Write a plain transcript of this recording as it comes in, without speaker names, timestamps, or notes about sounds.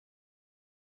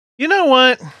You know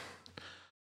what?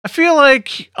 I feel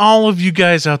like all of you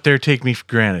guys out there take me for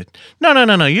granted. No.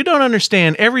 You don't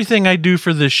understand everything I do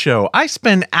for this show. I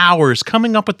spend hours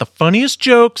coming up with the funniest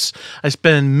jokes. I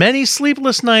spend many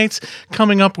sleepless nights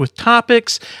coming up with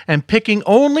topics and picking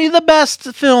only the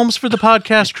best films for the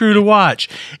podcast crew to watch.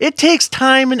 It takes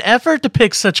time and effort to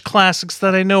pick such classics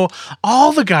that I know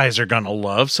all the guys are going to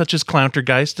love, such as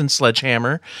Clowntergeist and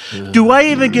Sledgehammer. Do I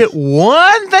even get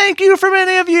one thank you from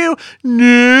any of you?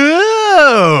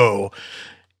 No.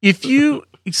 If you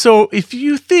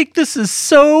think this is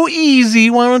so easy,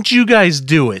 why don't you guys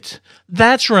do it?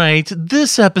 That's right.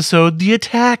 This episode, the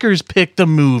attackers picked a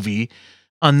movie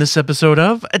on this episode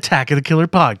of Attack of the Killer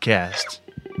Podcast.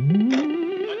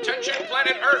 Attention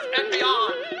planet Earth and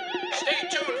beyond. Stay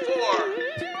tuned for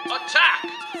Attack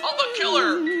of the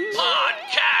Killer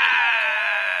Podcast.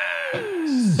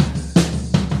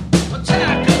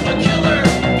 Attack of the Killer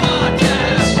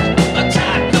Podcast.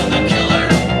 Attack of the Killer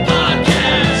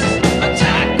Podcast.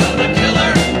 Attack of the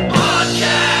Killer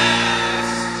Podcast.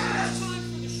 That's time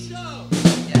for the show.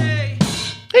 Yay.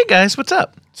 Hey guys, what's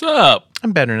up? What's up?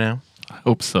 I'm better now. I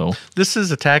hope so. This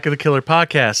is Attack of the Killer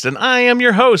Podcast, and I am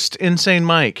your host, Insane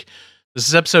Mike. This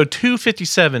is episode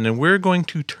 257, and we're going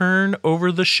to turn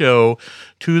over the show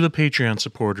to the Patreon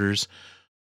supporters.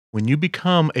 When you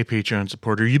become a Patreon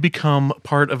supporter, you become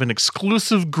part of an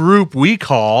exclusive group we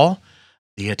call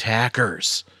the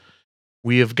Attackers.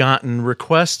 We have gotten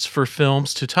requests for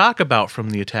films to talk about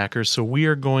from the Attackers, so we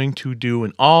are going to do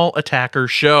an all-Attacker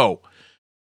show.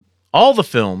 All the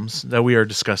films that we are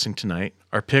discussing tonight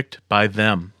are picked by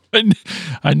them.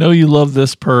 I know you love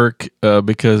this perk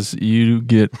because you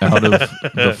get out of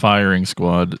the firing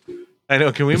squad. I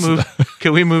know. Can we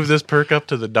move this perk up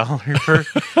to the dollar perk?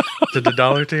 To the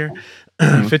dollar tier?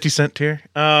 50-cent tier?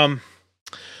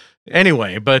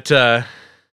 Anyway, but what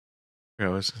I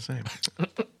was going to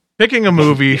say. Picking a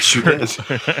movie.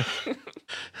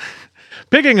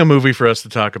 Picking a movie for us to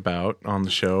talk about on the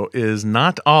show is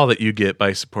not all that you get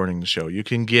by supporting the show. You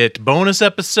can get bonus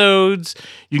episodes.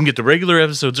 You can get the regular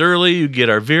episodes early. You get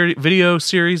our video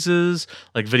series,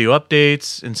 like video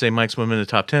updates, Insane Mike's Women in the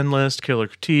Top 10 list, Killer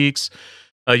Critiques.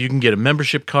 You can get a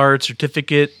membership card,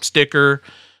 certificate, sticker,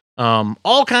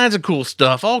 all kinds of cool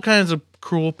stuff, all kinds of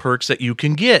cool perks that you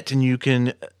can get. And you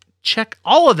can check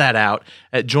all of that out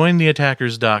at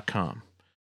jointheattackers.com.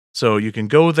 So you can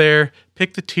go there,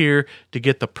 pick the tier to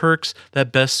get the perks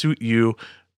that best suit you.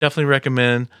 Definitely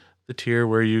recommend the tier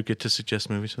where you get to suggest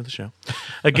movies for the show.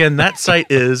 Again, that site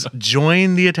is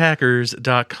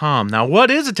jointheattackers.com. Now, what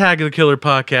is Attack of the Killer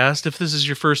Podcast? If this is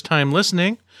your first time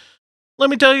listening, let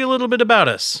me tell you a little bit about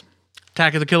us.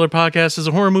 Attack of the Killer Podcast is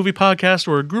a horror movie podcast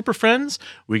where a group of friends,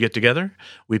 we get together,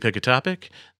 we pick a topic.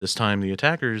 This time the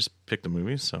attackers pick the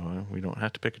movies, so we don't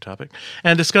have to pick a topic,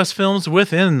 and discuss films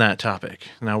within that topic.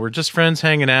 Now, we're just friends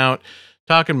hanging out,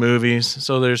 talking movies,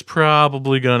 so there's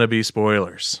probably going to be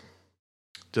spoilers.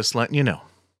 Just letting you know.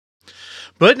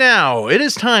 But now, it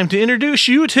is time to introduce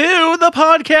you to the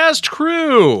podcast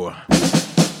crew.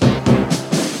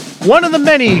 One of the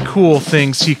many cool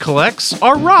things he collects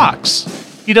are rocks.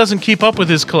 He doesn't keep up with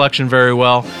his collection very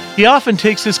well. He often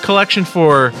takes his collection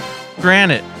for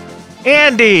granted.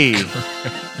 Andy!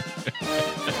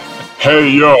 Hey,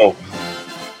 yo.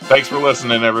 Thanks for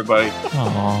listening, everybody.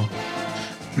 Aww.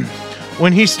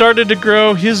 When he started to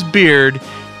grow his beard,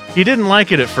 he didn't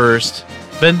like it at first,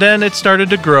 but then it started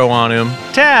to grow on him.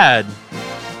 Tad!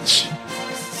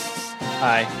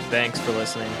 Hi, thanks for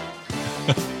listening.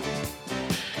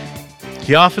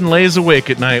 He often lays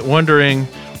awake at night wondering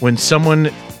when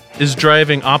someone is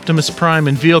driving Optimus Prime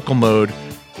in vehicle mode,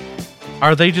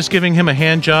 are they just giving him a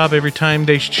hand job every time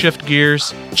they shift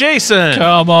gears? Jason!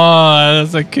 Come on,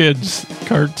 that's a kid's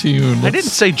cartoon. I didn't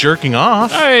say jerking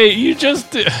off. Hey, you just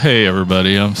did. Hey,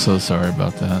 everybody, I'm so sorry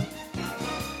about that.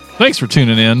 Thanks for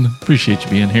tuning in. Appreciate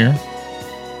you being here.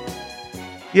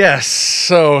 Yes,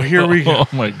 so here we go. Oh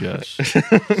my gosh.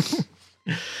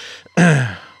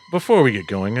 Before we get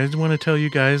going, I just want to tell you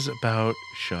guys about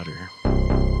Shudder.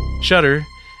 Shudder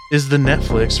is the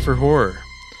Netflix for horror.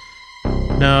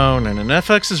 No.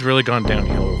 Netflix has really gone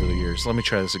downhill over the years. Let me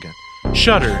try this again.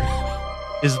 Shudder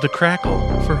is the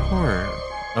Crackle for horror.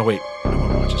 Oh, wait. No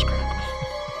one watches Crackle.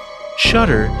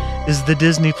 Shudder is the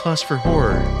Disney Plus for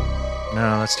horror.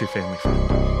 No, that's too family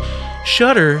friendly.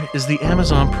 Shudder is the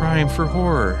Amazon Prime for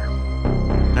horror.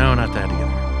 No, not that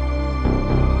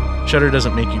either. Shudder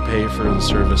doesn't make you pay for the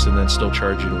service and then still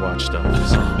charge you to watch stuff.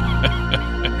 So.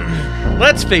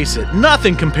 Let's face it,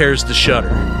 nothing compares to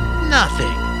Shudder.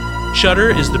 Nothing. Shudder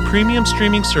is the premium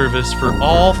streaming service for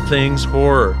all things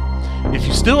horror. If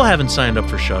you still haven't signed up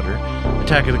for Shudder,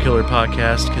 Attack of the Killer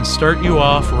podcast can start you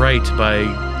off right by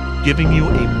giving you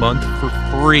a month for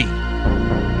free.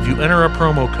 If you enter our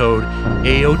promo code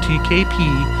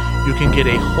AOTKP, you can get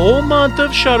a whole month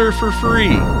of Shudder for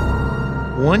free.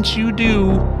 Once you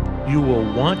do, you will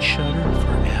want Shudder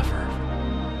forever.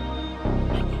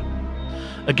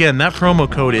 Again, that promo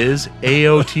code is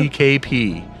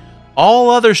AOTKP. All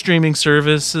other streaming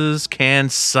services can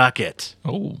suck it.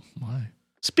 Oh, my.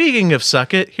 Speaking of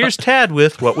suck it, here's Tad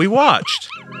with what we watched.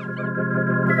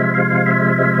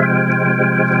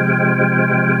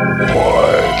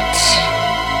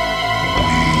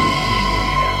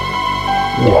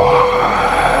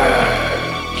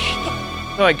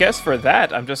 So I guess for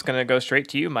that, I'm just gonna go straight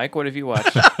to you, Mike. What have you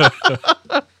watched?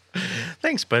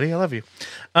 Thanks, buddy. I love you.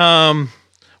 Well,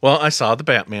 I saw the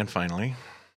Batman finally.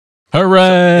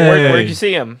 Hooray! Where'd you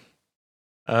see him?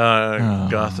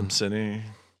 Gotham City,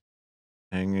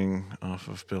 hanging off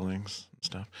of buildings and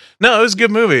stuff. No, it was a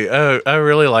good movie. I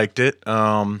really liked it.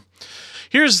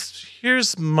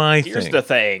 Here's my Here's thing. the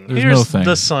thing. There's Here's no thing.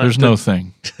 the sun- There's the- no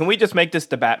thing. Can we just make this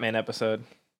the Batman episode?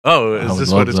 Oh, I is would this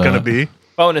love what it's going to that. be?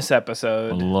 Bonus I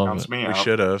episode. love Counts it. me We out.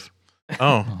 should have.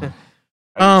 Oh,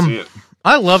 I didn't see it.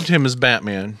 I loved him as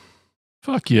Batman.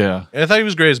 Fuck yeah. I thought he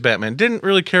was great as Batman. Didn't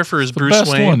really care for his It's the Bruce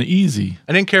best Wayne. one, easy.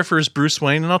 I didn't care for his Bruce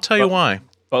Wayne, and I'll tell you why.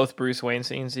 Both Bruce Wayne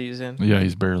scenes he's in. Yeah,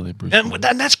 he's barely Bruce And Wayne.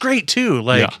 that's great too.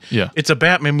 Like, yeah. it's a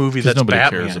Batman movie 'Cause that's nobody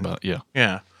Batman. cares about. Yeah.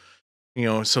 Yeah.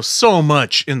 So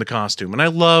much in the costume. And I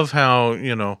love how,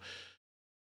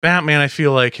 Batman, I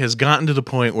feel like, has gotten to the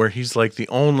point where he's like the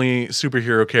only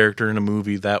superhero character in a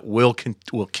movie that will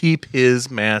keep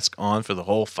his mask on for the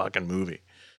whole fucking movie.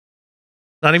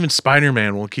 Not even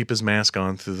Spider-Man will keep his mask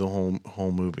on through the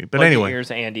whole movie. But Plug your anyway, ears,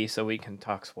 Andy, so we can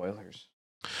talk spoilers.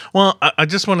 well, I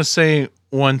just want to say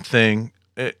one thing.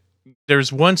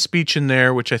 There's one speech in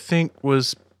there which I think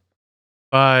was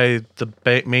by the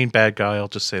main bad guy. I'll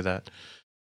just say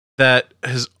that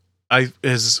is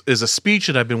a speech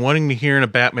that I've been wanting to hear in a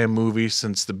Batman movie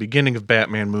since the beginning of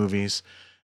Batman movies,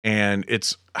 and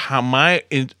it's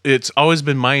it's always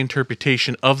been my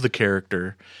interpretation of the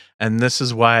character, and this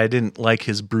is why I didn't like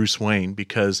his Bruce Wayne,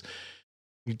 because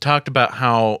he talked about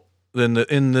how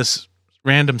in this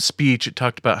random speech it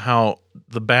talked about how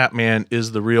the Batman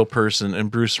is the real person and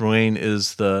Bruce Wayne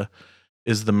is the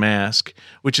mask,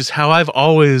 which is how I've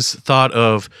always thought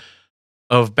of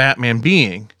Batman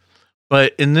being.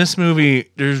 But in this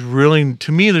movie, there's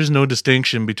no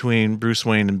distinction between Bruce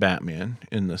Wayne and Batman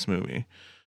in this movie.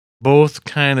 Both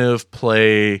kind of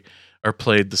are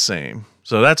played the same.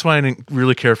 So that's why I didn't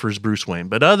really care for his Bruce Wayne.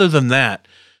 But other than that,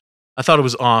 I thought it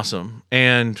was awesome.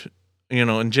 And,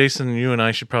 and Jason, you and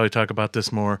I should probably talk about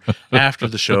this more after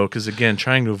the show, because, again,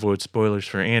 trying to avoid spoilers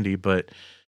for Andy. But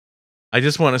I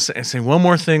just want to say one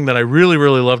more thing that I really,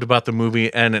 really loved about the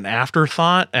movie, and an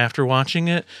afterthought after watching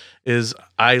it, is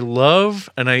I love,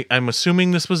 and I'm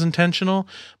assuming this was intentional,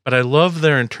 but I love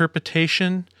their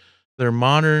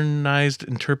modernized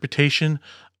interpretation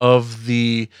of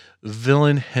the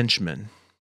villain henchman.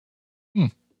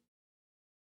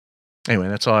 Anyway,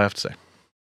 that's all I have to say.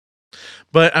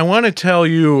 But I want to tell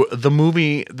you the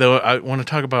movie, though I want to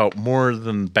talk about more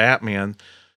than Batman,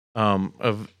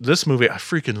 of this movie. I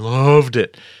freaking loved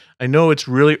it. I know it's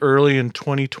really early in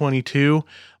 2022,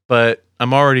 but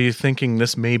I'm already thinking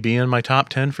this may be in my top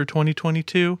 10 for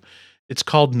 2022. It's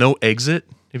called No Exit.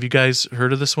 Have you guys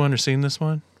heard of this one or seen this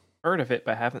one? Heard of it,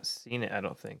 but haven't seen it, I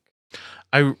don't think.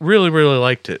 I really, really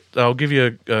liked it. I'll give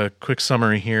you a quick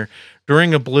summary here.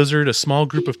 During a blizzard, a small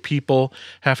group of people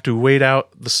have to wait out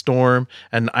the storm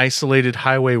at an isolated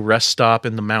highway rest stop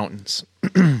in the mountains.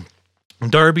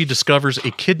 Darby discovers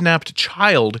a kidnapped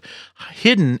child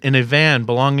hidden in a van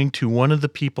belonging to one of the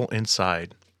people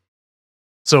inside.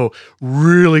 So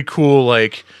really cool,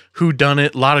 like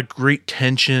whodunit, a lot of great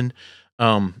tension.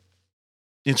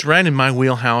 It's right in my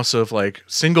wheelhouse of like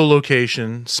single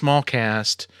location, small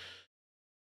cast.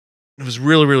 It was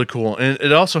really, really cool. And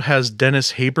it also has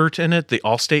Dennis Haybert in it, the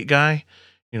Allstate guy.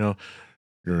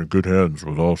 You're in good hands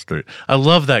with Allstate. I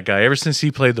love that guy. Ever since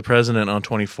he played the president on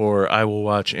 24, I will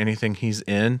watch anything he's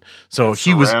in. So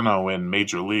he was... Serrano in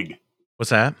Major League. What's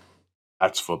that?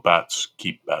 That's for bats.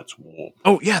 Keep bats warm.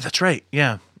 Oh, yeah, that's right.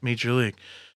 Yeah, Major League.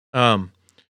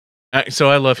 So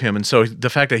I love him. And so the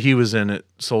fact that he was in it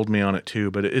sold me on it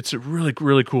too. But it's a really,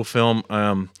 really cool film.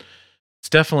 It's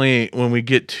definitely, when we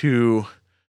get to...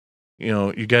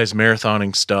 you guys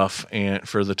marathoning stuff and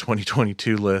for the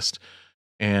 2022 list,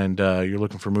 and you're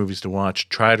looking for movies to watch,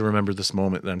 try to remember this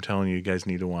moment that I'm telling you guys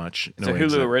need to watch. It's a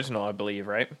Hulu original, I believe,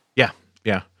 right? Yeah.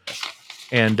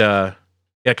 And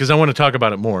because I want to talk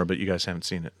about it more, but you guys haven't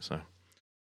seen it. So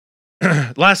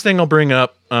last thing I'll bring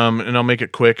up, and I'll make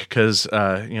it quick because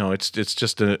it's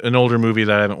just an older movie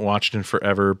that I haven't watched in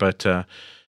forever. But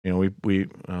we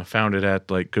found it at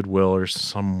like Goodwill or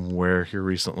somewhere here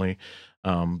recently.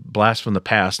 Blast from the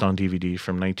Past on DVD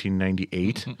from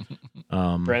 1998.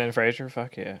 Brendan Fraser,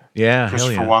 fuck yeah. Yeah, hell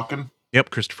Christopher yeah. Walken. Yep,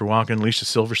 Christopher Walken, Alicia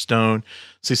Silverstone,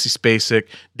 Sissy Spacek,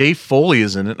 Dave Foley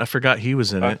is in it. I forgot he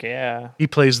was in Fuck it. yeah. He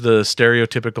plays the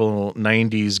stereotypical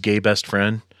 90s gay best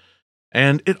friend.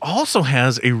 And it also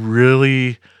has a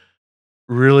really,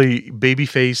 really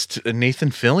baby-faced Nathan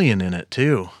Fillion in it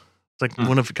too. It's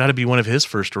like got to be one of his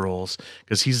first roles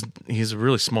because he's a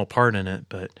really small part in it.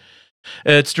 But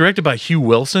it's directed by Hugh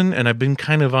Wilson, and I've been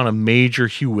kind of on a major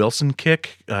Hugh Wilson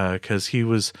kick because he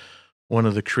was one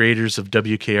of the creators of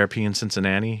WKRP in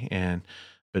Cincinnati, and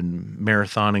been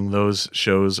marathoning those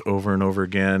shows over and over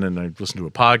again. And I listened to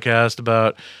a podcast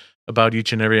about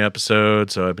each and every episode,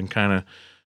 so I've been kind of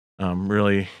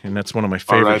really, and that's one of my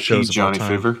favorite R.I.P. shows of Johnny all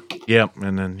time. Fiver. Yep,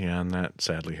 and then and that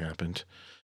sadly happened.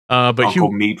 But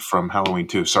Uncle Meat from Halloween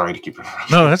 2. Sorry to keep it.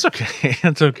 no, that's okay.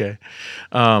 That's okay.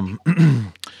 And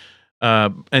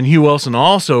Hugh Wilson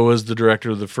also was the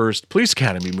director of the first Police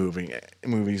Academy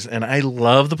movies, and I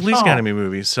love the Police Academy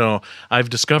movies. So I've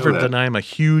discovered that I'm a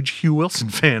huge Hugh Wilson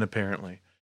fan, apparently.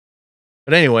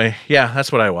 But anyway, yeah,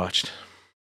 that's what I watched.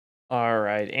 All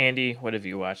right, Andy, what have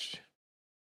you watched?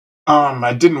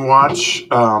 I didn't watch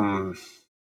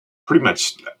pretty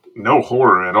much no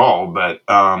horror at all, but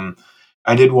I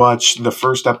did watch the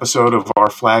first episode of Our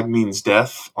Flag Means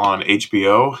Death on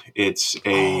HBO. It's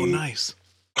a nice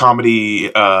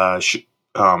comedy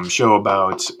show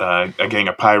about a gang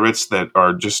of pirates that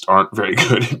aren't very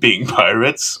good at being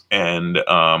pirates, and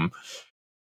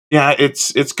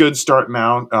it's good starting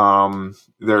out.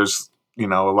 There's a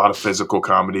lot of physical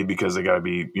comedy because they got to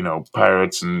be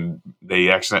pirates, and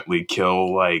they accidentally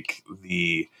kill like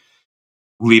the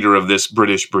leader of this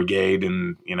British brigade,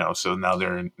 and so now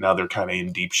they're kind of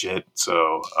in deep shit.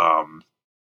 So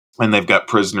and they've got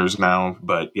prisoners now,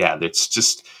 but yeah, it's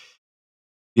just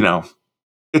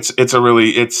it's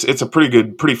a pretty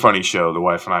good, pretty funny show. The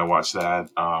wife and I watched that.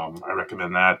 I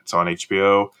recommend that. It's on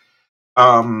HBO.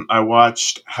 I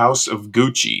watched House of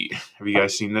Gucci. Have you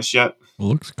guys seen this yet?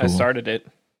 Looks cool. I started it.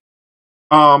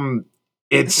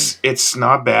 It's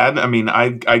not bad. I mean,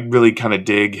 I really kind of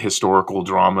dig historical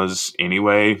dramas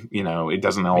anyway. It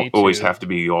doesn't always have to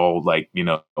be all like,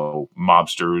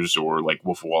 mobsters or like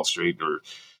Wolf of Wall Street or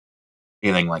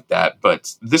anything like that.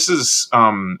 But this is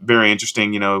very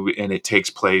interesting, and it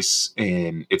takes place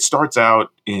it starts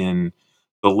out in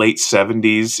the late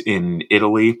 70s in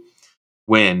Italy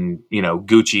when,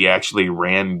 Gucci actually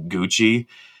ran Gucci.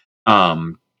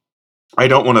 I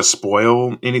don't want to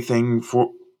spoil anything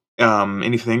for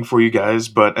you guys,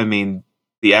 but I mean,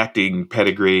 the acting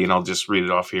pedigree, and I'll just read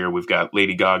it off here. We've got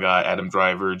Lady Gaga, Adam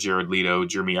Driver, Jared Leto,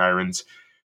 Jeremy Irons,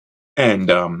 and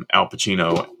Al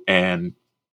Pacino, and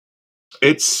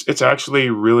it's actually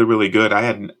really, really good.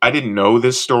 I didn't know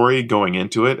this story going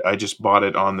into it. I just bought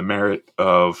it on the merit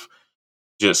of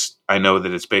I know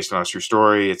that it's based on a true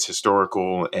story. It's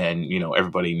historical, and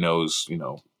everybody knows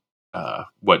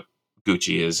what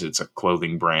Gucci is. It's a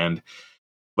clothing brand.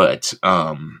 But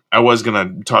I was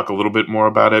gonna talk a little bit more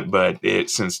about it, but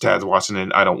since Tad's watching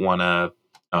it, I don't want to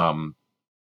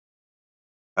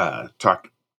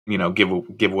talk, give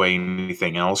away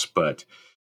anything else. But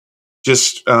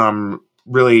just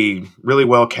really, really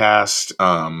well cast.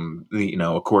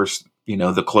 Of course,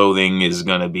 the clothing is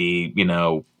gonna be,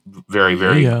 very,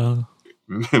 very, Yeah.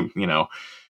 Very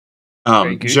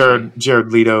Gucci.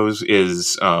 Jared Leto's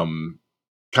is kind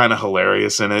of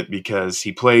hilarious in it because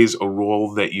he plays a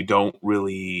role that you don't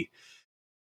really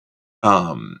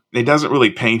it doesn't really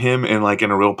paint him in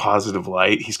a real positive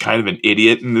light. He's kind of an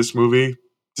idiot in this movie,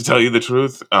 to tell you the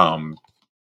truth.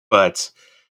 But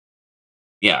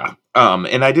yeah.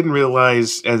 And I didn't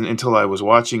realize until I was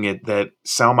watching it that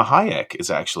Salma Hayek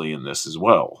is actually in this as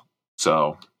well.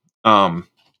 So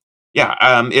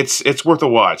it's worth a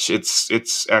watch.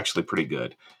 It's actually pretty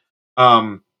good.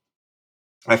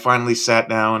 I finally sat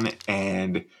down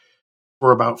and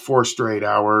for about 4 straight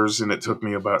hours, and it took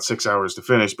me about 6 hours to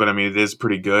finish, but I mean, it is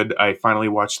pretty good. I finally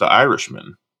watched The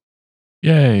Irishman.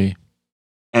 Yay.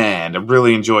 And I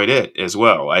really enjoyed it as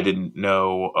well. I didn't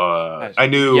know, I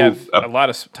knew. You have a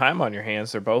lot of time on your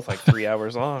hands. They're both like 3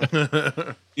 hours long.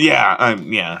 Yeah. I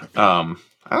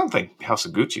don't think House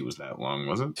of Gucci was that long,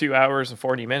 was it? 2 hours and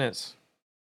 40 minutes.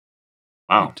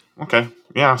 Wow. Okay.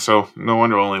 Yeah. So no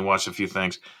wonder I only watched a few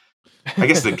things. I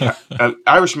guess the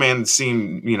Irishman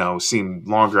seemed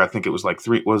longer. I think it was like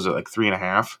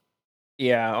 3.5?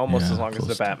 Yeah, almost Yeah, as long as the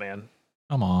close to- Batman.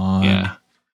 Come on. Yeah.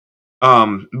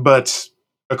 But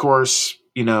of course,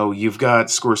 you've got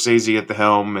Scorsese at the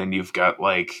helm, and you've got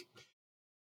like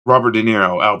Robert De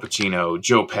Niro, Al Pacino,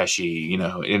 Joe Pesci,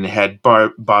 and it had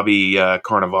Bobby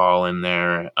Carnival in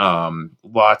there.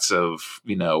 Lots of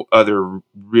other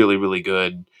really really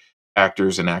good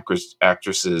actors and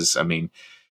actresses. I mean,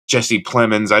 Jesse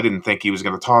Plemons. I didn't think he was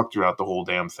going to talk throughout the whole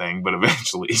damn thing, but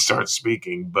eventually he starts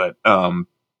speaking. But Anna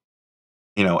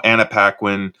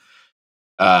Paquin.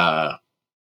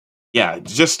 Yeah,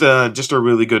 just a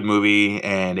really good movie,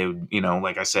 and it,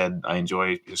 like I said, I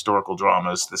enjoy historical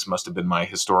dramas. This must have been my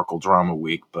historical drama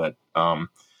week, but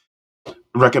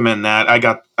recommend that.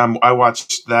 I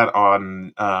watched that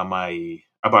on I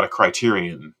bought a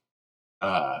Criterion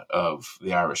of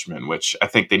The Irishman, which I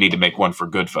think they need to make one for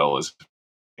Goodfellas. If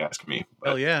you ask me.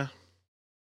 Hell yeah.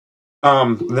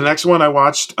 The next one I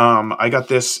watched, I got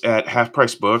this at Half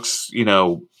Price Books,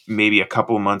 maybe a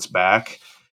couple months back,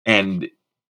 and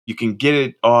you can get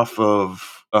it off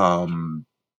of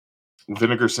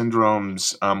Vinegar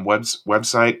Syndrome's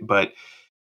website, but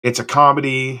it's a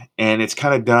comedy, and it's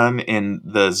kind of done in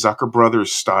the Zucker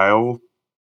Brothers style,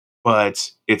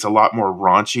 but it's a lot more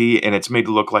raunchy, and it's made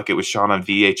to look like it was shot on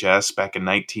VHS back in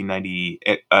 1990,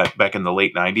 back in the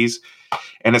late 90s,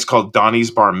 and it's called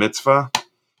Donnie's Bar Mitzvah,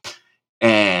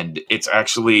 and it's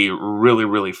actually really,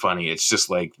 really funny. It's just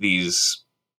like these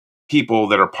people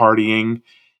that are partying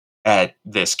at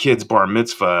this kid's bar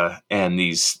mitzvah, and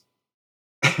these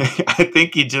I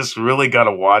think you just really got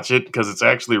to watch it because it's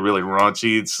actually really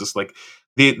raunchy. It's just like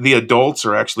the adults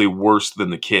are actually worse than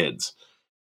the kids,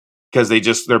 because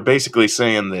they're basically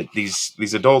saying that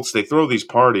these adults, they throw these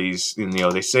parties, and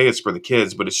they say it's for the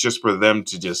kids, but it's just for them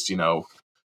to just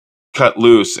cut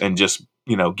loose and just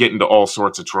get into all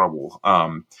sorts of trouble.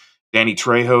 Danny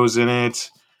Trejo's in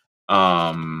it.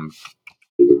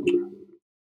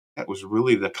 That was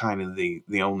really the kind of the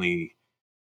only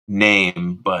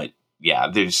name, but yeah,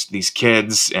 there's these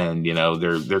kids, and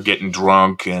they're getting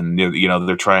drunk, and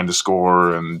they're trying to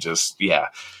score, and just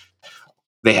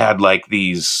they had like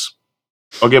these.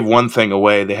 I'll give one thing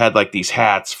away. They had like these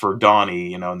hats for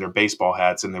Donnie, and they're baseball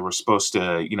hats, and they were supposed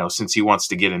to, since he wants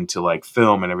to get into like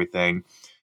film and everything,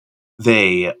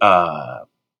 they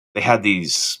had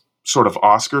these sort of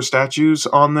Oscar statues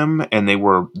on them, and they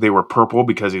were purple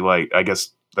because I guess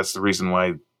that's the reason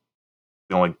why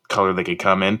the only color they could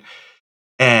come in.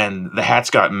 And the hats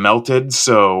got melted,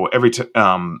 so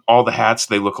all the hats,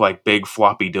 they look like big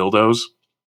floppy dildos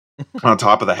on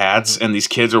top of the hats, and these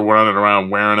kids are running around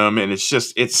wearing them, and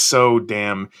it's so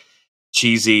damn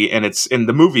cheesy, and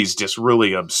the movie's just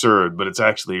really absurd, but it's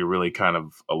actually really kind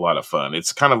of a lot of fun.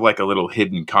 It's kind of like a little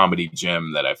hidden comedy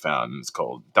gem that I found. It's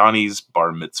called Donnie's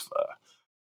Bar Mitzvah.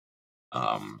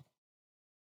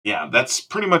 Yeah, that's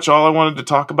pretty much all I wanted to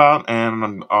talk about,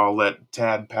 and I'll let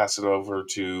Tad pass it over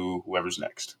to whoever's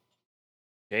next.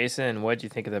 Jason, what'd you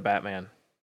think of the Batman?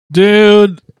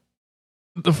 Dude,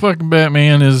 the fucking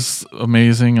Batman is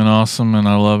amazing and awesome, and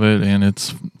I love it, and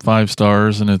it's 5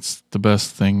 stars, and it's the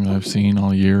best thing I've seen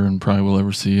all year and probably will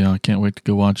ever see. I can't wait to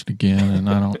go watch it again, and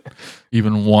I don't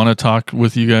even want to talk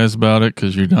with you guys about it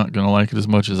because you're not going to like it as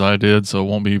much as I did, so it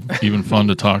won't be even fun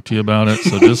to talk to you about it.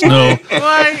 So just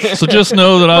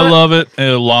know, that I love it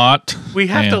a lot. We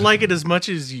have to like it as much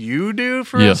as you do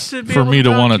for us to be for able me to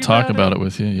want to talk talk about it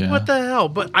with you. Yeah, What the hell?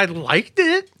 But I liked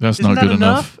it. That's Isn't not that good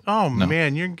enough. Oh No.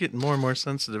 man, you're getting more and more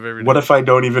sensitive every day. What if I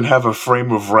don't even have a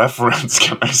frame of reference?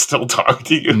 Can I still talk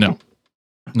to you? No,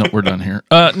 we're done here.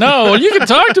 No, you can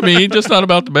talk to me, just not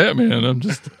about the Batman.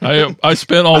 I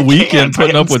spent all weekend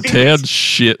putting up with Tad's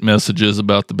shit messages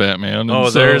about the Batman.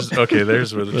 And there's where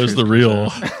there's the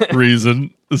real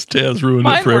reason. This Tad's ruined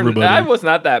it for everybody. I was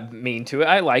not that mean to it.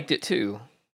 I liked it too.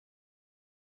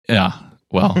 Yeah,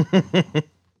 well,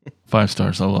 5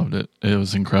 stars. I loved it. It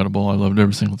was incredible. I loved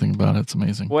every single thing about it. It's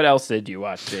amazing. What else did you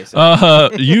watch, Jason?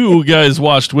 You guys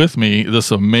watched with me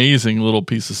this amazing little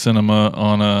piece of cinema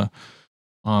on a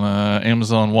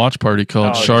Amazon watch party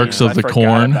called Sharks of the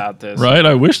Corn. Right?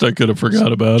 I wished I could have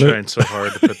forgot about it. Trying so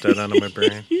hard to put that out of my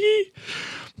brain.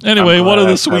 Anyway, one of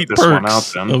the sweet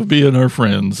perks of being our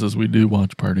friends is we do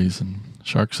watch parties, and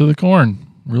Sharks of the Corn.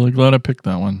 Really glad I picked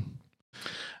that one.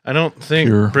 I don't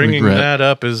think bringing that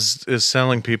up is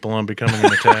selling people on becoming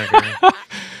an attacker.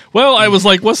 Well, I was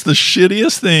like, what's the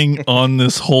shittiest thing on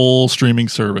this whole streaming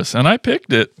service? And I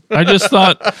picked it. I just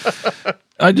thought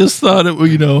it,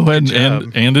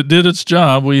 and it did its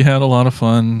job. We had a lot of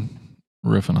fun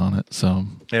riffing on it. So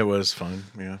it was fun.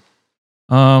 Yeah.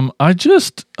 I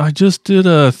just did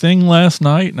a thing last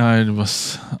night, and I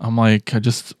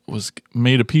just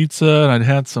made a pizza, and I'd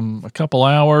had a couple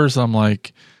hours. I'm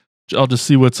like, I'll just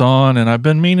see what's on, and I've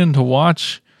been meaning to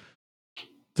watch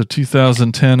the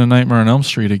 2010 A Nightmare on Elm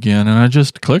Street again, and I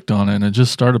just clicked on it and it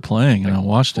just started playing, and I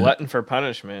watched it. Glutton for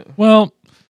punishment. Well,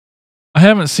 I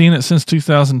haven't seen it since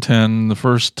 2010, the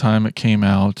first time it came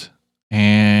out,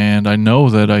 and I know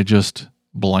that I just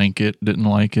didn't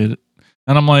like it,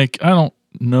 and I'm like, I don't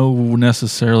know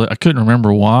necessarily. I couldn't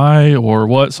remember why or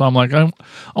what, so I'm like, I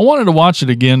wanted to watch it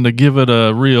again to give it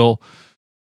a real,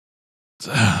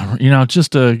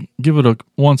 just to give it a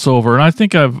once over. And I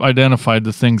think I've identified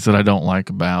the things that I don't like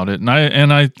about it, and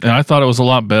I thought it was a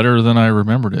lot better than I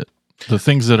remembered it. The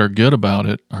things that are good about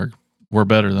it were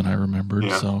better than I remembered.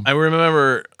 Yeah. So I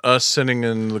remember us sitting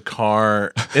in the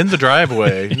car in the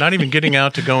driveway, not even getting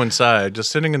out to go inside,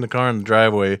 just sitting in the car in the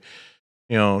driveway,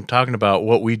 talking about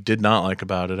what we did not like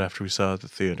about it after we saw it at the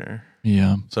theater.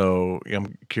 yeah. So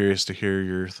I'm curious to hear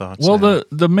your thoughts. Well, now.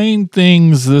 the main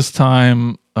things this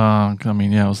time,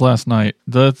 it was last night.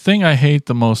 The thing I hate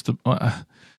the most,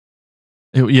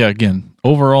 again,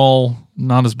 overall,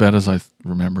 not as bad as I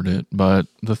remembered it. But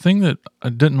the thing that I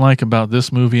didn't like about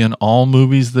this movie and all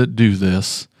movies that do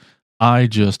this, I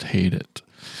just hate it.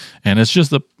 And it's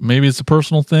just maybe it's a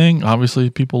personal thing. Obviously,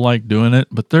 people like doing it,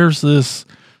 but there's this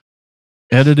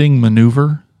editing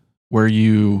maneuver where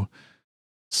you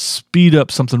speed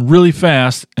up something really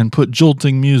fast and put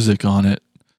jolting music on it.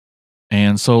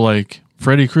 And so like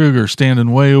Freddy Krueger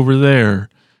standing way over there,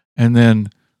 and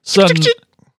then sudden,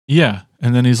 yeah.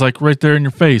 And then he's like right there in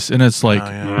your face. And it's like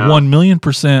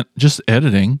 1,000,000% just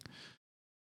editing.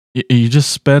 You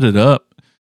just sped it up.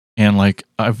 And like,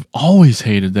 I've always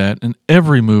hated that in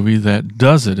every movie that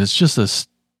does it. It's just It's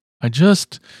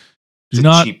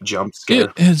a cheap jump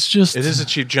scare. It is a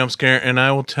cheap jump scare, and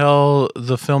I will tell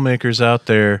the filmmakers out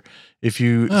there, if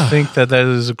you think that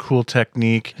is a cool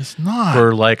technique, it's not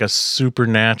for like a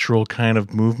supernatural kind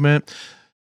of movement.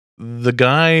 The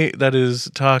guy that is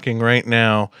talking right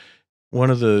now, one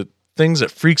of the things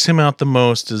that freaks him out the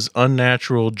most is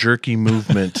unnatural jerky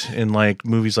movement in like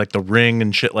movies like The Ring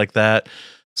and shit like that.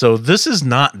 So this is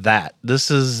not that. This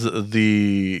is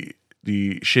the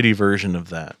shitty version of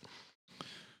that.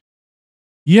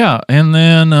 Yeah, and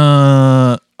then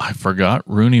I forgot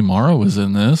Rooney Mara was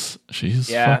in this. She's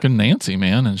fucking Nancy,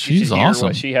 man, and You she's should hear awesome.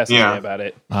 what she has to say about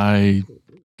it. I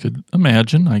could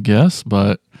imagine, I guess,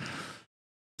 but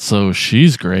so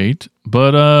she's great.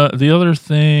 But the other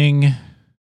thing,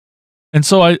 and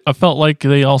so I felt like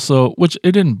they also, which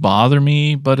it didn't bother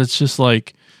me, but it's just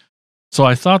like, so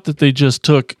I thought that they just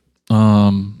took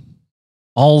all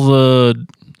the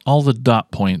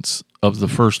dot points of the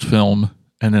first film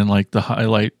and then like the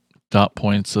highlight dot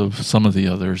points of some of the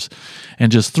others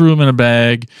and just threw them in a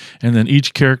bag, and then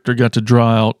each character got to draw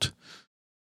out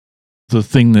the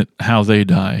thing how they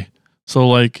die. So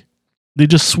like they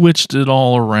just switched it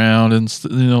all around, and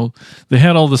they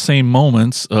had all the same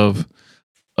moments of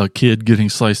a kid getting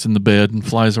sliced in the bed and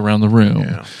flies around the room.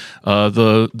 Yeah.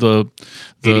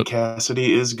 Katie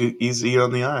Cassidy is easy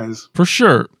on the eyes for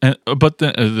sure, but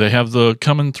then they have the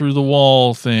coming through the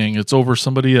wall thing. It's over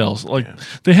somebody else. Like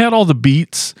they had all the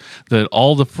beats that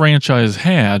all the franchise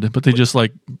had, but they just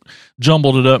like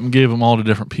jumbled it up and gave them all to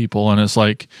different people. And it's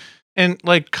like, and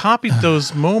like copied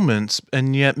those moments,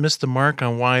 and yet missed the mark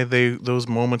on why those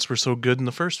moments were so good in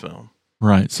the first film.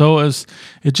 Right. So it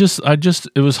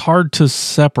was hard to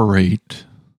separate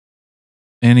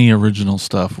any original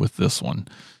stuff with this one,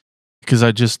 because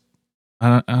I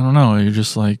don't know. You're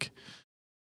just like,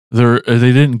 they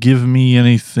didn't give me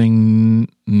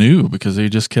anything new because they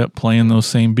just kept playing those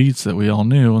same beats that we all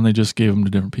knew, and they just gave them to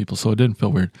different people. So it didn't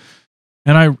feel weird.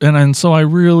 And so I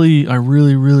really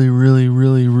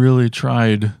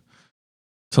tried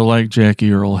to like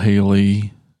Jackie Earle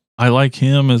Haley. I like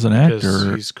him as an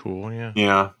actor. He's cool, yeah.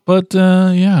 Yeah. But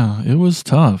it was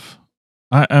tough.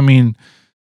 I mean,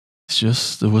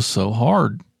 it was so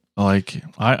hard. Like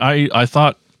I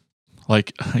thought,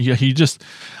 like, yeah,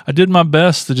 I did my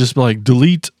best to just like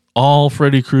delete all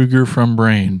Freddy Krueger from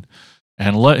brain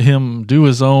and let him do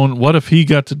his own. What if he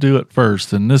got to do it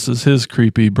first? And this is his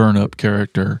creepy burn up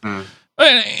character.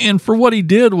 And for what he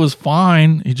did was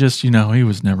fine. He just, he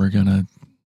was never gonna.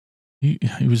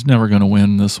 He was never going to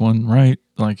win this one, right?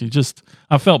 Like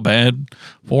I felt bad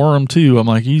for him too. I'm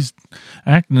like, he's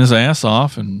acting his ass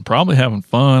off and probably having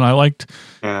fun. I liked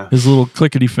his little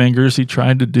clickety fingers. He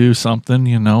tried to do something,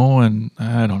 and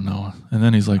I don't know. And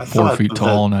then he's like 4 feet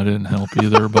tall, and that didn't help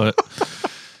either. But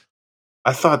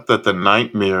I thought that the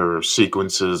nightmare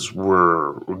sequences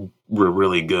were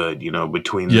really good,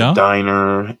 between the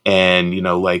diner and,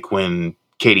 like when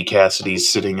Katie Cassidy's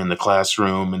sitting in the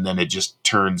classroom, and then it just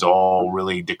turns all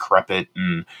really decrepit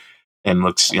and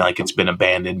looks like it's been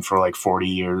abandoned for like 40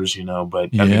 years, But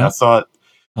I mean, I thought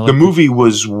the movie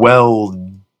was well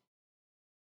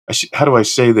how do I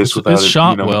say this without it's it,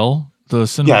 shot you know, well. The yeah,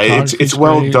 cinematography it's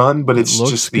well done, but it's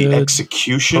just the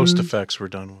execution. Post effects were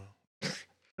done well.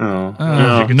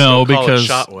 Oh, You could no, still call it because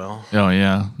shot well. oh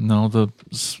yeah, no, the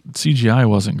CGI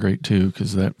wasn't great too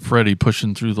because that Freddy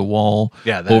pushing through the wall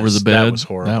Yeah, over the bed, that was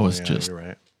horrible. that was Yeah, just you're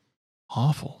right.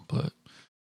 awful. But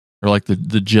or like the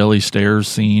jelly stairs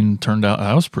scene turned out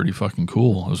that was pretty fucking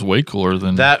cool. It was way cooler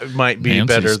than That might be Nancy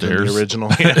better than stairs. the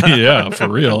original. yeah, for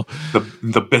real.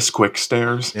 the Bisquick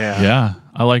stairs. Yeah,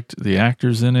 I liked the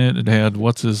actors in it. It had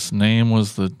what's his name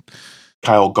was the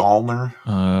Kyle Gallner.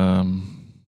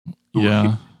 Who-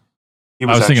 yeah. He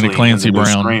I was thinking of actually Clancy in the new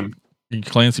Brown. Scream.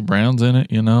 Clancy Brown's in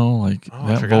it, you know, like Oh, I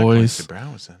that forgot voice. Clancy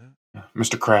Brown was in it.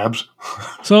 Mr. Krabs.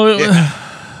 So it,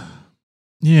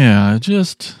 yeah,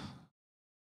 just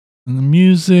and the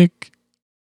music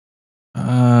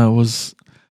was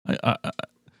I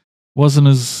wasn't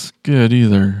as good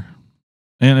either,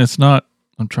 and it's not.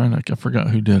 I'm trying to. I forgot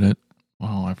who did it.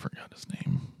 Oh, I forgot his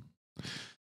name.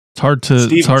 It's hard to.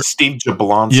 Steve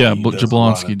Jablonsky. Yeah, does a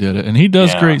lot Jablonsky of- did it, and he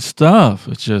does Yeah. great stuff.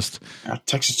 It's just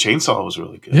Texas Chainsaw was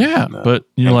really good. yeah, And, but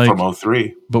you're and like, from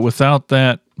 03. but without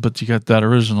that, but you got that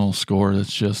original score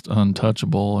that's just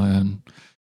untouchable and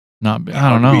not. I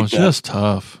Hard don't to know. beat It's that. just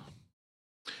tough.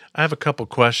 I have a couple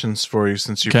questions for you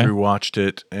since you've Okay. rewatched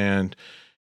it, and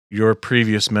your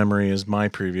previous memory is my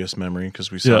previous memory because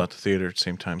we saw Yeah. it at the theater at the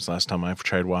same time as last time I've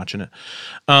tried watching it.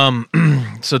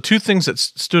 So two things that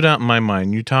stood out in my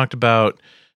mind. You talked about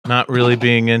not really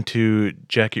being into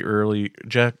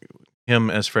him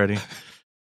as Freddy.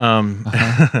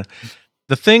 The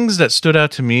things that stood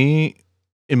out to me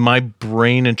in my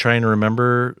brain and trying to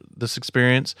remember this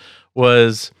experience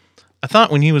was I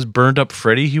thought when he was burned up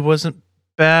Freddy, he wasn't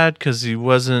bad because he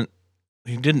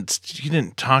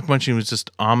didn't talk much. He was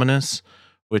just ominous,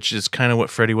 which is kind of what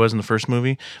Freddy was in the first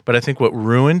movie. But I think what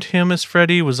ruined him as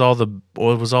Freddy was all the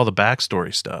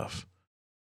backstory stuff,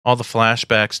 all the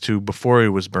flashbacks to before he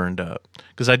was burned up,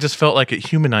 because I just felt like it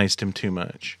humanized him too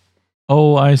much.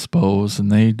 Oh, I suppose,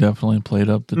 and they definitely played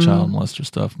up the child molester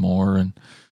stuff more, and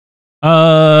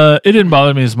it didn't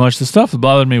bother me as much. The stuff that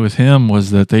bothered me with him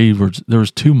was that there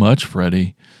was too much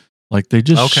Freddy. Like they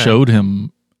just Okay. showed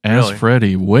him as Really?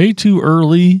 Freddy way too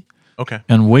early Okay.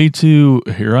 and way too.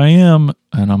 Here I am,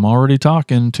 and I'm already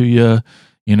talking to you.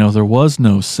 You know, there was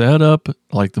no setup.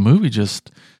 Like the movie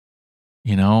just,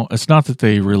 you know, it's not that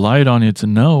they relied on you to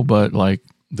know, but like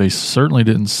they certainly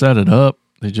didn't set it up.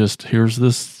 They just here's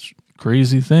this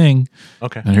crazy thing.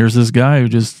 Okay. And here's this guy who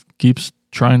just keeps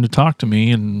trying to talk to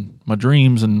me in my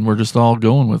dreams, and we're just all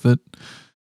going with it.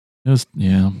 It was,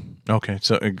 yeah. Okay.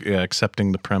 So yeah,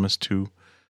 accepting the premise too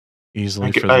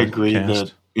easily. for I the agree cast.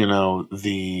 that, you know,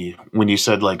 when you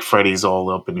said like Freddy's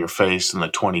all up in your face in the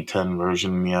 2010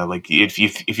 version, yeah, like if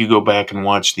you go back and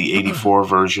watch the 84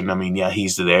 version, I mean, yeah,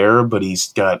 he's there, but he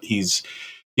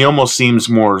almost seems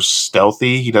more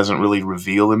stealthy. He doesn't really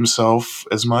reveal himself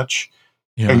as much.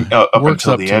 Yeah. And, up Works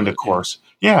until up the to end, it, of course.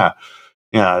 Yeah.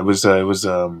 It was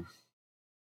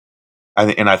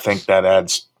I think that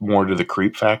adds more to the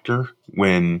creep factor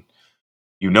when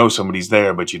you know somebody's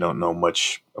there, but you don't know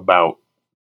much about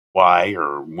why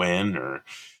or when or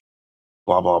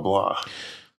blah blah blah.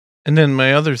 And then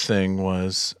my other thing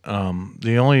was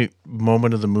the only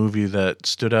moment of the movie that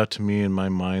stood out to me in my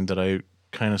mind that I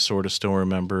kind of sort of still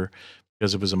remember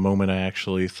because it was a moment I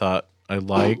actually thought I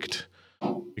liked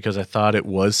because I thought it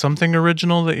was something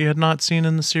original that you had not seen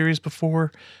in the series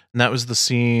before. And that was the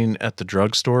scene at the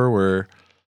drugstore where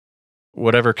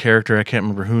whatever character, I can't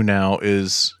remember who now,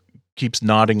 keeps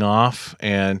nodding off.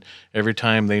 And every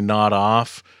time they nod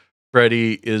off,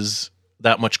 Freddy is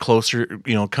that much closer,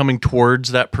 you know, coming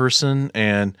towards that person.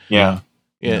 And Yeah.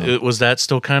 yeah, was that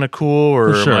still kind of cool,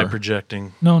 or For am I sure.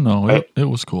 projecting? No, it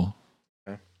was cool.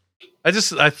 I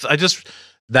just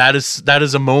that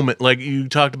is a moment. Like you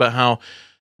talked about how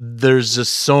there's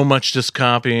just so much just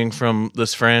copying from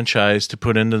this franchise to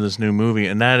put into this new movie,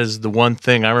 and that is the one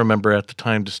thing I remember at the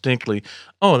time distinctly.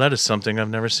 Oh, that is something I've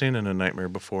never seen in a Nightmare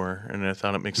before, and I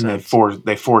thought it makes And sense.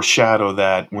 they foreshadow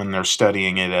that when they're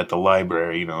studying it at the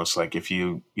library. You know, it's like if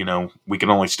we can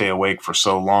only stay awake for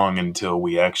so long until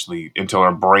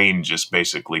our brain just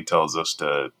basically tells us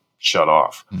to shut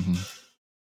off. Mhm.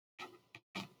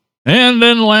 And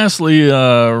then lastly,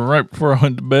 right before I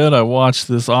went to bed, I watched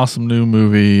this awesome new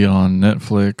movie on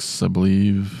Netflix, I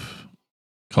believe,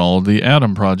 called The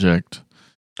Adam Project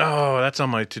Oh, that's on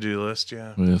my to-do list.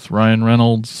 Yeah. with Ryan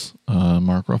Reynolds,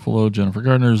 Mark Ruffalo, Jennifer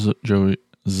Gardner,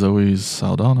 Zoe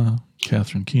Saldana,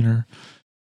 Catherine Keener.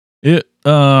 It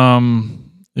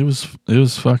was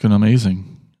fucking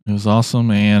amazing. It was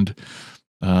awesome, and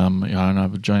I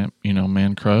have a giant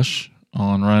man crush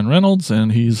on Ryan Reynolds,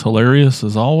 and he's hilarious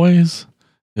as always.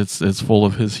 It's full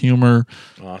of his humor.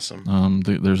 Awesome.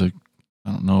 There's a,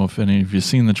 I don't know if any of you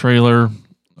seen the trailer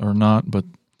or not, but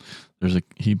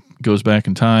he goes back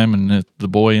in time, and the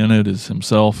boy in it is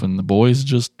himself, and the boy's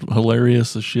just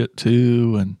hilarious as shit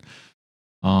too. And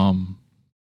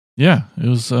yeah, it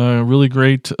was really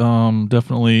great.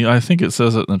 Definitely, I think it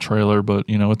says it in the trailer, but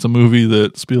it's a movie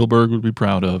that Spielberg would be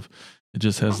proud of. It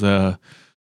just has an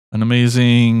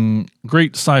amazing,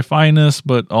 great sci-fi-ness,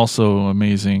 but also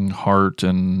amazing heart,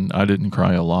 and I didn't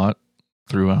cry a lot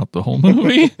throughout the whole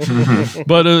movie,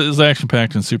 but it was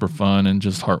action-packed and super fun and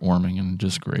just heartwarming and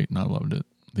just great, and I loved it.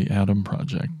 The Adam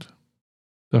Project.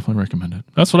 Definitely recommend it.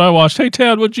 That's what I watched. Hey,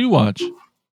 Tad, what'd you watch?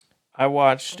 I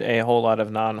watched a whole lot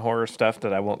of non-horror stuff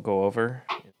that I won't go over.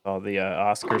 All the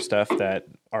Oscar stuff that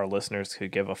our listeners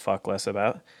could give a fuck less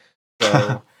about.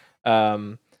 So,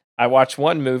 I watched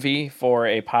one movie for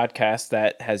a podcast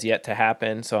that has yet to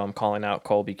happen, so I'm calling out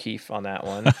Colby Keefe on that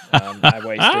one. I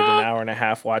wasted an hour and a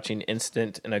half watching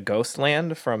Instant in a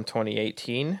Ghostland from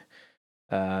 2018.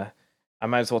 I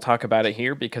might as well talk about it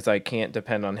here because I can't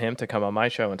depend on him to come on my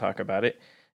show and talk about it.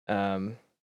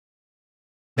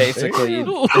 Basically,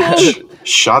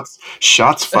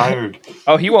 shots fired.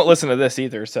 Oh, he won't listen to this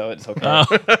either, so it's okay. Oh.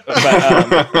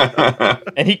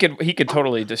 And he could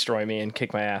totally destroy me and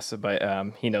kick my ass, but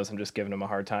he knows I'm just giving him a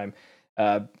hard time.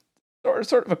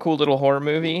 Sort of a cool little horror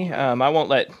movie. I won't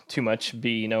let too much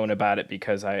be known about it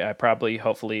because I probably,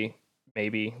 hopefully,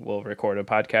 maybe will record a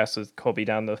podcast with Colby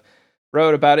down the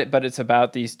road about it. But it's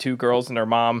about these two girls and their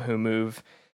mom who move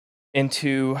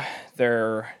into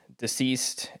their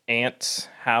deceased aunt's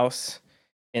house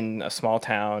in a small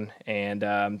town, and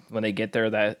when they get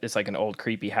there, that it's like an old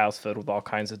creepy house filled with all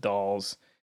kinds of dolls,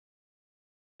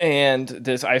 and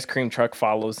this ice cream truck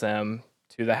follows them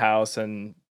to the house,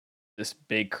 and this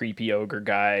big creepy ogre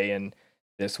guy and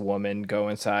this woman go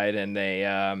inside, and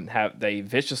they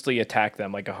viciously attack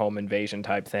them like a home invasion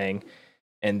type thing,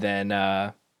 and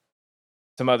then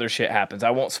some other shit happens.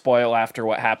 I won't spoil after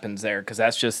what happens there because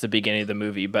that's just the beginning of the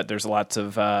movie, but there's lots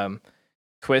of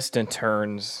twists and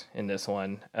turns in this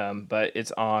one. But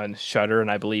it's on Shudder,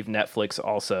 and I believe Netflix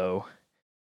also.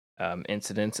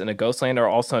 Incidents in a Ghostland are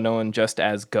also known just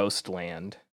as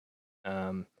Ghostland.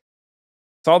 Saw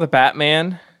the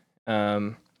Batman.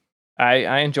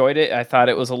 I enjoyed it. I thought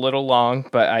it was a little long,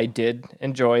 but I did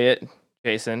enjoy it,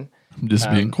 Jason. I'm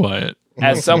just being quiet.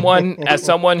 As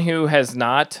someone who has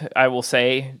not, I will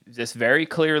say this very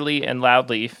clearly and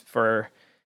loudly for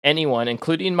anyone,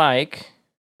 including Mike,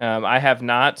 I have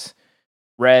not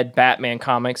read Batman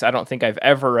comics. I don't think I've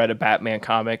ever read a Batman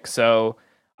comic, so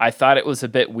I thought it was a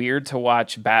bit weird to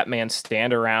watch Batman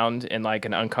stand around in like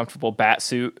an uncomfortable bat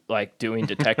suit, like doing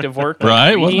detective work.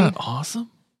 Right? Wasn't that awesome?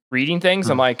 Reading things.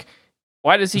 I'm like,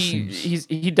 why does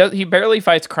he barely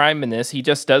fights crime in this. He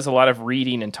just does a lot of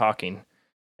reading and talking.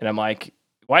 And I'm like,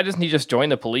 why doesn't he just join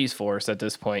the police force at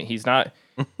this point? He's not.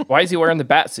 Why is he wearing the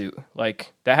bat suit?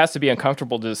 Like, that has to be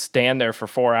uncomfortable to stand there for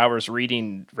 4 hours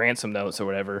reading ransom notes or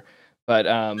whatever. But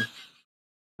it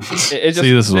just,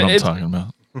 see, this is what I'm talking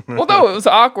about. Well, no, it was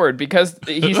awkward because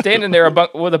he's standing there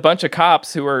with a bunch of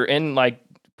cops who are in like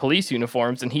police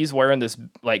uniforms, and he's wearing this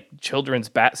like children's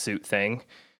bat suit thing.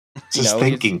 It's his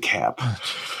thinking cap.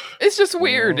 It's just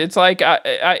weird. It's like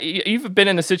you've been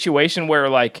in a situation where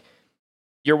like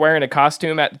you're wearing a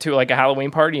costume to like a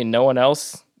Halloween party and no one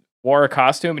else wore a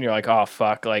costume, and you're like, oh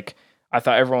fuck, like I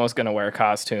thought everyone was gonna wear a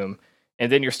costume, and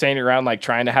then you're standing around like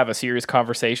trying to have a serious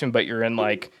conversation, but you're in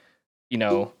like,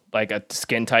 like a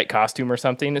skin tight costume or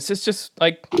something. It's just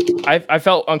like I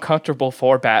felt uncomfortable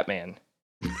for Batman.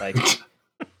 Like,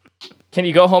 can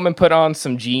you go home and put on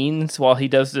some jeans while he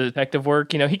does the detective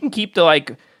work? He can keep the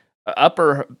like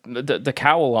the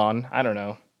cowl on. I don't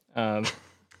know.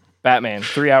 Batman,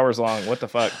 3 hours long. What the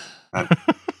fuck?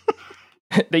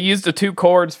 They used the 2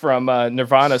 chords from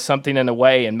Nirvana's "Something in a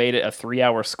Way" and made it a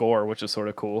 3-hour score, which is sort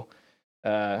of cool.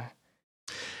 Yeah,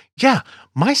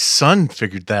 my son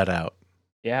figured that out.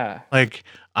 Yeah, like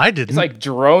I didn't. It's like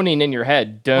droning in your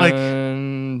head.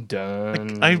 Dun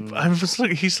dun. Like, I was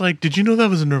like, he's like, "Did you know that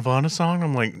was a Nirvana song?"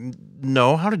 I'm like,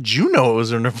 "No. How did you know it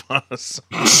was a Nirvana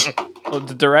song?" Well,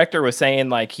 the director was saying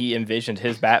like he envisioned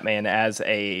his Batman as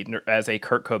a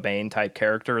Kurt Cobain type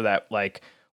character that like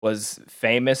was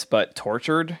famous but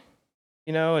tortured,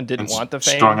 and didn't want the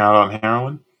fame. Strung out on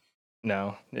heroin?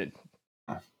 No.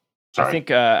 Sorry.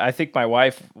 I think my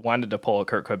wife wanted to pull a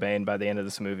Kurt Cobain by the end of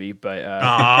this movie, but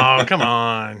oh, come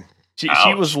on.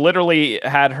 She was literally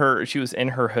she was in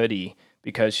her hoodie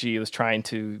because she was trying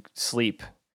to sleep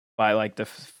by like the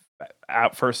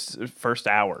first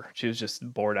hour. She was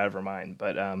just bored out of her mind.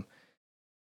 But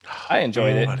I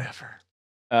enjoyed it. Whatever.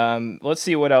 Let's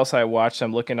see what else I watched.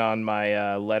 I'm looking on my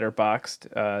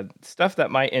Letterboxd. Stuff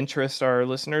that might interest our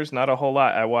listeners. Not a whole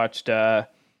lot. I watched. Let's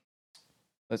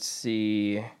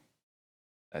see.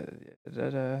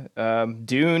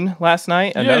 Dune last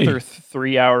night. Yay. Another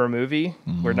 3-hour movie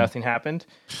where Mhm. nothing happened.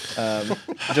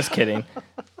 Just kidding.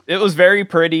 It was very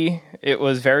pretty. It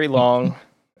was very long.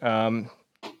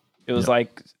 It was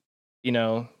like,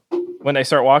 when they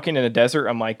start walking in a desert,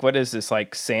 I'm like, what is this,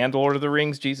 like sand Lord of the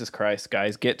Rings? Jesus Christ,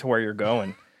 guys, get to where you're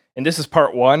going. And this is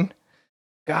part 1.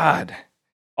 God,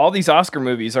 all these Oscar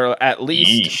movies are at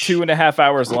least Yeesh. 2.5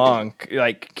 hours long.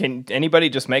 Like, can anybody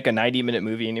just make a 90-minute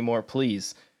movie anymore,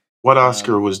 please? What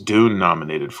Oscar was Dune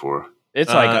nominated for?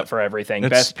 It's like up for everything. it's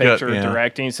Best got- picture, yeah.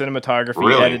 directing, cinematography,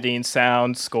 Really? editing,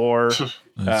 sound, score.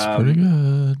 That's pretty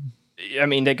good. I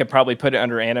mean, they could probably put it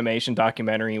under animation,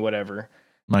 documentary, whatever.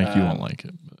 Mike, you won't like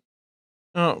it. But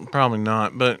Oh, probably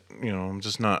not. But I'm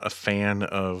just not a fan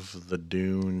of the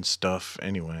Dune stuff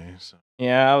anyway. So.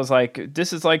 Yeah, I was like,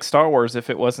 this is like Star Wars if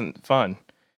it wasn't fun.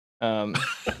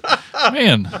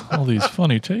 man, all these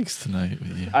funny takes tonight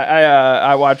with you.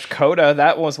 I watched Coda.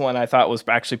 That was one I thought was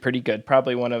actually pretty good.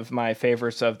 Probably one of my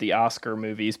favorites of the Oscar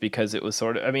movies because it was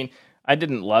sort of, I mean, I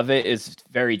didn't love it. It's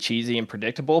very cheesy and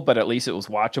predictable, but at least it was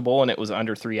watchable and it was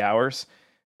under 3 hours.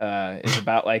 It's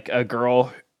about like a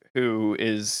girl who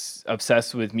is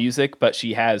obsessed with music, but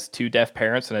she has 2 deaf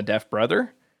parents and a deaf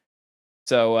brother.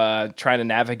 So trying to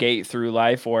navigate through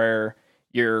life where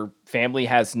your family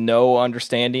has no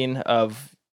understanding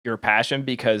of your passion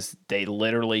because they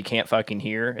literally can't fucking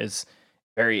hear is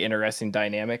very interesting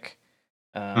dynamic.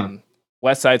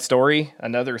 West Side Story,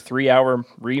 another 3-hour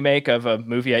remake of a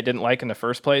movie I didn't like in the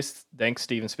first place. Thanks,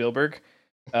 Steven Spielberg.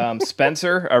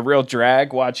 Spencer, a real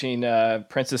drag watching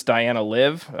Princess Diana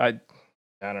live. I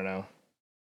don't know.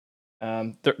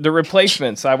 The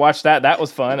Replacements. I watched that. That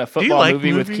was fun. A football like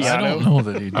movie with movies? I Keanu. don't know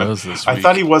that he does this I week.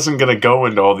 thought he wasn't going to go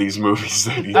into all these movies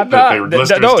that, I'm that not- the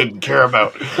listeners no. didn't care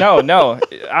about. No.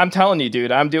 I'm telling you,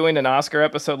 dude. I'm doing an Oscar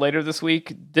episode later this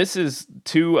week. This is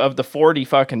 2 of the 40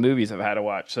 fucking movies I've had to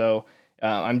watch. So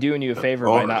I'm doing you a favor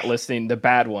by Alright. not listing the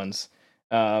bad ones.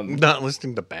 Not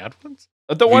listing the bad ones?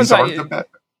 The ones These aren't the bad-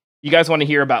 you guys want to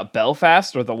hear about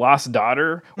Belfast or The Lost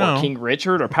Daughter or No. King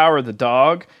Richard or Power of the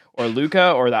Dog or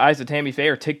Luca or The Eyes of Tammy Faye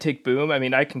or Tick Tick Boom. I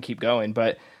mean, I can keep going,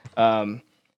 but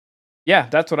yeah,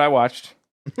 that's what I watched.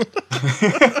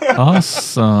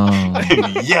 Awesome.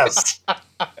 Yes.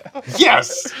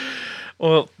 Yes.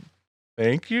 Well,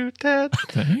 thank you, Ted.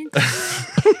 Thanks.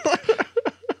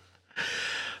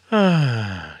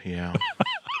 Yeah.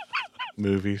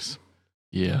 Movies.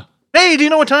 Yeah. Hey, do you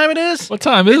know what time it is? What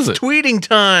time is it? Tweeting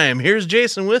time. Here's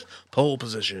Jason with Pole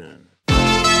Position.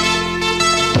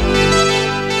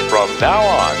 From now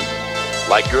on,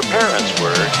 like your parents were,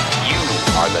 you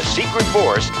are the secret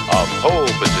force of pole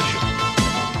position.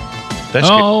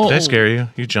 That scare you?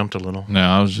 You jumped a little. No,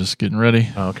 I was just getting ready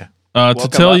Oh, okay. to Welcome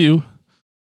tell up. you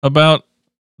about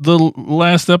the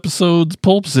last episode's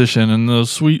pole position and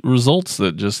those sweet results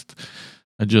that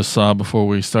I just saw before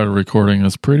we started recording. It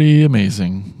was pretty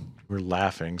amazing. We're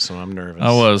laughing, so I'm nervous.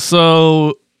 I was.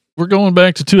 So we're going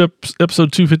back to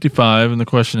episode 255, and the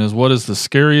question is, what is the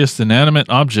scariest inanimate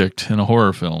object in a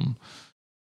horror film?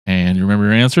 And you remember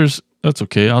your answers? That's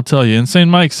okay. I'll tell you. Insane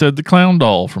Mike said the clown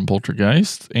doll from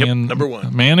Poltergeist. Yep, and number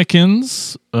 1.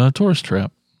 Mannequin's tourist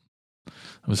trap. That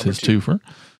was Number his 2. twofer.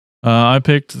 I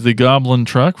picked the goblin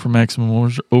truck from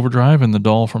Maximum Overdrive and the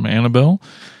doll from Annabelle.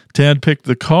 Tad picked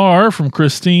the car from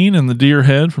Christine and the deer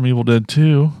head from Evil Dead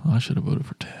 2. I should have voted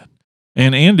for Tad.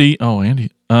 And Andy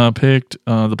picked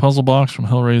the puzzle box from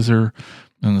Hellraiser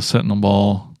and the Sentinel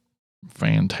Ball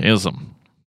Phantasm.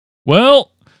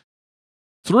 Well,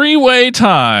 3-way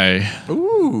tie.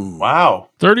 Ooh. Wow.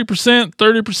 30%,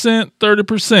 30%,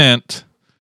 30%.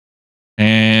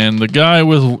 And the guy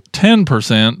with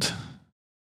 10%,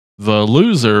 the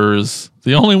losers,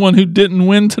 the only one who didn't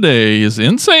win today is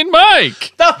Insane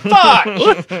Mike. The fuck?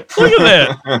 Look at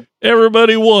that.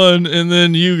 Everybody won, and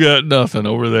then you got nothing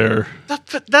over there.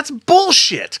 That's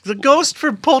bullshit. The ghost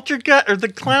for Poltergeist or the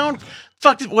clown,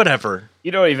 fuck it, whatever.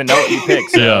 You don't even know what you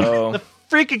picked. Yeah. So. The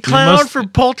freaking clown must- for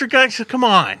Poltergeist. Come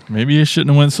on. Maybe you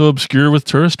shouldn't have went so obscure with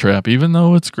Tourist Trap, even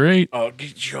though it's great. Oh,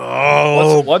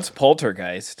 What's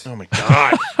Poltergeist? oh my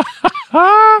god.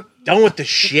 Done with the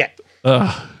shit.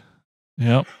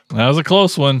 Yep, that was a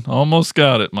close one. Almost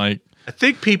got it, Mike. I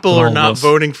think people are not Almost.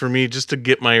 voting for me just to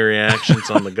get my reactions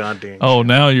on the goddamn. Oh,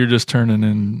 now you're just turning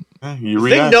in. You they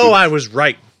reacted. know I was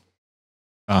right.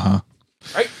 Right.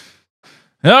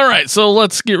 All right, so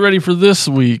let's get ready for this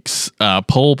week's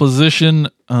pole position.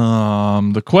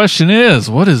 The question is,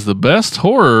 what is the best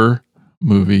horror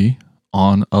movie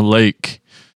on a lake.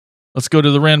 Let's go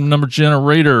to the random number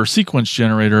generator, sequence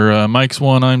generator. Mike's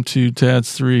 1, I'm 2,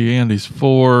 Tad's 3, Andy's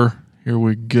 4. Here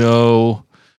we go.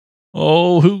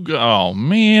 Oh,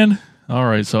 man. All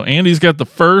right, so Andy's got the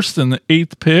first and the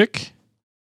 8th pick.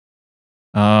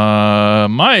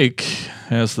 Mike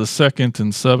has the 2nd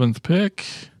and 7th pick.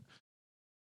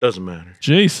 Doesn't matter.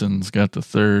 Jason's got the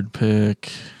 3rd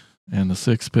pick and the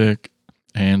 6th pick.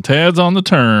 And Tad's on the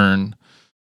turn.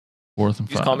 4th and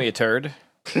 5th. You just call me a turd.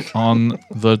 On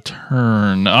the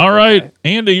turn. All right, Okay.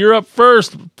 Andy, you're up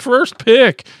first. First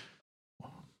pick.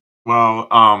 Well,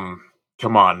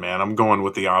 come on, man. I'm going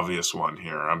with the obvious one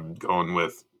here. I'm going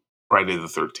with Friday the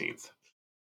 13th.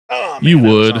 Oh, You that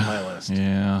was would. on my list.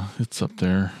 Yeah, it's up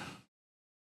there.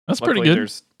 That's Luckily, pretty good.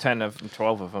 There's 10 of them,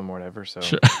 12 of them, or whatever. So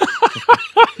Sure.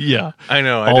 Yeah. I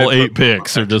know. All 8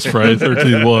 picks are just Friday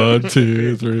 13th. 1,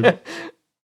 2, 3.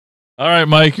 All right,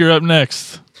 Mike, you're up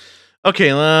next.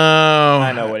 Okay,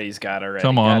 I know what he's got already.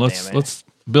 Come on, God damn it. let's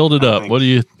build it I up. think- What do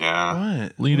you Yeah.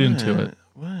 What? lead into it?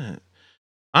 What?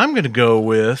 I'm gonna go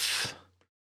with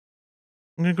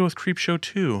Creepshow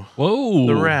 2. Whoa.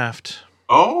 The Raft.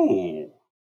 Oh.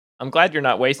 I'm glad you're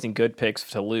not wasting good picks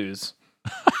to lose.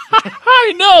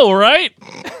 I know, right?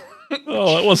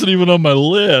 Oh, that wasn't even on my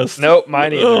list. Nope,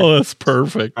 mine either. Oh, that's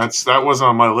perfect. That wasn't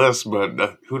on my list,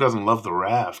 but who doesn't love the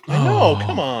Raft? I know. Oh.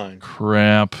 Come on.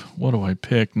 Crap. What do I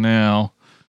pick now?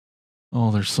 Oh,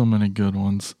 there's so many good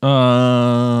ones.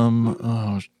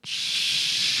 Oh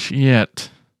shit.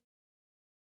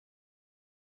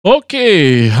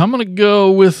 Okay, I'm gonna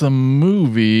go with a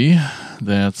movie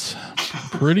that's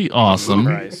pretty awesome,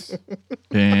 Christ.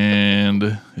 and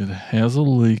it has a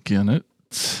lake in it.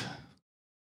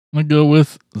 I'm gonna go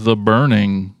with The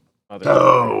Burning.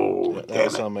 No. That Damn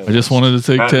was it. on my I just list. wanted to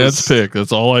take That Tad's is- pick.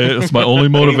 That's all I. It's my only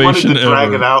He wanted motivation to drag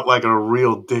it ever. out like a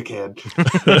real dickhead.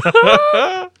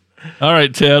 All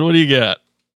right, Tad, what do you got?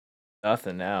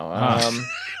 Nothing now. Ah.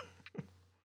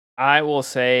 I will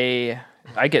say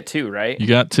I get 2, right? You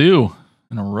got 2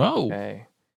 in a row. Okay.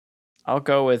 I'll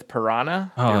go with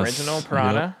Piranha, Oh, the that's- original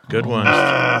Piranha, Good one.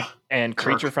 and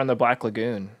Creature from the Black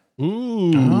Lagoon.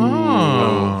 Ooh,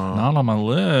 Oh. not on my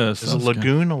list. Is a That's good.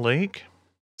 lagoon a lake?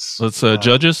 Let's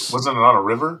judge us. Wasn't it on a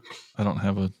river? I don't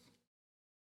have a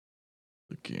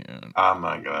lagoon. I'm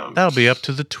not gonna. That'll be up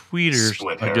to the tweeters.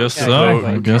 Split I hairs. guess Yeah, so.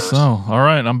 exactly. I guess so. All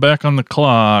right, I'm back on the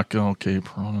clock. Okay,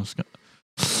 Piranha's got.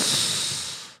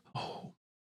 Oh,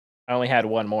 I only had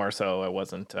one more, so it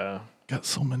wasn't got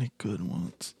so many good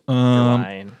ones. your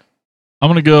line. I'm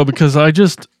gonna go because I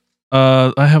just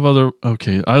I have other.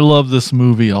 Okay, I love this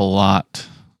movie a lot,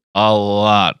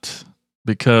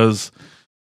 because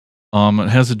it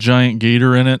has a giant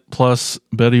gator in it. Plus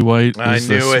Betty White I is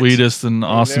the knew it. sweetest and I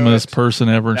knew awesomest it. person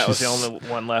ever. And That was she's the only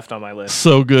one left on my list.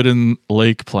 so good in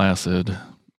Lake Placid.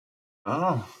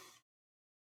 Oh.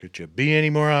 Could you be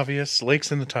any more obvious?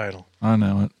 Lake's in the title. I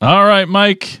know it. All right,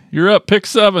 Mike, you're up. Pick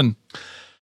 7.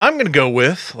 I'm going to go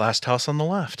with Last House on the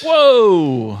Left.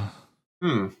 Whoa.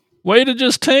 Way to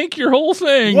just tank your whole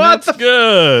thing. What That's the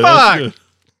good. fuck? That's good.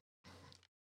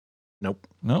 Nope.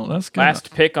 No, that's good.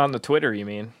 Last pick on the Twitter, you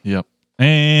mean? Yep.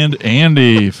 And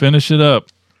Andy, finish it up.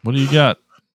 What do you got?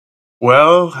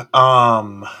 Well,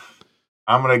 I'm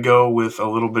gonna go with a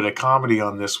little bit of comedy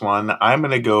on this one. I'm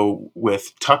gonna go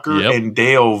with Tucker Yep. and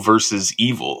Dale versus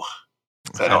Evil.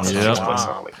 That also Yep. sounds quite Wow.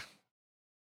 solid.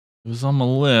 It was on my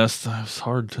list. It was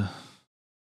hard to.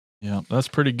 Yeah, that's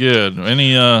pretty good.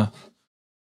 Any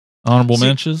honorable See,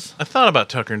 mentions? I thought about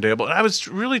Tucker and Dale, but I was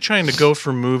really trying to go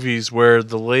for movies where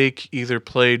the lake either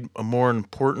played a more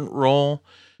important role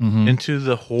Mhm. into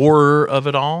the horror of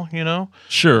it all, you know?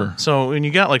 Sure. So when you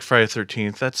got like Friday the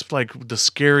 13th, that's like the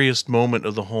scariest moment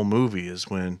of the whole movie is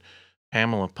when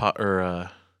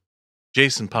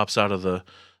Jason pops out of the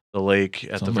lake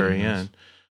at the Somebody very does.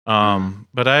 end.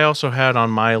 But I also had on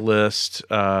my list,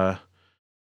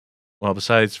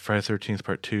 besides Friday the 13th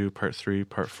Part 2, Part 3,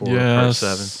 Part 4, Part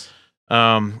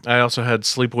 7. I also had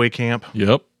Sleepaway Camp,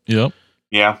 Yep.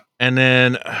 Yeah. and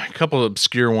then a couple of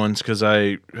obscure ones because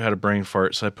I had a brain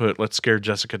fart. So I put Let's Scare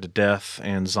Jessica to Death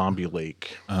and Zombie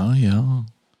Lake. Oh, yeah.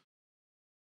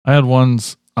 I had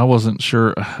ones I wasn't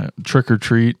sure. Trick or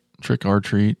Treat.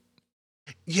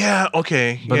 Yeah,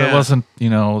 okay. But it wasn't,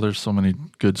 there's so many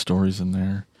good stories in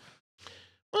there.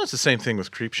 Well, it's the same thing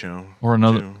with Creepshow. Or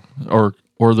another, too.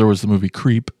 or there was the movie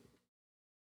Creep.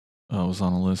 It was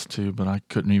on a list too, but I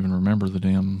couldn't even remember the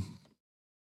damn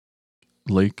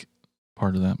lake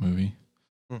part of that movie.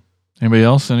 Hmm. Anybody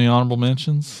else? Any honorable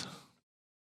mentions?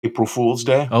 April Fool's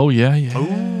Day. Oh yeah.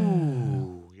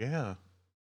 Oh, yeah.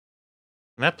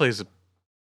 And that plays a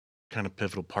kind of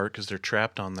pivotal part because they're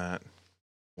trapped on that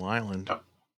Island.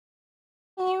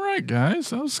 All right, guys,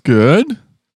 that was good.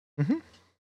 Mhm.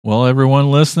 Well,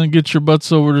 everyone listening, get your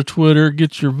butts over to Twitter.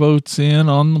 Get your votes in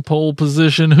on the poll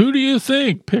position. Who do you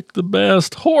think picked the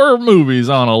best horror movies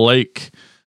on a lake?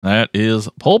 That is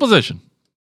poll position.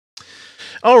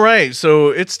 All right, so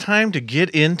it's time to get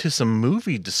into some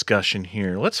movie discussion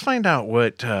here. Let's find out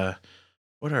what our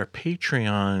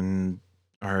Patreon,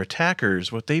 our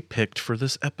attackers, what they picked for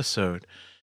this episode.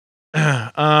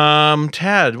 Tad,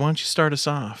 why don't you start us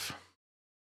off?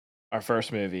 Our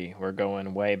first movie, we're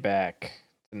going way back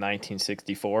to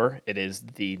 1964. It is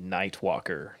The Night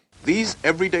Walker. These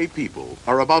everyday people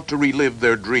are about to relive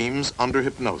their dreams under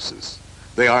hypnosis.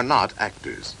 They are not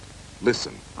actors.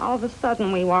 Listen. All of a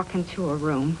sudden, we walk into a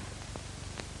room.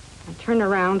 I turn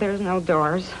around, there's no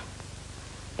doors.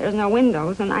 There's no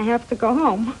windows, and I have to go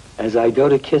home. As I go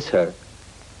to kiss her,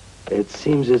 it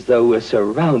seems as though we're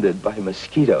surrounded by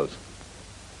mosquitoes.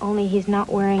 Only he's not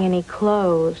wearing any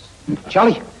clothes.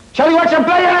 Charlie! Charlie, watch your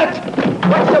bayonet!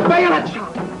 Watch your bayonet,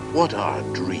 Charlie! What are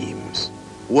dreams?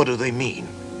 What do they mean?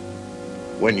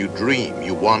 When you dream,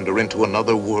 you wander into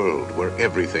another world where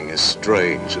everything is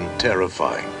strange and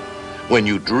terrifying. When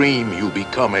you dream, you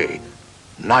become a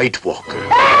night walker.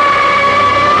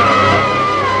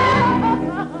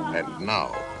 And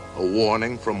now, a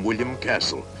warning from William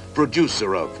Castle,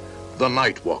 producer of The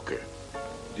Night Walker.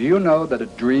 Do you know that a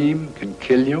dream can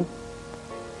kill you?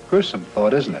 Gruesome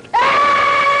thought, isn't it?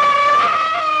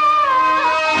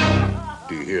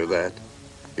 Do you hear that?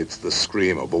 It's the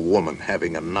scream of a woman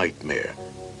having a nightmare.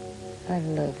 I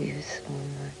love you so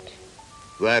much.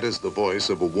 That is the voice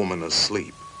of a woman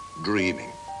asleep,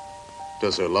 dreaming.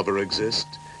 Does her lover exist?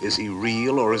 Is he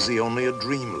real or is he only a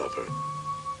dream lover?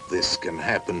 This can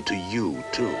happen to you,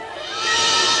 too.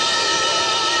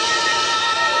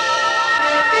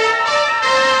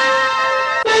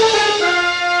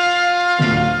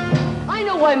 I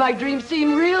know why my dreams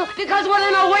seem real. Because when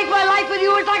I'm awake, my life with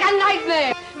you is like a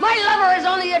nightmare. My lover is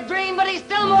only a dream, but he's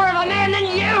still more of a man than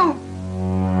you.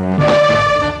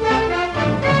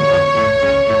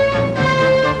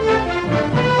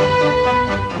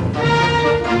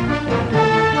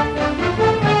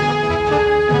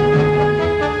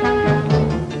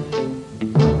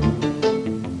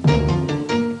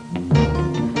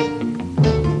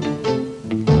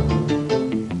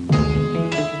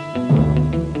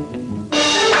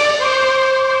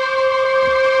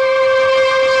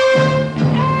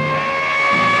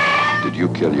 Did you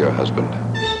kill your husband?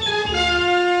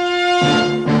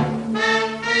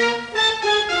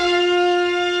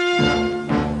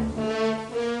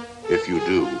 If you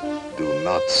do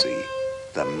not see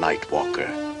the Night Walker.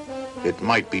 It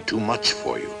might be too much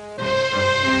for you.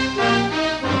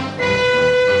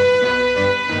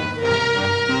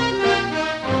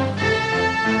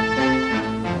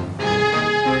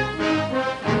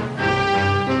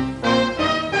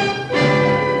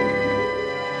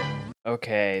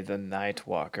 Okay, The Night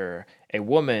Walker. A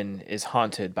woman is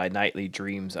haunted by nightly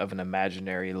dreams of an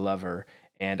imaginary lover,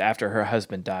 and after her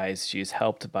husband dies, she is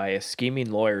helped by a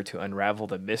scheming lawyer to unravel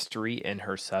the mystery in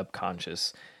her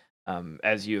subconscious.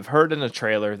 As you've heard in the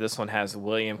trailer, this one has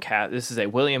this is a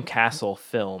William Castle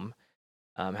film.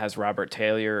 Has Robert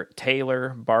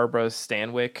Taylor, Barbara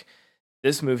Stanwyck.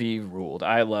 This movie ruled.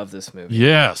 I love this movie.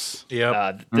 Yes.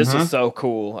 Yep. This is so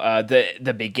cool.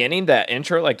 The beginning, that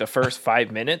intro, like the first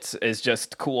 5 minutes, is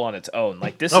just cool on its own.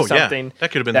 Like this is something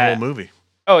that could have been the whole movie.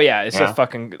 Oh yeah, it's just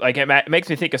fucking like it makes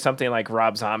me think of something like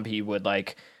Rob Zombie would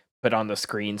like put on the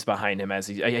screens behind him, as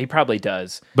he probably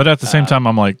does. But at the same time,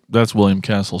 I'm like, that's William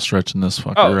Castle stretching this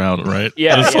fucker out, right?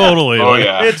 That's totally. Oh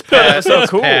yeah, it's so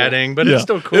cool. Padding, but it's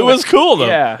still cool. It was cool though.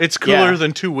 Yeah, it's cooler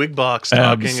than two wig blocks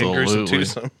talking and gruesome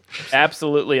twosome.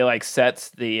 Absolutely, like sets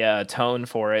the tone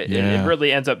for it. Yeah. It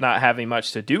really ends up not having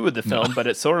much to do with the film, but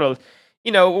it's sort of,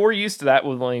 we're used to that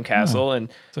with William Castle,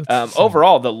 and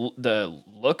overall the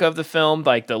look of the film,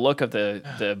 like the look of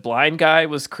the blind guy,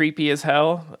 was creepy as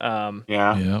hell.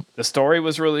 The story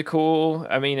was really cool.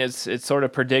 I mean, it's sort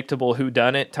of predictable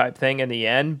whodunit type thing in the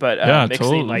end, but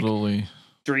mixing like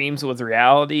dreams with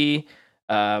reality.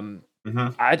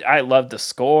 I loved the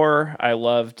score. I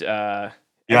loved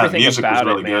everything music about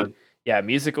was really it, man. good. Yeah,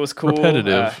 music was cool.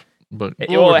 Repetitive, but it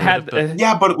had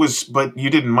but you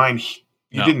didn't mind.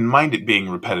 You didn't mind it being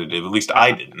repetitive. At least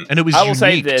I didn't. And it was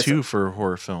unique too for a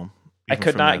horror film. I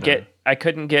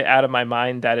couldn't get out of my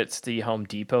mind that it's the Home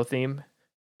Depot theme.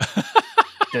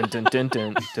 Dun, dun, dun,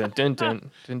 dun, dun, dun,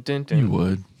 dun, dun, dun, dun. You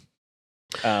would.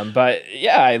 But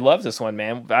yeah, I love this one,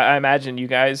 man. I imagine you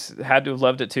guys had to have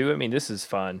loved it too. I mean, this is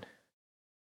fun.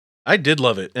 I did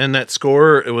love it, and that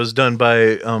score, it was done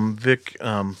by Vic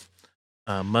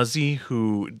Muzzy,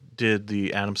 who did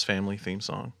the Addams Family theme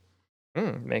song.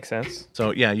 Makes sense.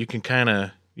 So yeah, you can kind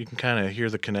of hear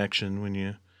the connection when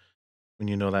you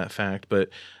know that fact. But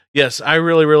yes, I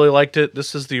really, really liked it.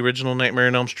 This is the original Nightmare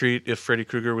on Elm Street if Freddy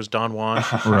Krueger was Don Juan.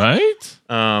 Right?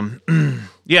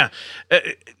 Yeah.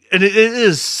 And it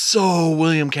is so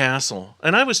William Castle.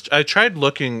 And I tried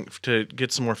looking to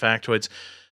get some more factoids.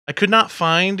 I could not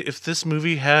find if this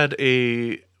movie had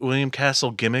a William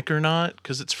Castle gimmick or not,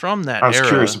 because it's from that era. I was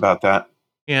curious about that.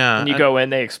 Yeah. When you go in,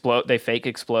 they fake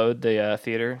explode the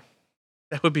theater.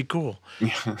 That would be cool.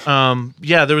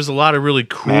 Yeah, there was a lot of really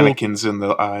cool mannequins in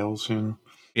the aisles.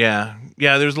 Yeah,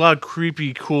 there's a lot of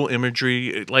creepy, cool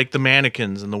imagery, like the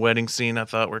mannequins in the wedding scene. I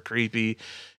thought were creepy.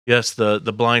 Yes, the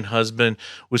blind husband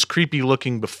was creepy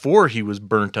looking before he was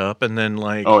burnt up, and then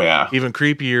like even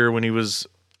creepier when he was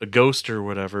a ghost or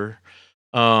whatever.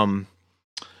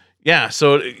 Yeah,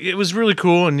 so it was really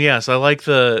cool, and yes, I like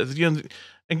the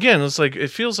again, it's like it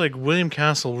feels like William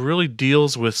Castle really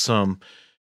deals with some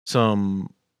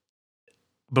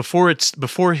before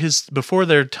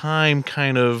their time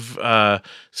kind of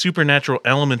supernatural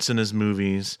elements in his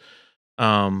movies.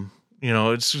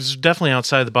 It's definitely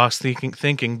outside the box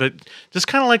thinking, but just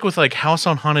kind of like with like House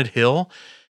on Haunted Hill,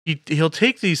 he'll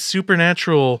take this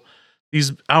supernatural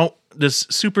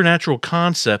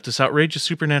concept, this outrageous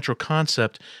supernatural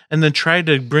concept, and then try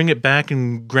to bring it back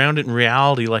and ground it in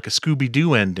reality, like a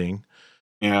Scooby-Doo ending.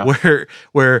 Yeah,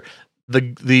 where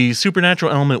the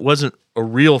supernatural element wasn't a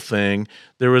real thing.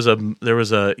 There was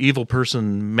a evil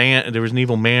person, man. There was an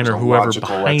evil man or whoever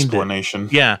behind explanation.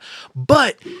 it. Yeah,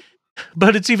 but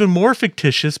it's even more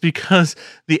fictitious because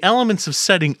the elements of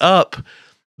setting up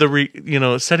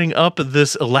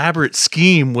this elaborate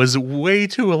scheme was way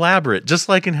too elaborate. Just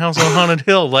like in House on Haunted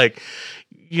Hill, like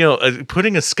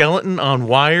putting a skeleton on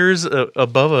wires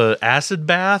above a acid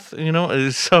bath.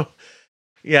 So.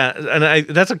 Yeah, and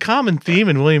that's a common theme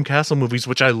in William Castle movies,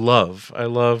 which I love.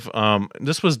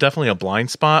 This was definitely a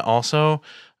blind spot. Also,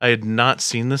 I had not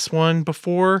seen this one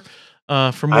before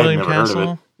from William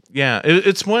Castle. Yeah,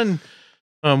 it's one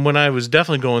when I was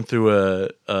definitely going through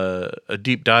a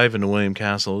deep dive into William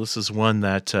Castle. This is one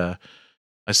that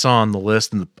I saw on the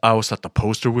list, and I always thought the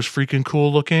poster was freaking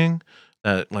cool looking.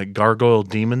 That like gargoyle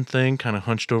demon thing, kind of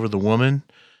hunched over the woman,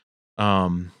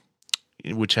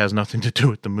 which has nothing to do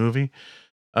with the movie.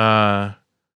 And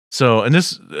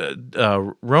this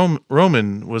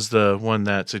Roman was the one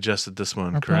that suggested this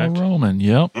one, Our correct? pal Roman,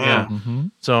 yep. Yeah. Mm-hmm.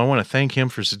 So I want to thank him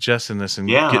for suggesting this and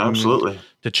getting me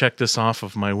to check this off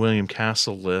of my William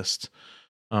Castle list.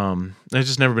 I've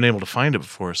just never been able to find it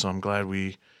before, so I'm glad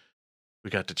we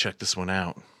got to check this one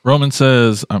out. Roman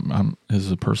says, this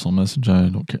is a personal message. I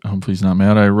don't care. Hopefully he's not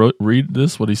mad. Read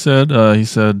this, what he said. He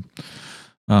said,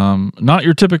 not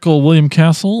your typical William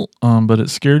Castle, but it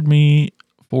scared me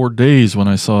for days when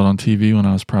I saw it on TV when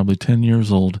I was probably 10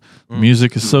 years old. The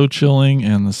music is so chilling,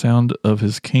 and the sound of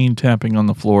his cane tapping on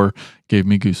the floor gave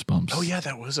me goosebumps. Oh yeah,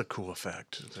 that was a cool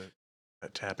effect.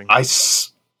 That tapping. I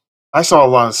saw a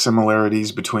lot of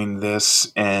similarities between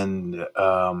this and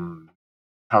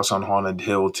House on Haunted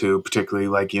Hill too, particularly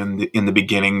like in the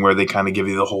beginning where they kind of give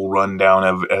you the whole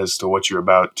rundown as to what you're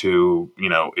about to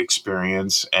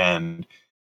experience, and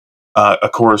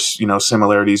of course,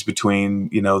 similarities between,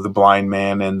 the blind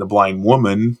man and the blind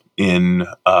woman in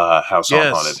House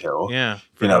on Haunted Hill. Yeah.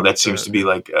 That seems to be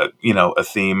like, a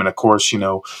theme. And of course,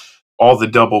 all the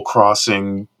double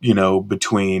crossing,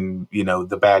 between,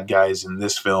 the bad guys in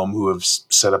this film who have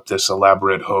set up this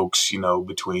elaborate hoax,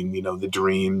 between, the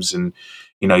dreams and,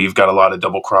 you've got a lot of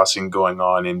double crossing going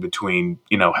on in between,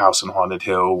 House on Haunted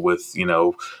Hill with,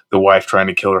 the wife trying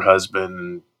to kill her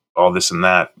husband, all this and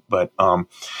that. But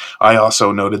I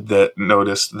also noticed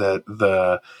that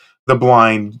the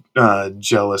blind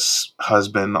jealous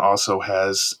husband also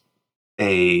has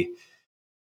a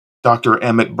Dr.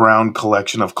 Emmett Brown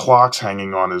collection of clocks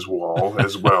hanging on his wall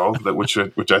as well, which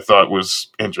I thought was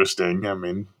interesting. I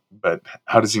mean, but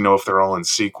how does he know if they're all in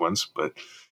sequence? But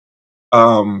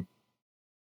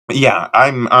yeah,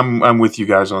 I'm with you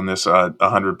guys on this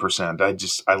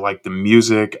 100%. I like the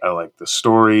music, I like the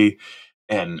story.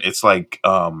 And it's like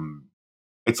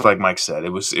Mike said,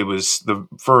 it was the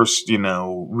first,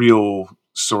 real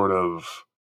sort of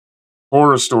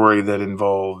horror story that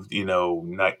involved,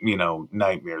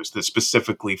 nightmares, that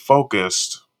specifically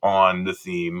focused on the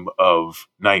theme of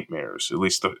nightmares, at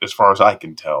least as far as I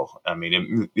can tell. I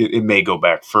mean, it may go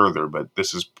back further, but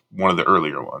this is one of the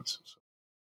earlier ones.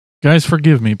 Guys,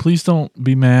 forgive me. Please don't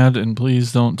be mad, and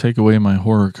please don't take away my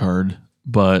horror card.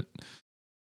 But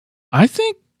I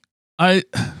think I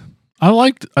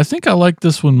liked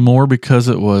this one more because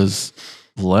it was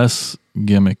less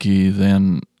gimmicky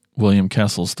than William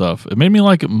Castle stuff. It made me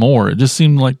like it more. It just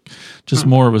seemed like just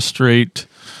more of a straight,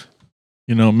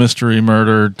 mystery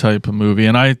murder type of movie.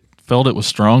 And I felt it was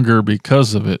stronger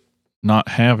because of it not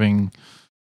having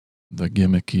the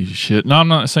gimmicky shit. No, I'm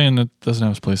not saying it doesn't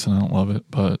have its place and I don't love it,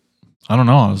 but I don't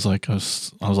know. I was like,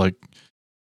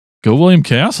 go William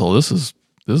Castle. This is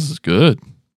good.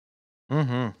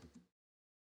 Mm-hmm.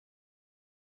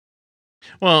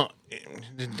 Well,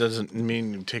 it doesn't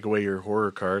mean you take away your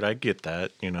horror card. I get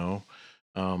that,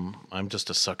 I'm just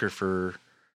a sucker for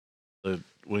the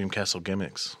William Castle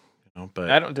gimmicks, but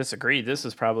I don't disagree. This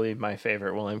is probably my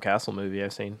favorite William Castle movie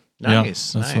I've seen.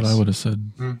 Nice. Yeah, that's what I would have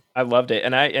said. I loved it.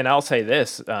 And I'll say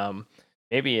this,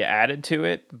 maybe it added to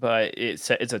it, but it's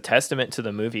a testament to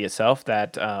the movie itself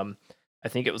that I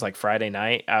think it was like Friday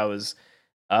night. I was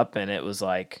up and it was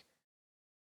like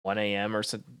 1 a.m. or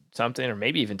something, or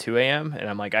maybe even 2 a.m. And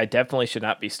I'm like, I definitely should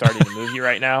not be starting a movie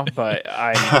right now, but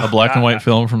a black and white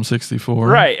film from 1964.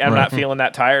 Right. I'm not feeling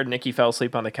that tired. Nikki fell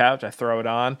asleep on the couch. I throw it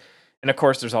on. And of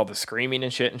course there's all the screaming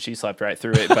and shit and she slept right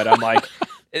through it. But I'm like,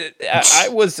 I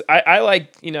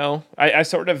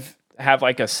sort of have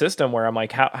like a system where I'm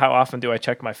like, how often do I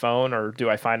check my phone or do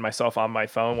I find myself on my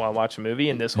phone while I watch a movie?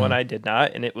 And this one I did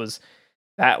not. And it was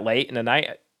that late in the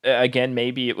night. Again,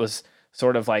 maybe it was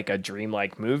sort of like a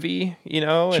dreamlike movie,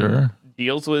 and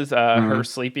deals with her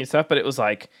sleeping stuff. But it was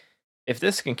like, if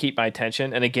this can keep my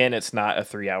attention, and again, it's not a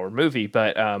 3-hour movie,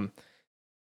 but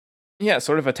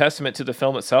sort of a testament to the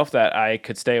film itself that I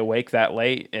could stay awake that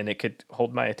late and it could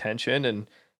hold my attention and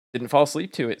didn't fall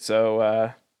asleep to it.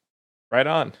 So right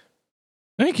on.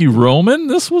 Thank you, Roman.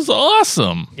 This was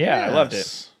awesome. Yeah, yes. I loved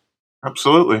it.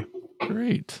 Absolutely.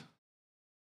 Great.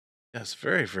 Yes,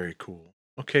 very, very cool.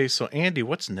 Okay, so Andy,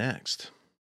 what's next?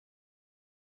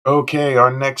 Okay,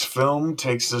 our next film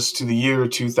takes us to the year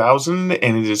 2000,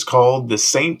 and it is called The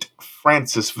St.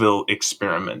 Francisville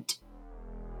Experiment.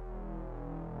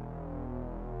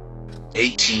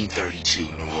 1832,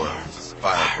 New Orleans.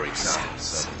 Fire breaks out in the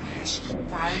southern nation.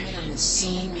 Firemen on the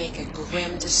scene make a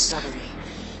grim discovery.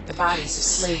 The bodies of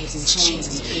slaves in chains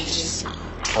and cages.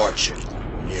 Tortured,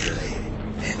 mutilated,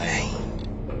 and hanged.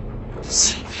 The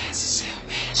St. Francisville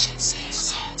mansion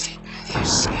is haunted by their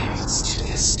spirits to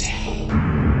this day.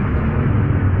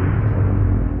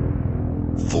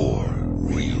 4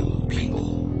 real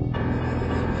people.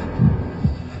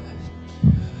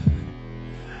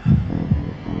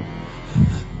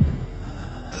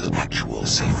 The actual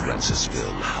St.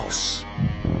 Francisville house.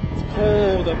 It's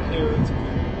cold up here. It's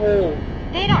cold.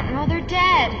 They don't know they're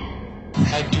dead.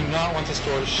 I do not want this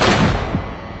door to shut.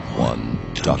 One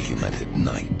documented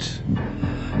night.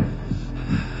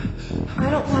 I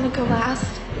don't want to go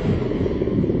last.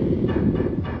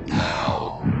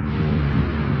 Now,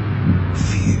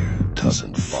 fear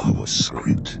doesn't follow a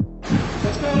script.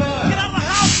 What's going on? Get out of the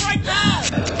house right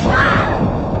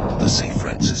now! The St.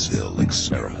 Francisville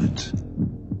Experiment.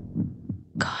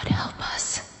 God help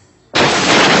us.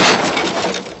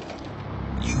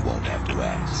 You won't have to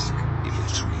ask if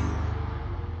it's real.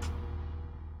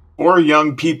 4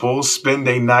 young people spend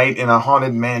a night in a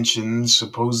haunted mansion,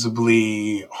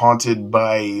 supposedly haunted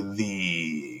by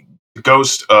the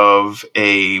ghost of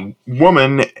a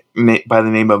woman by the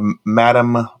name of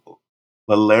Madame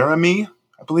Laramie,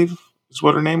 I believe is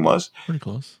what her name was. Pretty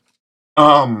close.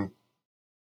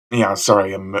 Yeah,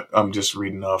 sorry, I'm just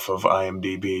reading off of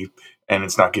IMDb, and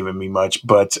it's not giving me much,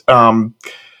 but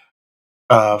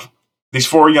these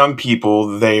 4 young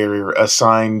people, they're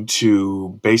assigned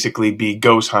to basically be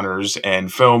ghost hunters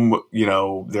and film,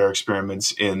 their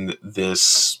experiments in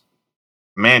this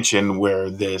mansion where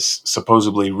this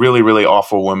supposedly really, really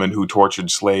awful woman who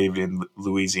tortured slaves in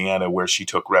Louisiana, where she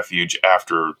took refuge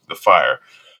after the fire.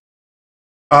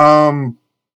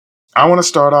 I want to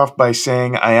start off by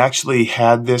saying I actually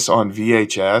had this on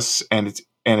VHS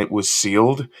and it was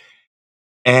sealed,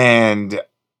 and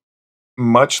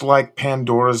much like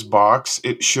Pandora's box,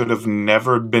 it should have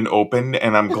never been opened,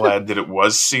 and I'm glad that it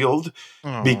was sealed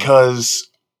because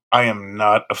I am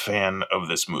not a fan of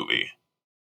this movie.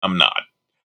 I'm not.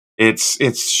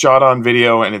 It's shot on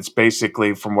video, and it's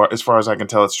basically, as far as I can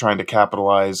tell, it's trying to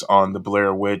capitalize on the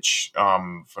Blair Witch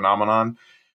phenomenon.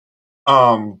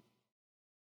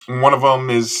 One of them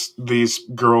is these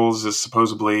girls is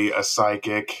supposedly a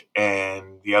psychic,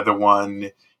 and the other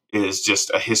one is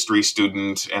just a history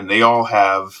student, and they all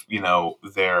have,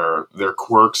 their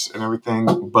quirks and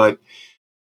everything. But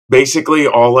basically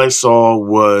all I saw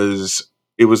was,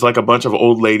 it was like a bunch of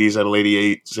old ladies at a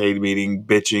Lady Aid meeting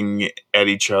bitching at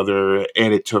each other,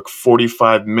 and it took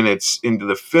 45 minutes into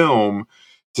the film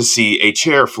to see a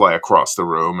chair fly across the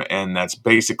room, and that's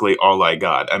basically all I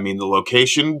got. I mean, the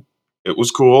location It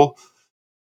was cool,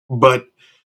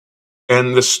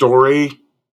 and the story,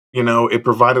 it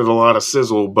provided a lot of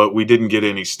sizzle, but we didn't get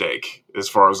any steak, as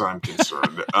far as I'm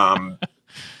concerned. I'm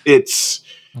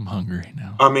hungry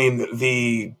now. I mean,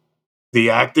 the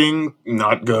acting,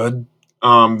 not good.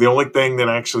 The only thing that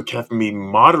actually kept me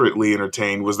moderately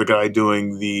entertained was the guy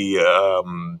doing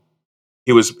the.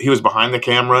 He was behind the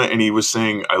camera and he was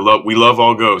saying, we love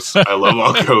all ghosts. I love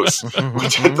all ghosts,"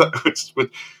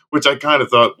 which I kind of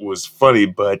thought was funny,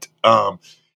 but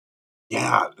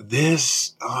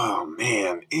this, oh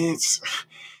man, it's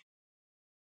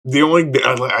the only,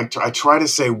 I try to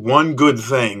say one good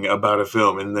thing about a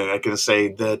film, and then I can say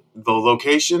that the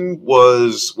location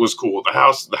was cool. The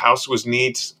house was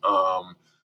neat.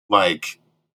 Like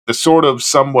the sort of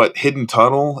somewhat hidden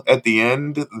tunnel at the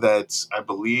end that I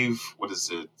believe, what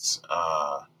is it?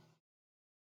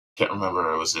 Can't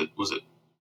remember. Was it?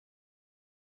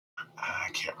 I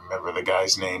can't remember the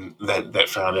guy's name that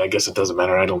found it. I guess it doesn't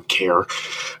matter. I don't care.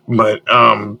 But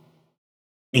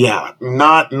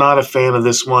not a fan of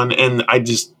this one. And I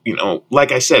just,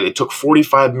 like I said, it took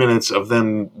 45 minutes of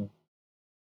them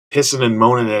pissing and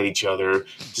moaning at each other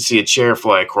to see a chair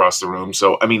fly across the room.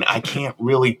 So, I mean, I can't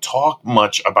really talk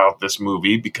much about this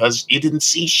movie because you didn't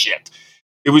see shit.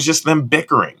 It was just them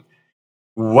bickering.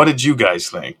 What did you guys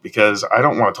think? Because I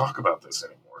don't want to talk about this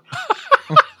anymore.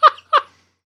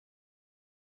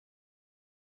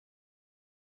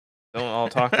 Don't all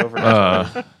talk over each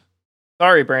other.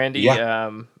 Sorry, Brandy. Yeah.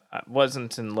 I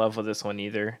wasn't in love with this one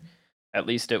either. At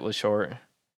least it was short.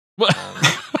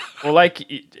 Well,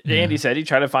 like Andy said, he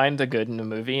tried to find the good in the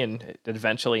movie, and it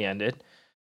eventually ended.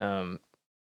 I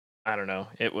don't know.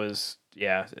 It was,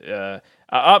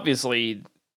 obviously,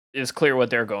 it's clear what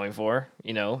they're going for.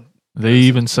 They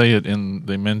even say it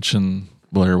they mention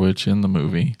Blair Witch in the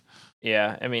movie.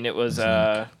 Yeah, I mean, it was,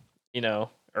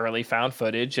 early found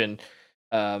footage, and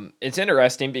it's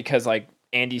interesting because, like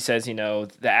Andy says, the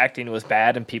acting was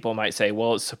bad, and people might say,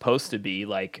 well, it's supposed to be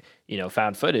like,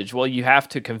 found footage. Well, you have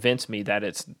to convince me that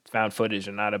it's found footage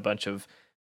and not a bunch of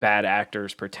bad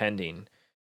actors pretending.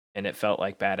 And it felt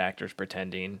like bad actors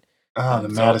pretending. Oh,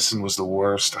 Madison was the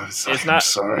worst. I'm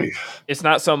sorry. It's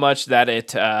not so much that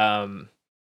it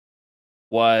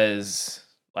was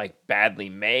like badly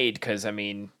made, because I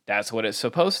mean that's what it's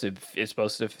supposed to. It's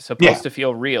supposed to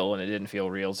feel real, and it didn't feel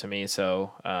real to me.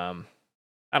 So I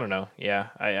don't know. Yeah,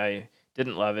 I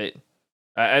didn't love it.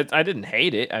 I didn't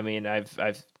hate it. I mean, I've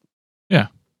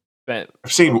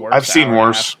seen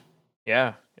worse.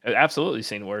 Yeah, absolutely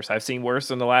seen worse. I've seen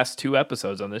worse in the last 2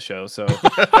 episodes on this show. So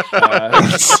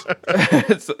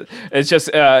it's just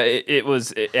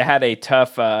it had a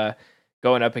tough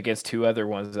going up against 2 other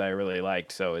ones that I really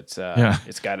liked. So it's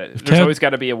there's always got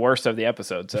to be a worst of the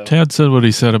episode. So Tad said what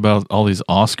he said about all these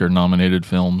Oscar nominated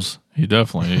films. He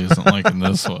definitely isn't liking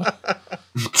this one.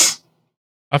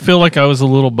 I feel like I was a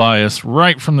little biased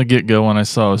right from the get-go when I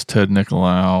saw it was Ted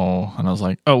Nicolau, and I was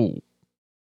like, oh,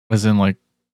 as in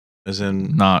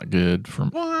not good.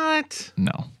 What?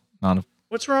 No, not a.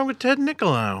 What's wrong with Ted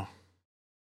Nicolau?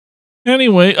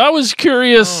 Anyway, I was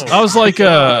curious. I was like,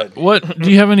 what?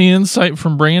 Do you have any insight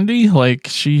from Brandy? Like,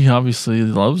 she obviously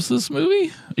loves this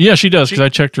movie. Yeah, she does, because I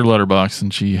checked her letterbox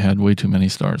and she had way too many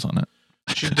stars on it.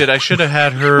 She did. I should have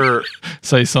had her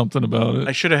say something about it.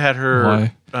 I should have had her.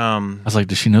 Why? I was like,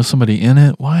 does she know somebody in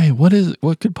it? Why?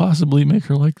 What could possibly make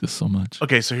her like this so much?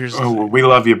 Okay, so here's. Well, we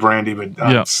love you, Brandy, but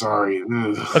I'm sorry.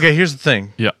 Ugh. Okay, here's the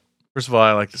thing. Yeah. First of all,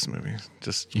 I like this movie.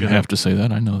 Just you have to say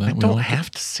that. I know that. I don't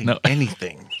have to say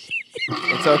anything.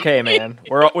 It's okay, man.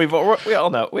 We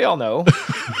all know.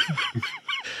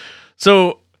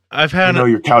 So I've had. I know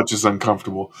your couch is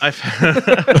uncomfortable. I've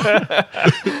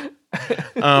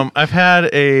had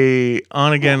a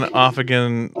on again, off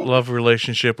again love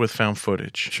relationship with found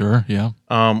footage. Sure, yeah.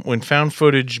 When found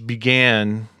footage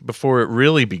began, before it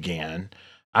really began,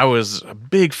 I was a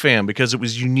big fan because it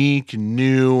was unique and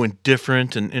new and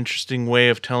different and interesting way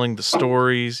of telling the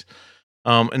stories.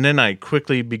 And then I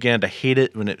quickly began to hate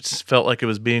it when it felt like it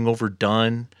was being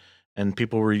overdone, and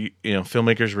people were,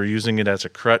 filmmakers were using it as a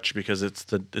crutch because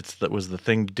that was the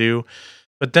thing to do.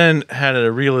 But then had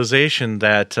a realization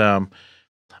that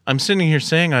I'm sitting here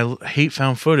saying I hate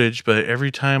found footage, but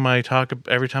every time I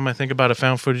think about a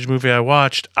found footage movie I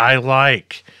watched, I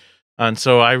like. And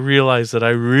so I realized that I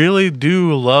really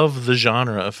do love the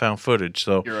genre of found footage.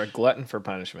 So you're a glutton for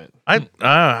punishment.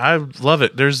 I love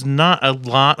it. There's not a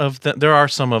lot of them. There are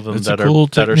some of them that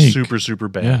are super, super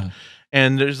bad. Yeah.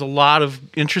 And there's a lot of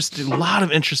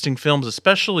interesting films,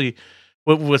 especially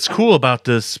what's cool about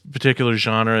this particular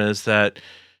genre is that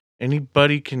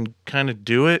anybody can kind of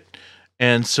do it.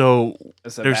 And so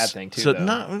That's a there's bad thing, too, so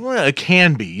though. well, it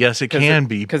can be. Yes, it can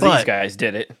be. Because but- these guys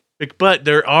did it. But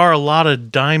there are a lot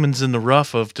of diamonds in the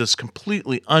rough of just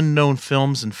completely unknown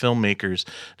films and filmmakers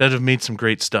that have made some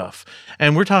great stuff.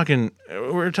 And we're talking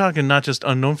not just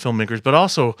unknown filmmakers, but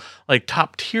also like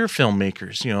top tier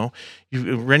filmmakers. You know,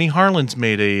 Rennie Harlin's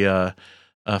made a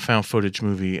found footage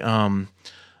movie.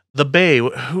 The Bay.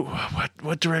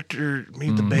 What director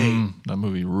made The Bay? That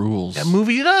movie rules. That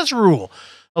movie does rule.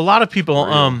 A lot of people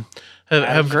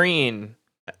have Green,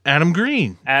 Adam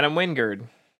Green, Adam Wingard.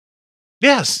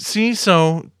 Yes. See,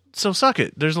 so suck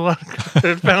it. There's a lot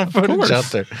of found footage out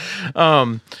there.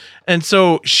 And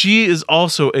so she is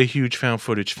also a huge found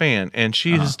footage fan, and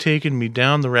she has taken me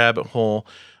down the rabbit hole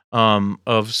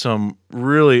of some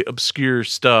really obscure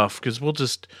stuff, because we'll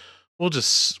just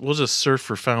surf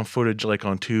for found footage like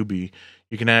on Tubi.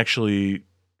 You can actually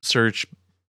search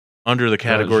under the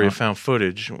category of found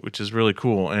footage, which is really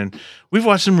cool. And we've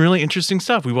watched some really interesting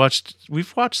stuff. We've watched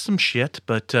some shit,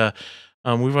 but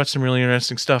we've watched some really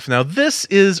interesting stuff. Now, this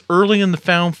is early in the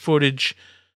found footage,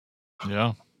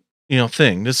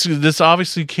 thing. This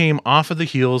obviously came off of the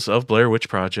heels of Blair Witch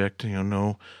Project.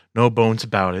 No bones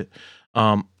about it.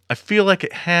 I feel like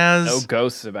it has No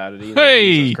ghosts about it either.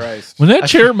 Hey, Jesus Christ. when that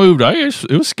chair moved,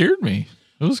 it scared me.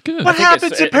 It was good. What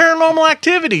happens in Paranormal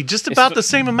Activity? Just about the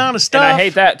same amount of stuff. And I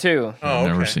hate that too. Oh,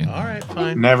 Never okay. seen All right,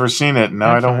 fine. Never seen it.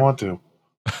 Now I don't want to.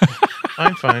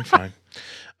 Fine.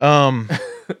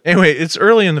 Anyway, it's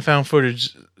early in the found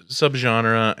footage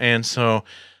subgenre, and so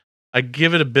I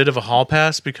give it a bit of a hall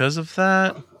pass because of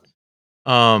that.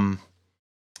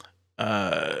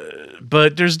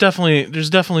 But there's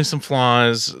definitely some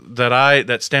flaws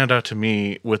that stand out to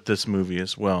me with this movie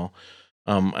as well.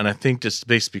 And I think just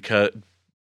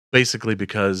basically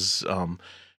because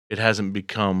it hasn't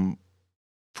become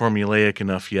formulaic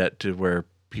enough yet to where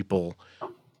people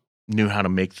knew how to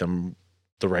make them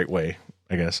the right way,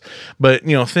 I guess. But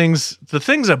the things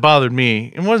that bothered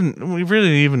me, it wasn't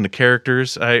really even the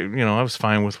characters. I was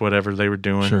fine with whatever they were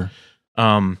doing. Sure.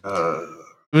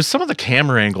 It was some of the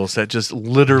camera angles that just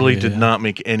literally did not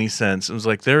make any sense. It was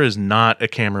like, there is not a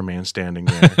cameraman standing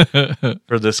there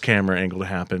for this camera angle to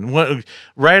happen.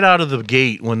 Right out of the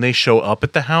gate, when they show up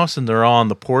at the house and they're all on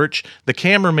the porch, the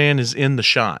cameraman is in the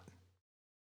shot.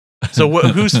 So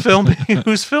who's filming?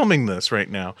 Who's filming this right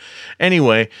now?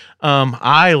 Anyway,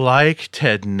 I like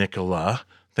Ted Nicola.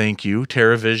 Thank you.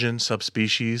 TerraVision,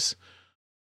 Subspecies.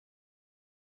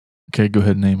 Okay, go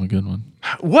ahead and name a good one.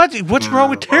 What's wrong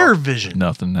with TerraVision?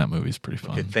 Nothing. That movie's pretty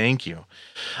fun. Okay, thank you.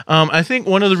 I think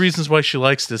one of the reasons why she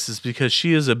likes this is because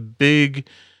she is she's a big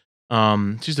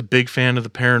fan of the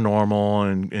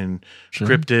paranormal and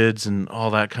cryptids and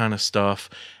all that kind of stuff.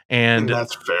 And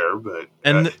that's fair, but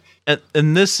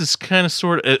and this is kind of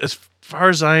sort of, as far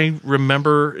as I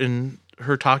remember in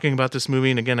her talking about this movie.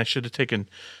 And again, I should have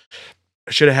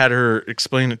had her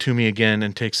explain it to me again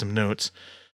and take some notes.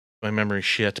 My memory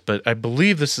shit, but I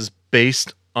believe this is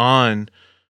based on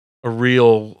a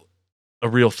real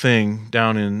thing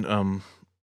down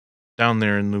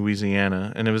there in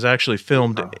Louisiana, and it was actually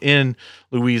filmed in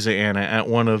Louisiana at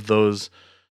one of those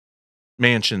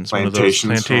mansions, one of those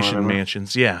plantation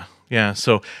mansions. Yeah.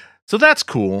 So that's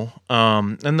cool.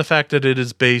 And the fact that it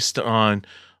is based on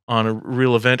a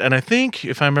real event, and I think,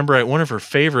 if I remember right, one of her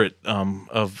favorite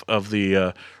of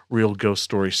the real ghost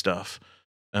story stuff.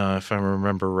 If I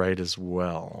remember right as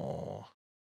well.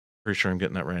 Pretty sure I'm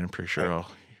getting that right. I'm pretty sure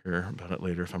I'll hear about it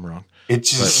later if I'm wrong. It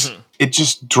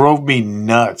just drove me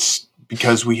nuts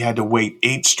because we had to wait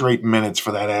 8 straight minutes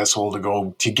for that asshole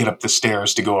to get up the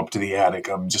stairs to go up to the attic.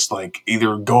 I'm just like,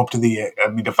 either go up to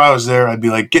if I was there, I'd be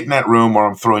like, get in that room or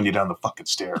I'm throwing you down the fucking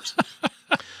stairs.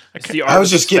 I was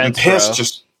just getting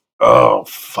pissed. Oh,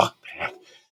 fuck.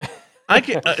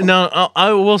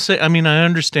 I will say, I mean, I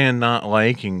understand not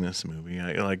liking this movie.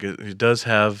 It does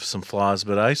have some flaws,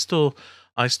 but I still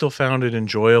found it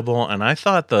enjoyable, and I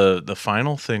thought the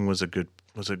final thing was a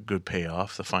good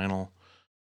payoff. The final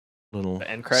little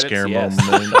scare moment.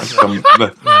 Oh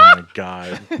my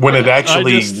god! When it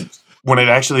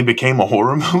actually became a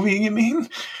horror movie, you mean?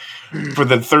 For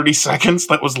the 30 seconds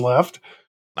that was left?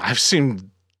 I've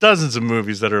seen dozens of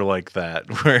movies that are like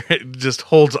that, where it just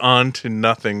holds on to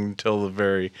nothing until the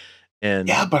very end.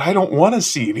 Yeah, but I don't want to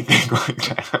see anything like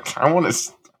that. I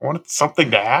want something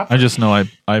to happen. I just know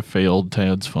I failed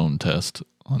Tad's phone test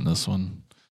on this one.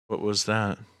 What was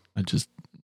that? I just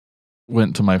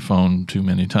went to my phone too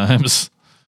many times.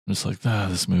 I'm just like,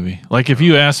 this movie. Like, if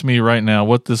you ask me right now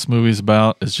what this movie's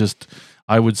about, it's just,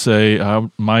 I would say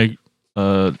my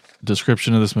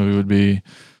description of this movie would be,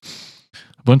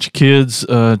 a bunch of kids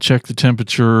check the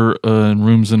temperature in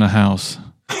rooms in a house.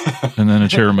 and then a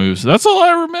chair moves. That's all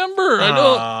I remember.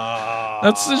 I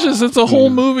don't. It's a whole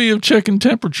movie of checking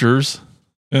temperatures,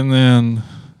 and then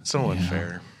so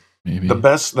unfair. Maybe the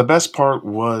best part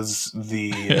was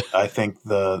I think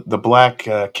the black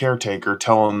caretaker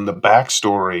telling the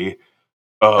backstory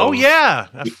of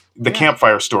the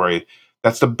campfire story.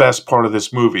 That's the best part of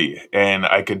this movie, and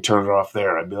I could turn it off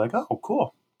there. I'd be like, oh,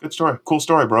 cool, good story, cool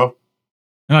story, bro.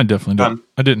 And I definitely don't.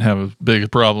 I didn't have a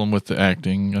big problem with the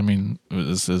acting. I mean,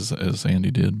 as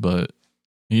Andy did, but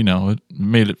it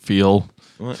made it feel.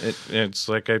 Well, it's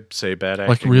like I say, bad acting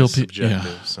like real is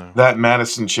subjective. So that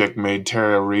Madison chick made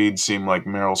Tara Reid seem like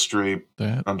Meryl Streep.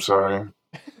 I'm sorry.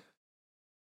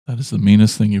 That is the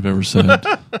meanest thing you've ever said.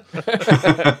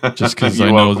 Just because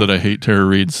I know that I hate Tara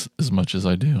Reid as much as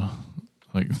I do.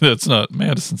 Like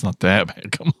Madison's not that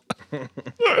bad. Come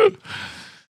on.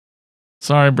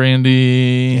 Sorry,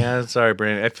 Brandy. Yeah, sorry,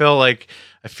 Brandy. I feel like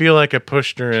I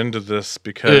pushed her into this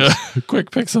because quick,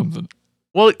 pick something.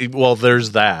 Well,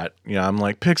 there's that. Yeah, I'm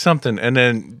like, pick something, and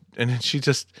then she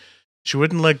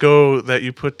wouldn't let go that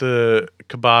you put the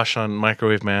kibosh on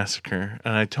Microwave Massacre,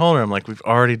 and I told her, I'm like, we've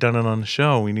already done it on the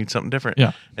show. We need something different.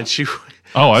 Yeah, and she.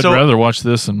 I'd rather watch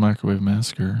this than Microwave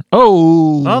Massacre.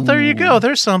 Oh, there you go.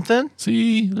 There's something.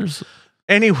 See, there's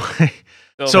anyway.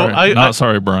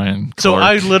 Sorry, Brian. So Clark.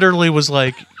 I literally was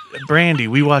like, Brandy,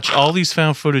 we watch all these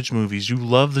found footage movies. You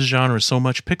love the genre so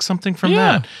much. Pick something from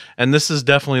that. And this is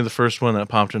definitely the first one that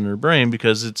popped in her brain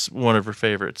because it's one of her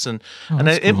favorites. And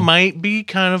it might be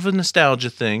kind of a nostalgia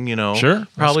thing, Sure.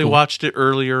 Probably watched it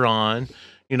earlier on,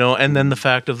 and then the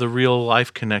fact of the real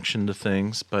life connection to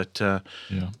things. But I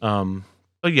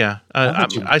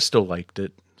still liked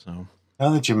it. So.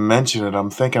 Now that you mention it, I'm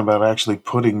thinking about actually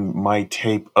putting my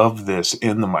tape of this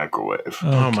in the microwave. Okay.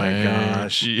 Oh my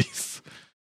gosh. Jeez.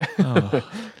 Oh.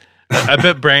 I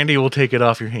bet Brandy will take it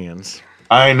off your hands.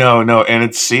 I know, and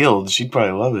it's sealed. She'd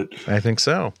probably love it. I think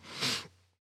so.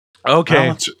 Okay.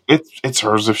 Well, it's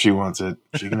hers if she wants it.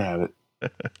 She can have it.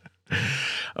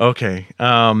 Okay.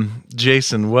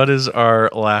 Jason, what is our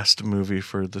last movie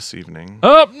for this evening?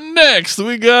 Up next,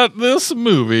 we got this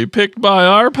movie picked by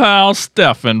our pal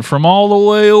Stefan from all the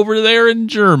way over there in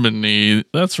Germany.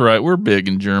 That's right, we're big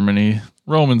in Germany.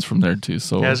 Roman's from there too.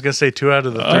 So I was gonna say 2 out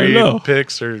of the 3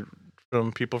 picks are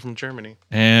from people from Germany.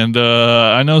 And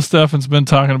I know Stefan's been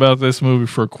talking about this movie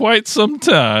for quite some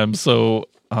time, so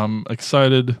I'm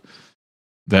excited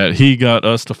that he got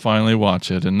us to finally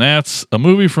watch it. And that's a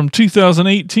movie from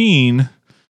 2018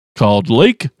 called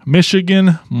Lake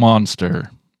Michigan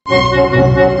Monster.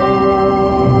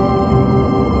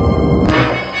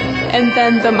 And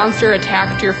then the monster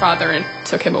attacked your father and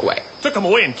took him away. Took him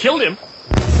away and killed him?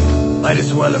 Might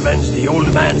as well avenge the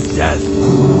old man's death.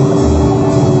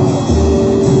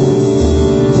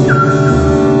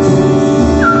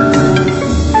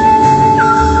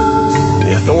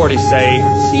 The authorities say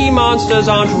sea monsters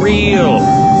aren't real.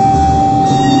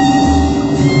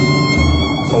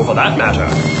 Or for that matter,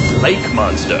 lake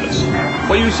monsters.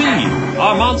 Well, you see,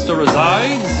 our monster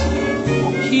resides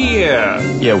here.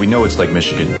 Yeah, we know it's Lake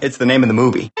Michigan. It's the name of the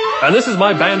movie. And this is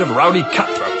my band of rowdy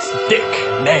cutthroats, Dick,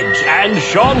 Nedge, and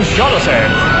Sean Shaughnessy.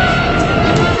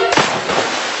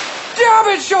 Damn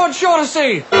it, Sean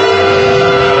Shaughnessy!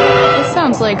 This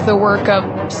sounds like the work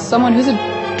of someone who's a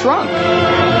drunk.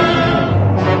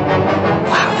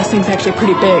 Wow, this thing's actually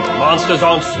pretty big. Monsters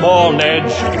aren't small,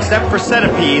 Nedge. Except for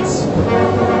centipedes.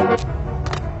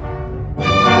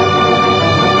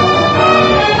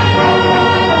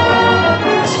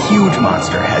 This huge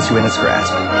monster has you in its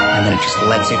grasp, and then it just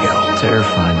lets you go.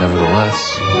 Terrifying,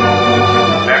 nevertheless.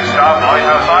 Next stop,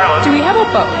 Lighthouse Island. Do we have a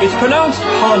boat? It's pronounced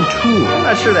pontoon. I'm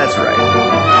not sure that's right.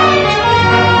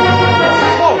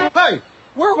 Whoa, hey!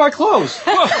 Where are my clothes?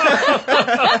 Hey,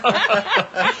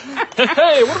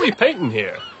 what are we painting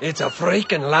here? It's a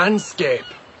freaking landscape.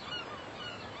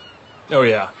 Oh,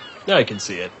 yeah. I can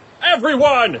see it.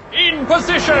 Everyone, in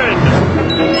position!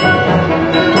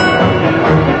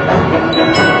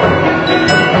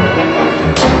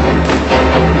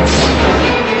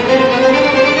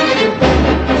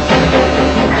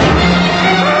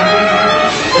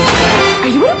 Are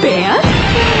you in a band?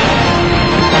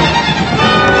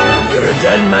 You're a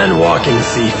dead man walking,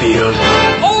 Seafield.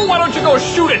 Oh, why don't you go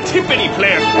shoot a timpani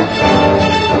player?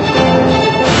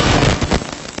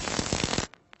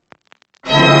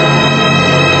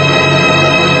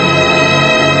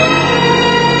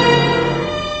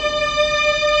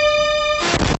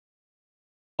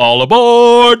 All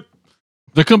aboard!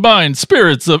 The combined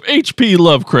spirits of H.P.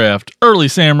 Lovecraft, early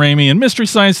Sam Raimi, and Mystery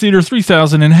Science Theater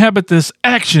 3000 inhabit this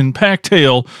action-packed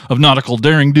tale of nautical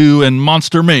daring-do and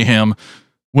monster mayhem.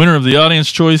 Winner of the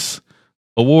audience choice,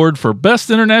 Award for Best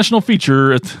International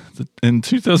Feature in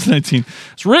 2019.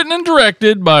 It's written and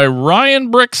directed by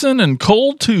Ryan Brixton and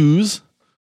Cole Tews.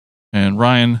 And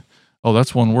Ryan, oh,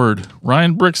 that's one word.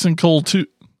 Ryan Brixton, Cole Tews.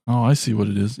 Oh, I see what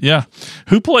it is. Yeah.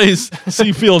 Who plays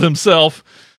Seafield himself.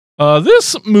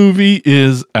 This movie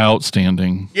is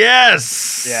outstanding.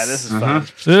 Yes. Yeah, this is fun.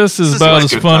 This is about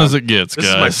as fun as it gets, This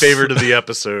guys. is my favorite of the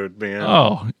episode, man.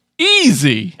 Oh,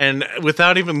 easy. And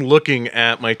without even looking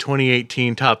at my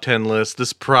 2018 top 10 list,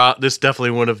 this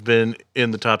definitely would have been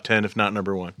in the top 10, if not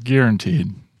number one.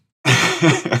 Guaranteed.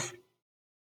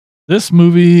 This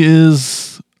movie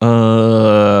is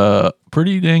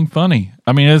pretty dang funny.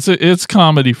 I mean, it's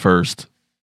comedy first,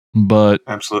 but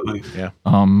absolutely, yeah.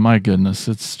 My goodness,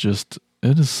 it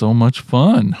is so much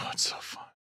fun. Oh, it's so fun,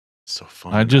 so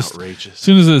fun. Outrageous. As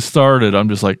soon as it started, I'm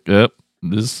just like, yep,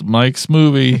 this is Mike's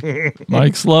movie.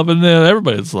 Mike's loving it.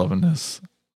 Everybody's loving this.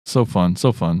 So fun,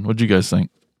 so fun. What'd you guys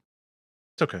think?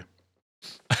 It's okay.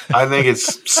 I think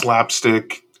it's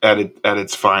slapstick at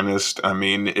its finest. I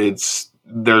mean, it's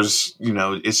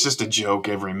just a joke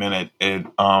every minute.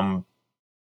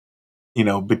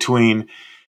 Between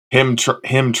him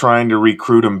trying to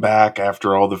recruit him back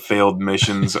after all the failed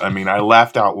missions. I mean, I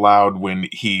laughed out loud when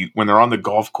they're on the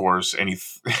golf course and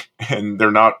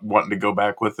they're not wanting to go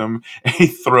back with him. And he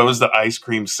throws the ice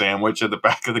cream sandwich at the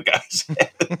back of the guy's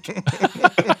head.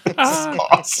 It's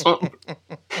awesome.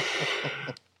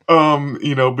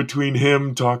 Between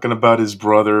him talking about his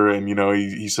brother and,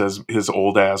 he says his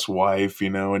old ass wife,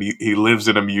 and he lives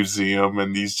in a museum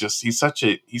and he's such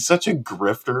a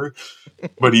grifter,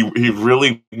 but he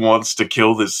really wants to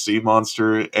kill this sea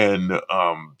monster. And,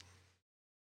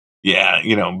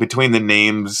 between the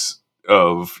names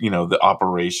of, the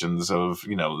operations of,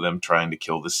 them trying to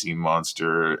kill the sea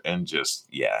monster and just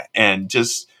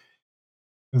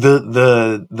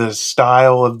the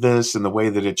style of this and the way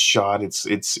that it's shot, it's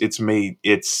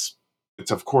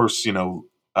of course, it's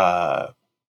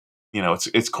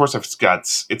got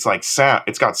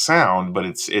sound, but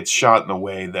it's shot in a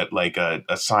way that like a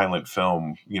silent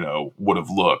film, would have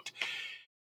looked.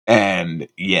 And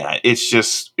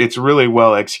it's really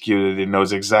well executed. It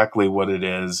knows exactly what it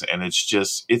is, and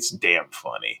it's damn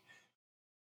funny.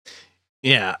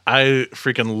 Yeah, I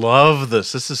freaking love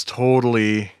this. This is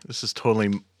totally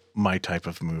my type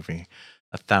of movie.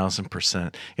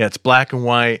 1,000%. Yeah, it's black and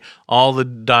white. All the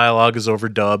dialogue is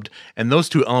overdubbed, and those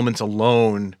two elements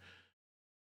alone,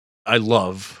 I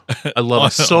love. I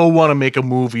so want to make a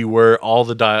movie where all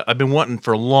the I've been wanting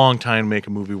for a long time to make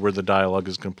a movie where the dialogue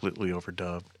is completely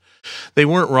overdubbed. They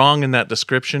weren't wrong in that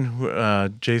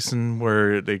description, Jason,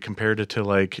 where they compared it to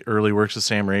like early works of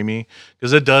Sam Raimi,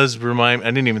 because it does remind.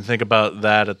 I didn't even think about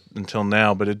that until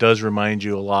now, but it does remind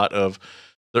you a lot of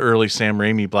the early Sam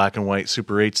Raimi black and white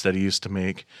Super 8s that he used to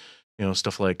make.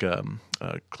 Stuff like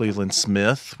Cleveland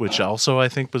Smith, which also I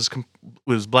think was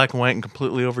black and white and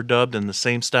completely overdubbed and the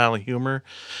same style of humor.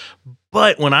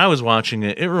 But when I was watching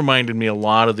it, it reminded me a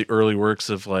lot of the early works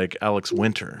of like Alex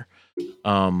Winter.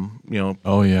 Oh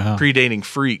yeah, predating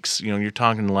Freaks. You're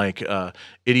talking like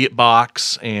Idiot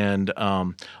Box and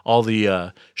all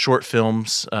the short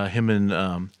films. Him and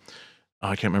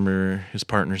I can't remember his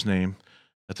partner's name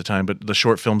at the time, but the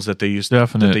short films that they used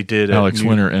that they did. Alex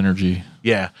Winter Energy.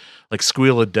 Yeah, like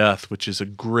Squeal of Death, which is a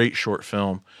great short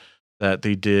film that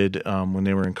they did when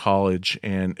they were in college,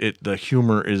 and the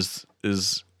humor is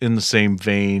in the same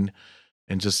vein,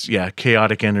 and just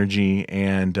chaotic energy,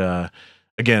 and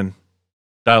again,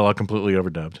 dialogue completely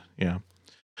overdubbed. Yeah.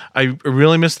 I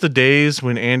really miss the days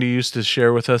when Andy used to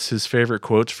share with us his favorite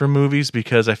quotes from movies,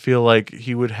 because I feel like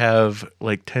he would have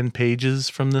like 10 pages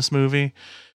from this movie,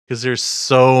 because there's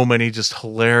so many just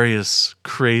hilarious,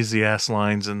 crazy ass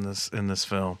lines in this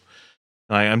film.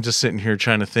 I'm just sitting here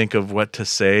trying to think of what to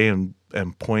say and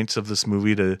points of this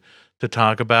movie to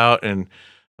talk about, and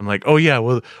I'm like, oh yeah,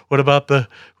 well, what about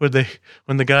when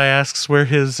the guy asks where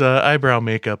his eyebrow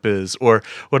makeup is, or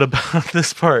what about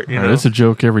this part? It's a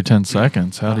joke every 10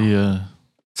 seconds. How do you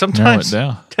sometimes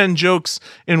narrow it down? 10 jokes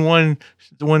in one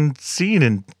scene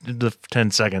in the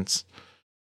 10 seconds.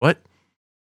 What?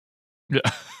 Yeah.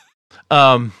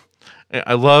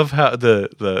 I love how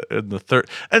the third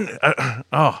and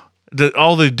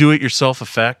all the do-it-yourself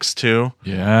effects too.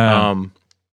 Yeah.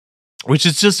 Which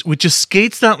just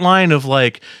skates that line of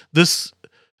like this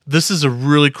is a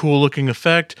really cool looking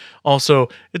effect. Also,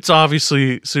 it's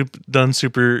obviously done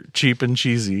super cheap and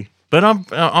cheesy, but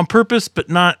on purpose, but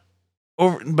not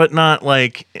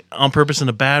like on purpose in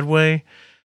a bad way.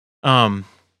 I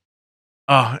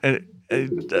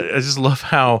just love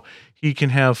how he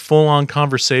can have full on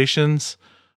conversations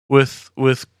with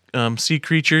sea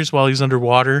creatures while he's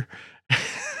underwater.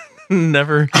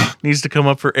 never needs to come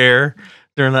up for air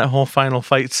during that whole final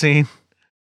fight scene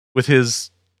with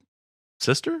his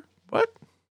sister. What?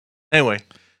 Anyway,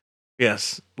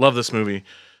 yes, love this movie,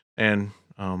 and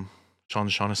Sean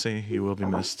Shaughnessy, he will be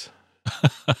missed.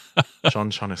 Sean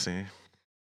Shaughnessy.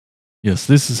 Yes,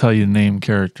 this is how you name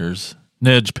characters: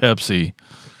 Nedge Pepsi,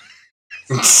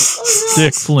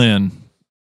 Dick Flynn,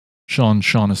 Sean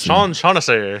Shaughnessy. Sean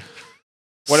Shaughnessy.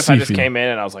 What if I just Seafy. came in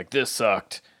and I was like, "This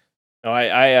sucked"? No,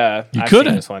 I've seen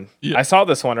couldn't. this one. Yeah. I saw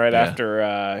this one right Yeah.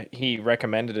 after he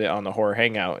recommended it on the Horror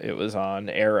Hangout. It was on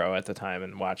Arrow at the time,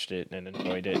 and watched it and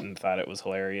enjoyed it and thought it was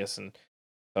hilarious. And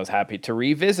I was happy to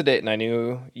revisit it, and I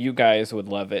knew you guys would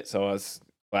love it, so I was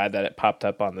glad that it popped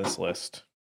up on this list.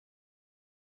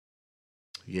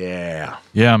 Yeah.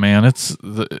 Yeah, man, it's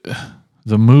the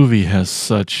movie has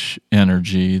such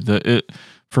energy.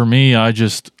 For me, I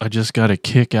just got a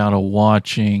kick out of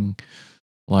watching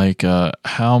like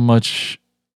how much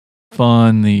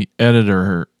fun the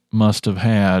editor must have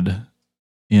had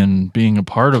in being a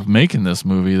part of making this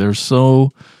movie. There's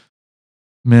so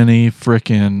many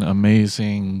freaking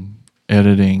amazing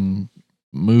editing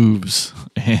moves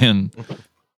and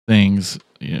things,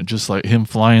 just like him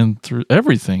flying through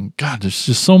everything. God, there's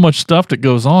just so much stuff that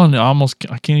goes on. I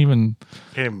can't even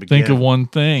think begin. of one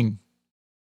thing.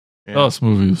 Yeah. Oh, this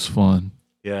movie was fun.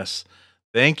 Yes.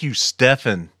 Thank you,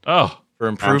 Stefan. Oh, for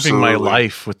improving my absolutely.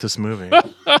 life with this movie.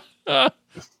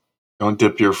 Don't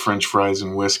dip your French fries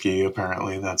in whiskey.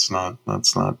 Apparently, that's not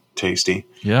tasty.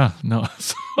 Yeah, no,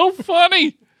 it's so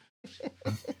funny.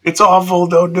 It's awful.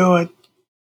 Don't do it.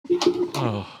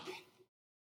 Oh.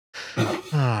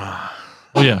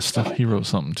 Oh yeah, Steph, he wrote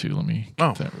something too. Let me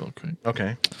get that real quick.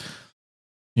 Okay.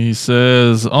 He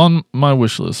says, on my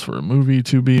wish list for a movie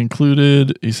to be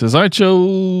included, he says, I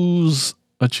choose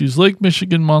Lake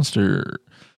Michigan Monster.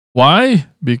 Why?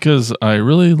 Because I'd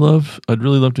really love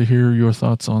to hear your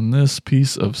thoughts on this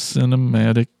piece of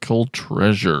cinematical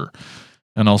treasure.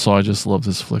 And also, I just love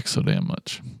this flick so damn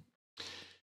much.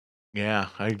 Yeah,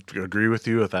 I agree with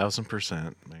you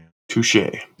 1,000%, man. Touche.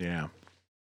 Yeah.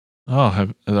 Oh,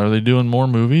 are they doing more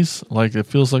movies? Like, it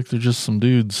feels like they're just some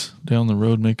dudes down the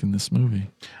road making this movie.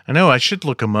 I know I should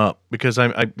look him up because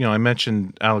I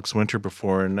mentioned Alex Winter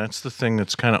before, and that's the thing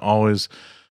that's kind of always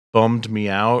bummed me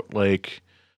out, like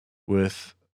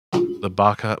with the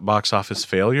box office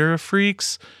failure of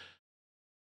Freaks.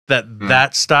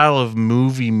 That style of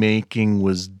movie making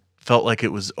felt like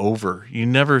it was over. You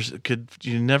never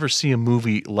see a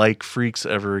movie like Freaks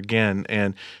ever again.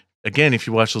 And again, if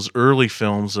you watch those early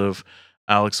films of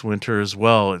Alex Winter as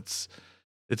well, it's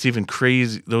even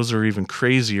crazy. Those are even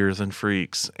crazier than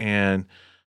Freaks. And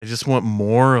I just want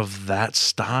more of that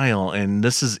style. And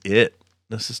this is it.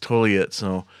 This is totally it.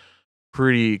 So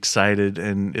pretty excited.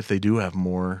 And if they do have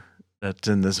more that's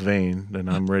in this vein, then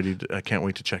I'm ready I can't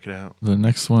wait to check it out. The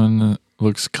next one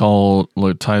looks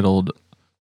titled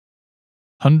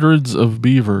Hundreds of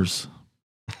Beavers.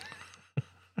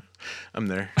 I'm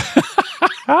there.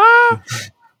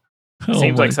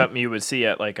 Seems like something you would see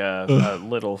at like a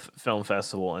little film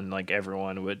festival, and like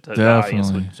everyone would, the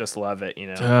audience would just love it.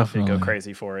 They'd go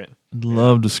crazy for it. I'd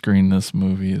love to screen this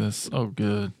movie. That's so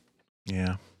good.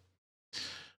 Yeah.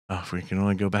 Oh, if we can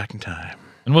only go back in time.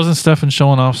 And wasn't Stefan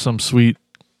showing off some sweet,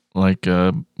 like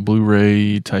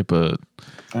Blu-ray type of?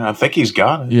 I think he's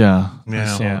got it. Yeah.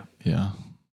 Yeah.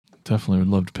 Definitely would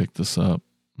love to pick this up.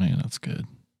 Man, that's good.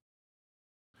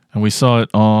 And we saw it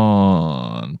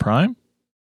on Prime.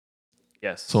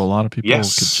 Yes. So a lot of people could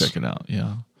check it out.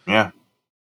 Yeah. Yeah.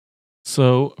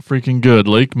 So freaking good.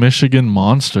 Lake Michigan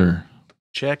Monster.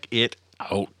 Check it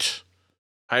out.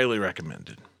 Highly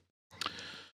recommended.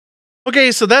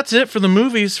 Okay, so that's it for the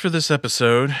movies for this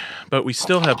episode, but we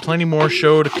still have plenty more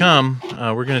show to come.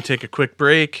 We're going to take a quick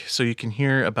break so you can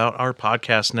hear about our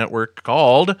podcast network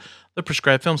called the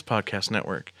Prescribed Films Podcast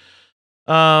Network.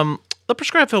 The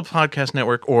Prescribed Film Podcast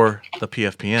Network, or the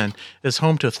PFPN, is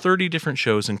home to 30 different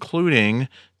shows, including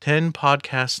 10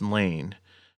 Podcast Lane.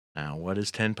 Now, what is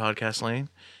 10 Podcast Lane?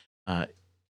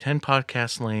 10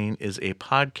 Podcast Lane is a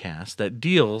podcast that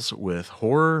deals with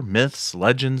horror, myths,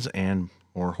 legends, and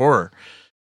more horror.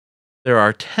 There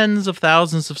are tens of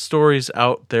thousands of stories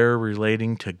out there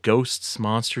relating to ghosts,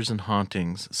 monsters, and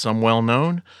hauntings. Some well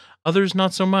known, others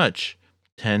not so much.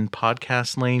 10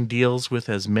 Podcast Lane deals with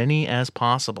as many as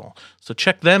possible. So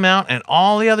check them out and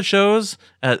all the other shows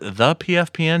at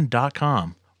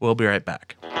thepfpn.com. We'll be right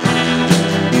back.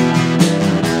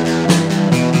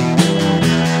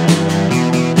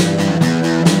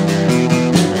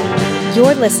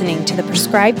 You're listening to the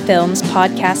Prescribed Films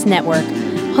Podcast Network,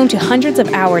 home to hundreds of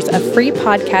hours of free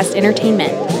podcast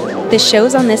entertainment. The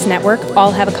shows on this network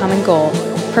all have a common goal: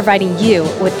 providing you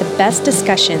with the best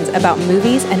discussions about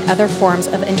movies and other forms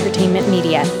of entertainment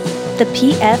media. The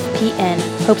PFPN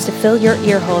hopes to fill your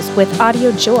earholes with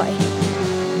audio joy.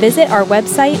 Visit our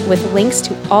website with links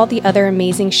to all the other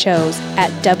amazing shows at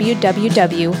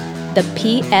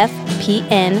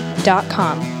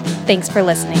www.thepfpn.com. Thanks for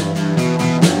listening.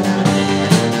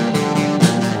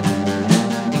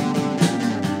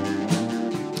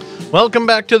 Welcome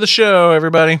back to the show,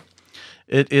 everybody.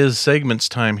 It is segments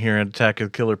time here at Attack of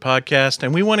the Killer Podcast,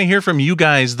 and we want to hear from you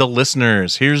guys, the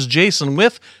listeners. Here's Jason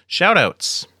with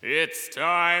shout-outs. It's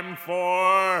time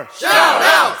for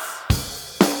shout-outs!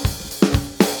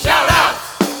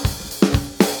 Shout-outs!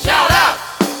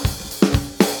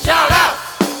 Shout-outs!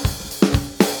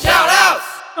 Shout-outs! Shout-outs!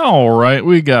 All right,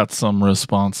 we got some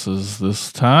responses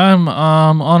this time.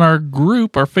 On our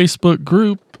group, our Facebook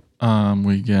group,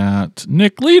 we got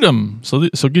Nick Leadham. So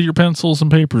get your pencils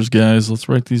and papers, guys. Let's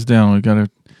write these down. We got to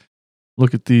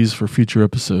look at these for future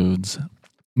episodes.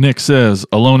 Nick says,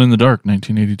 Alone in the Dark,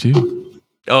 1982.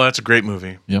 Oh, that's a great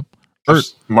movie. Yep.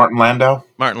 Martin Landau.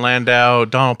 Martin Landau,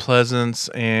 Donald Pleasance,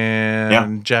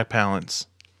 and Jack Palance.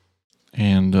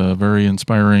 And a very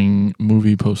inspiring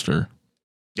movie poster.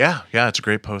 Yeah, it's a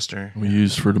great poster. We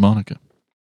used for Demonica.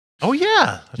 Oh,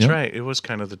 yeah, that's right. It was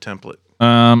kind of the template.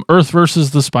 Earth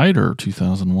versus the Spider,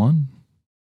 2001.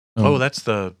 Oh, that's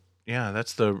the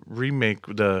remake.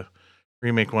 The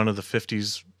remake, one of the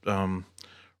 50s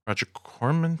Roger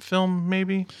Corman film,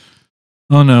 maybe.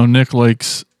 Oh no, Nick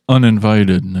likes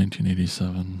Uninvited,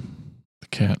 1987. The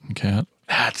Cat and Cat.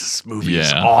 This movie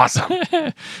is awesome.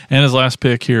 And his last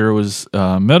pick here was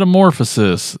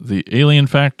Metamorphosis, the Alien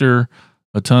Factor,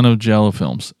 a ton of Giallo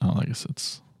films. Oh, I guess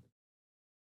it's.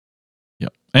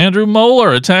 Andrew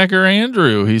Moeller, Attacker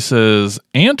Andrew. He says,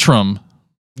 Antrim.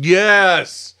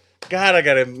 Yes. God, I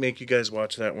got to make you guys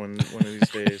watch that one of these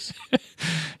days.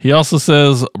 He also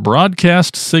says,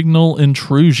 Broadcast Signal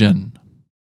Intrusion.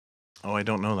 Oh, I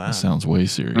don't know that. That sounds way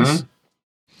serious. Mm-hmm.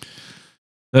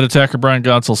 That Attacker Brian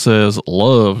Gotzel says,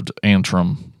 loved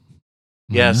Antrim.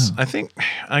 Yes, I think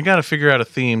I got to figure out a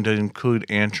theme to include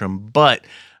Antrim, but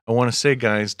I want to say,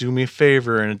 guys, do me a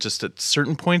favor, and just at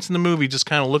certain points in the movie, just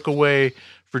kind of look away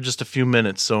for just a few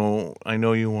minutes, so I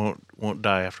know you won't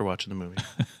die after watching the movie.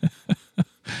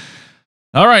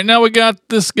 All right, now we got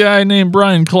this guy named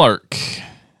Brian Clark.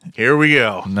 Here we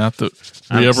go. Not that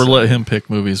we ever let him pick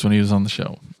movies when he was on the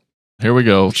show. Here we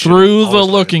go. Through the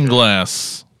Looking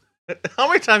Glass. How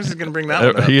many times is he going to bring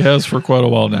that one up? He has for quite a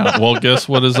while now. Well, guess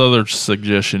what his other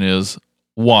suggestion is?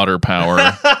 Water power.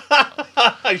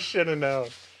 I should have known.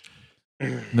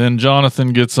 Then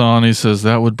Jonathan gets on. He says,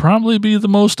 that would probably be the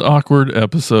most awkward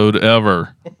episode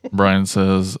ever. Brian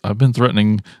says, I've been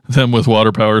threatening them with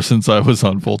water power since I was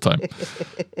on full time.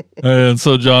 And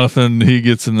so Jonathan, he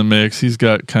gets in the mix. He's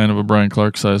got kind of a Brian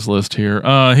Clark size list here.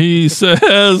 He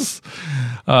says,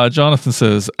 Jonathan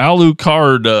says,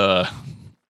 Alucard.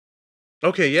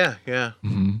 Okay, yeah.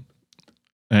 Mm-hmm.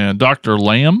 And Dr.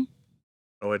 Lamb.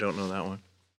 Oh, I don't know that one.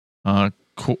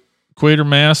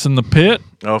 Quatermass in the Pit.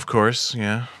 Oh, of course,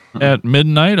 yeah. At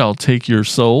Midnight, I'll Take Your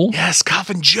Soul. Yes,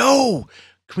 Coffin Joe.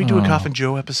 Can we do a Coffin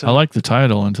Joe episode? I like the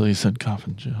title until you said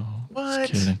Coffin Joe. What?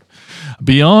 Just kidding.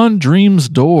 Beyond Dream's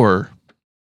Door.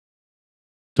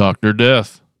 Dr.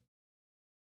 Death.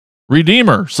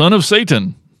 Redeemer, Son of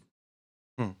Satan.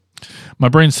 My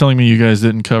brain's telling me you guys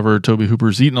didn't cover Tobe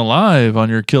Hooper's Eaten Alive on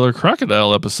your Killer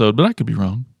Crocodile episode, but I could be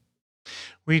wrong.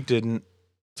 We didn't.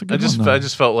 I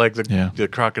just felt like the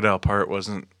crocodile part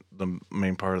wasn't the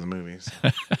main part of the movies.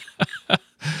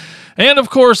 And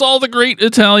of course, all the great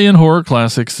Italian horror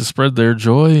classics to spread their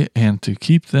joy and to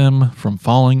keep them from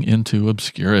falling into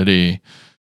obscurity.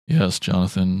 Yes,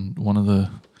 Jonathan, one of the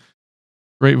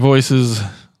great voices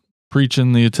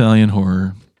preaching the Italian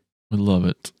horror. We love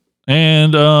it.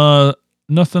 And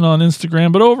nothing on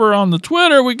Instagram, but over on the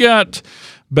Twitter, we got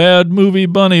Bad Movie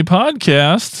Bunny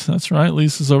Podcast. That's right.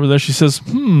 Lisa's over there. She says,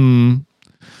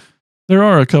 there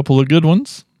are a couple of good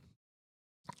ones.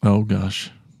 Oh,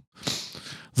 gosh.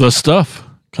 The Stuff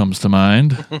comes to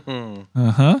mind.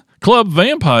 Club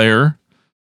Vampire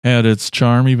had its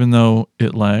charm, even though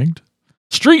it lagged.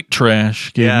 Street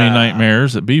Trash gave me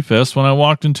nightmares at B-Fest when I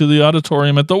walked into the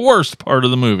auditorium at the worst part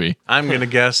of the movie. I'm going to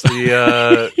guess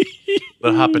the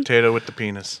hot potato with the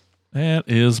penis. That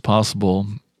is possible.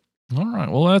 All right.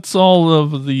 Well, that's all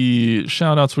of the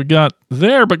shout-outs we got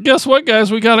there. But guess what,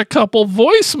 guys? We got a couple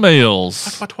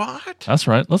voicemails. What? That's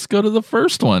right. Let's go to the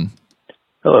first one.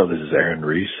 Hello, this is Aaron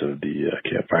Reese of the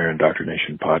Campfire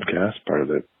Indoctrination podcast, part of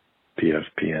the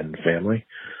PFPN family.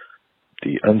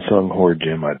 The unsung horror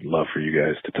gem I'd love for you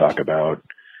guys to talk about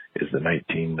is the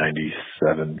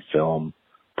 1997 film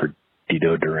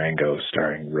Dito Durango,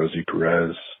 starring Rosie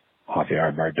Perez,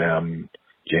 Javier Bardem,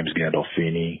 James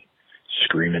Gandolfini,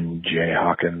 Screamin' Jay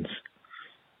Hawkins.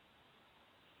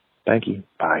 Thank you.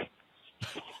 Bye.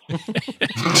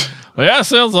 Well, yeah,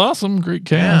 sounds awesome. Great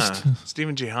cast. Yeah.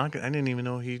 Stephen J. Hawkins. I didn't even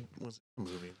know he was in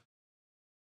the movie.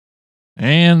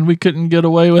 And we couldn't get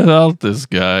away without this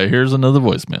guy. Here's another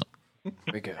voicemail.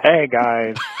 Hey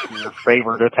guys, your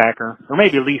favorite attacker, or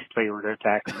maybe least favorite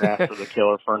attacker after the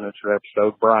Killer Furniture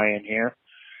episode, Brian here.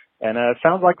 And it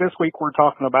sounds like this week we're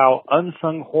talking about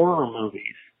unsung horror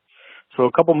movies. So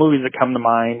a couple movies that come to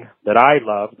mind that I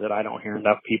love, that I don't hear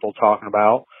enough people talking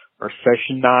about, are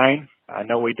Session 9. I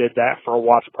know we did that for a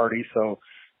watch party, so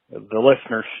the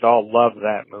listeners should all love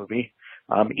that movie.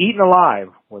 Eaten Alive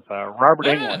with Robert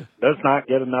Englund does not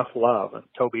get enough love, and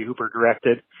Toby Hooper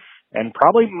directed. And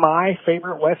probably my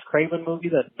favorite Wes Craven movie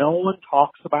that no one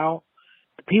talks about,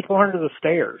 The People Under the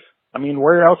Stairs. I mean,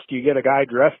 where else do you get a guy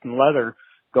dressed in leather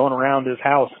going around his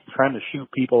house trying to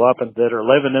shoot people up and that are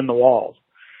living in the walls?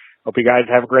 Hope you guys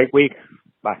have a great week.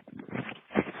 Bye.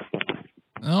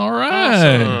 All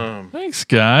right. Awesome. Thanks,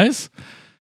 guys.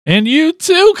 And you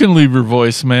too can leave your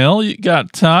voicemail. You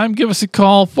got time. Give us a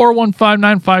call,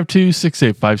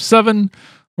 415-952-6857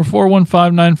 or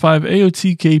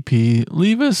 415-95-AOTKP.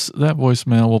 Leave us that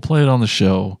voicemail. We'll play it on the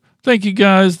show. Thank you,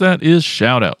 guys. That is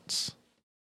shout-outs.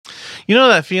 You know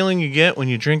that feeling you get when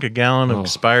you drink a gallon of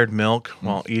expired milk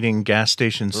while eating gas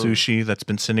station sushi that's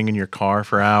been sitting in your car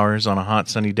for hours on a hot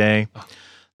sunny day?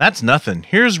 That's nothing.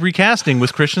 Here's Recasting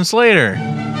with Christian Slater.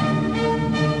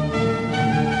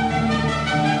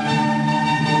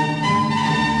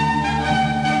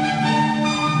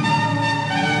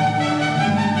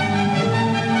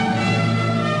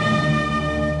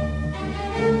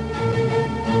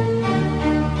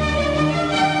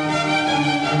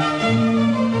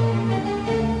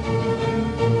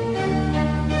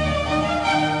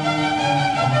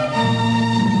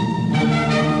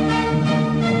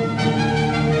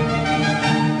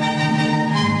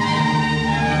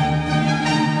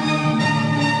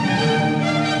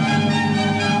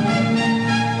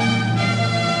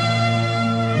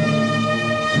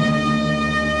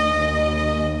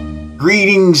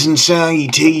 Greetings and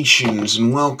salutations,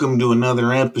 and welcome to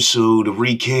another episode of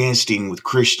Recasting with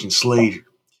Christian Slater,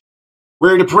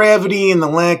 where depravity and the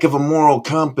lack of a moral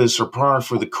compass are par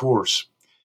for the course.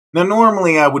 Now,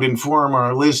 normally I would inform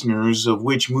our listeners of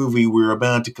which movie we're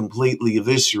about to completely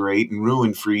eviscerate and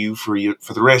ruin for you for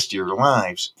the rest of your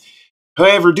lives.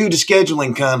 However, due to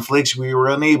scheduling conflicts, we were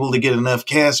unable to get enough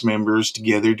cast members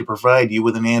together to provide you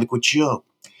with an adequate show.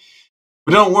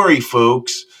 But don't worry,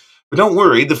 folks.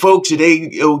 The folks at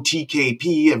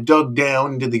AOTKP have dug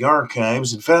down into the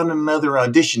archives and found another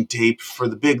audition tape for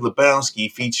The Big Lebowski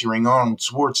featuring Arnold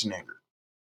Schwarzenegger.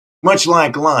 Much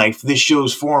like life, this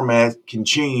show's format can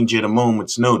change at a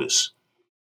moment's notice.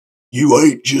 You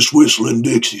ain't just whistling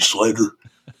Dixie, Slater.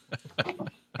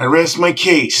 I rest my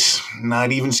case.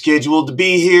 Not even scheduled to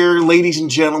be here, ladies and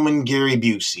gentlemen, Gary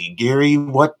Busey. Gary,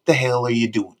 what the hell are you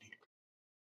doing?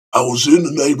 I was in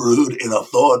the neighborhood and I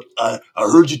thought I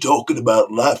heard you talking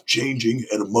about life changing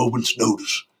at a moment's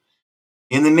notice.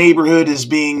 In the neighborhood as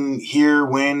being here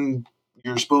when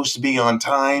you're supposed to be on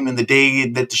time and the day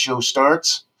that the show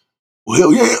starts?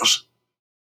 Well, yes.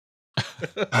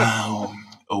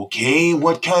 Okay,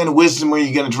 what kind of wisdom are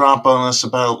you going to drop on us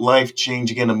about life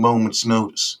changing at a moment's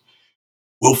notice?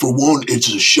 Well, for one,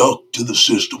 it's a shock to the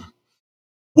system.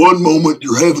 One moment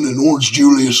you're having an Orange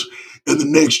Julius, and the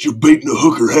next you're beating a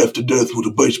hooker half to death with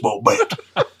a baseball bat.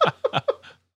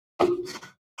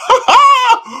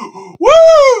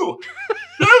 Woo!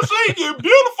 You see, you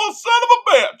beautiful son of a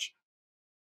bitch!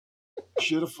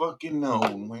 Should have fucking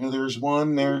known. Where there's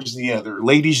one, there's the other.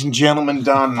 Ladies and gentlemen,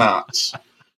 Don Knotts.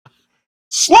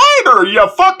 Slater, you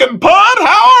fucking pud!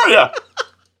 How are you?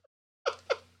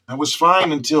 I was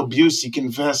fine until Busey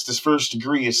confessed his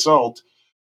first-degree assault.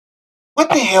 What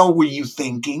the hell were you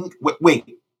thinking?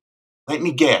 Wait. Let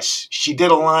me guess. She did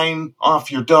a line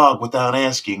off your dog without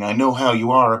asking. I know how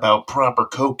you are about proper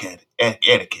coke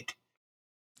etiquette.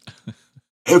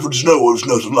 Heavens no, it was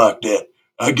nothing like that.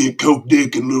 I get coke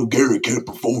dick and little Gary can't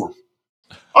perform.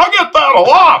 I get that a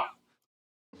lot.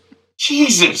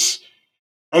 Jesus.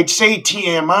 I'd say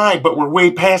TMI, but we're way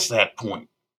past that point.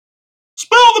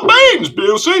 Spill the beans,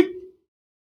 Busey.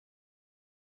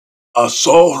 I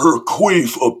saw her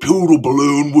queef a poodle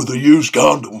balloon with a used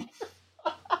condom.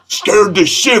 Scared the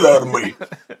shit out of me.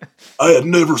 I had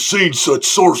never seen such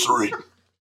sorcery.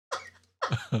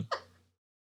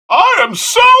 I am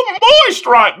so moist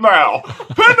right now.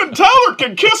 Penn and Teller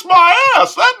can kiss my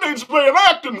ass. That needs to be an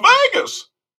act in Vegas.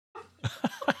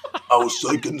 I was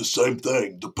thinking the same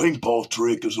thing. The ping pong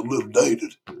trick is a little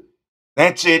dated.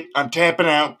 That's it. I'm tapping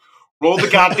out. Roll the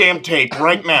goddamn tape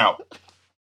right now.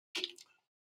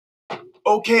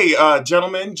 Okay,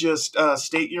 gentlemen, just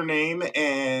state your name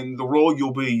and the role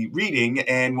you'll be reading,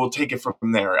 and we'll take it from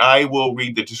there. I will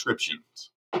read the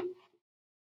descriptions.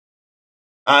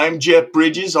 I'm Jeff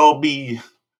Bridges. I'll be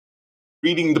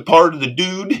reading the part of the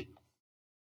dude.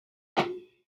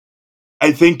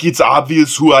 I think it's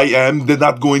obvious who I am. They're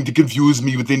not going to confuse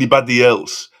me with anybody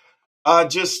else.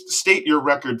 Just state your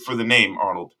record for the name,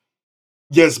 Arnold.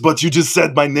 Yes, but you just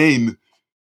said my name.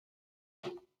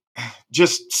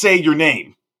 Just say your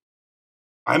name.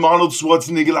 I'm Arnold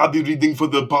Schwarzenegger. I'll be reading for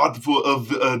the part of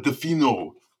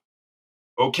Defino.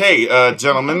 Okay,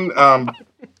 gentlemen.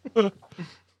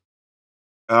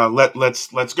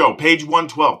 Let's go. Page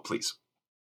 112, please.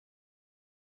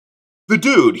 The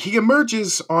dude, he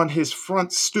emerges on his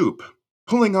front stoop,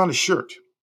 pulling on a shirt.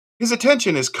 His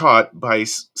attention is caught by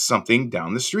something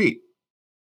down the street.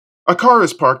 A car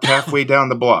is parked halfway down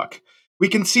the block. We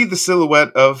can see the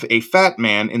silhouette of a fat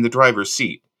man in the driver's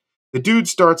seat. The dude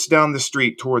starts down the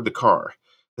street toward the car.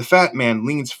 The fat man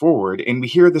leans forward, and we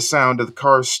hear the sound of the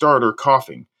car's starter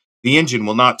coughing. The engine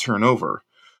will not turn over.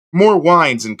 More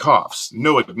whines and coughs.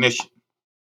 No ignition.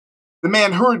 The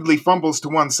man hurriedly fumbles to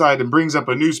one side and brings up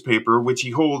a newspaper, which he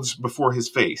holds before his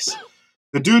face.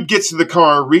 The dude gets to the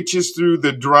car, reaches through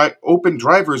the open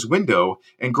driver's window,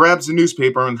 and grabs the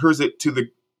newspaper and hurls it to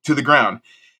the ground.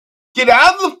 Get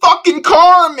out of the fucking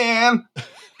car, man!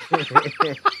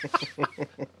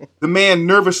 The man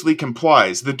nervously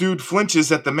complies. The dude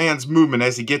flinches at the man's movement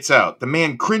as he gets out. The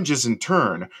man cringes in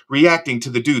turn, reacting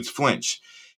to the dude's flinch.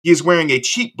 He is wearing a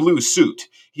cheap blue suit.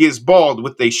 He is bald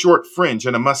with a short fringe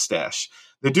and a mustache.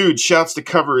 The dude shouts to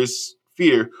cover his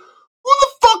fear. Who the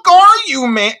fuck are you,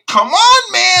 man? Come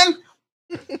on, man!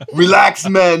 Relax,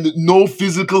 man. No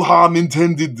physical harm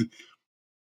intended.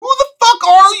 Who the fuck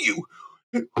are you?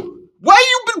 Why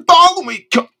you been following me?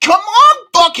 Come on,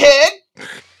 buckhead!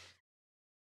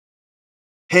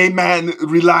 Hey, man,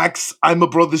 relax. I'm a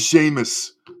brother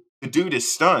Seamus. The dude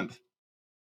is stunned.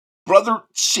 Brother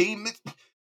Seamus?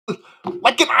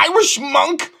 Like an Irish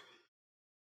monk?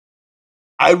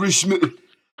 Irishman?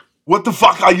 What the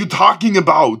fuck are you talking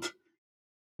about?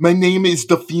 My name is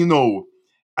Defino.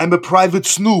 I'm a private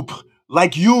snoop,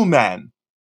 like you, man.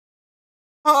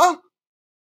 Huh?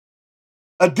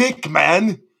 A dick,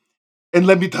 man. And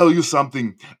let me tell you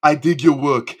something. I dig your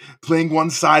work. Playing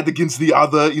one side against the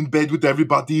other, in bed with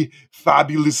everybody.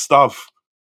 Fabulous stuff.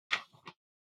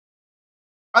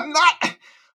 I'm not...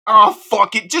 Oh,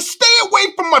 fuck it. Just stay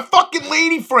away from my fucking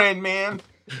lady friend, man.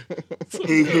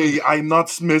 Hey, I'm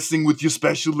not messing with your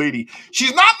special lady.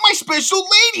 She's not my special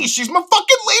lady. She's my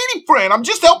fucking lady friend. I'm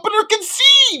just helping her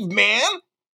conceive, man.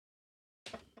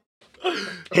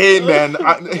 Hey, man.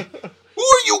 Who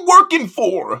are you working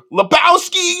for?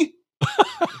 Lebowski?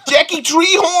 Jackie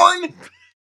Treehorn?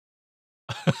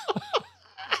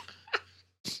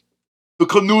 The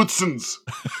Knutsons.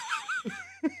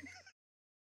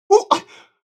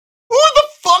 Who the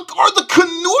fuck are the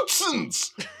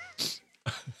Knutsons?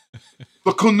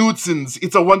 The Knutsons.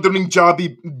 It's a wandering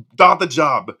data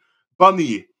job.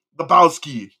 Bunny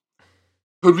Lebowski.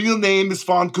 Her real name is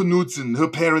Fawn Knutson. Her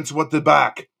parents were the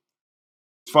back.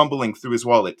 Fumbling through his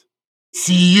wallet.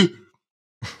 See?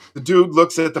 The dude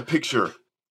looks at the picture.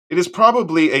 It is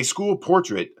probably a school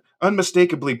portrait,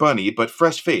 unmistakably bunny, but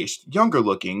fresh-faced,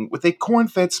 younger-looking, with a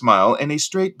corn-fed smile and a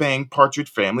straight-bang Partridge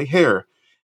Family hair.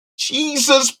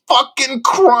 Jesus fucking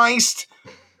Christ!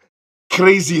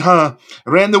 Crazy, huh?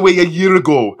 Ran away a year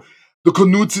ago. The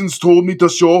Knutsons told me to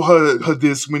show her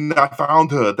this when I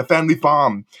found her, the family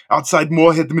farm, outside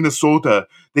Moorhead, Minnesota.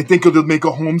 They think it'll make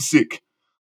her homesick.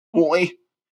 Boy.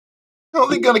 How are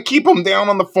they gonna keep him down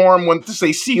on the farm once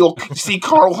they see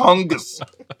Carl Hungus?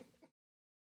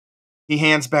 He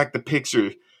hands back the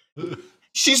picture.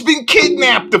 She's been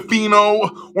kidnapped,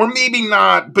 Defino. Or maybe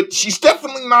not, but she's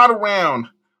definitely not around.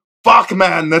 Fuck,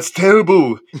 man, that's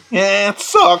terrible. Yeah, it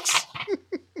sucks.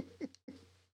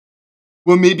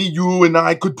 Well, maybe you and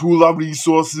I could pool our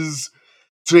resources,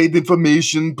 trade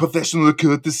information, professional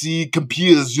courtesy,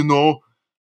 compeers, you know.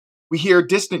 We hear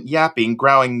distant yapping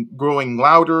growing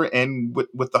louder and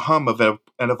with the hum of an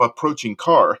approaching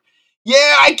car.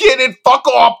 Yeah, I get it. Fuck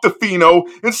off, Defino,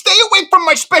 and stay away from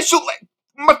my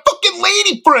my fucking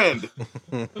lady friend.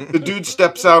 The dude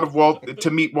steps out of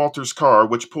to meet Walter's car,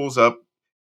 which pulls up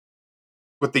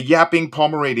with the yapping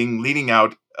Pomeranian leaning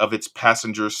out of its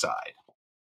passenger side.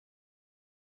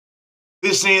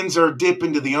 This ends our dip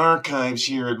into the archives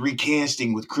here at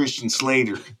Recasting with Christian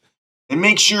Slater. And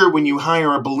make sure when you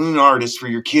hire a balloon artist for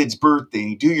your kid's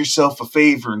birthday, do yourself a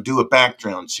favor and do a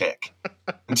background check.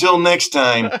 Until next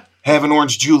time, have an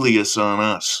Orange Julius on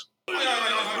us.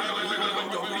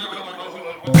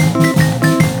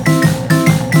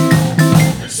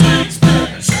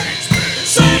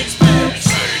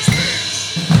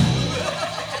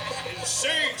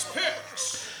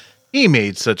 He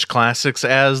made such classics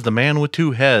as The Man with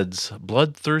Two Heads,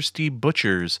 Bloodthirsty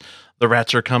Butchers, The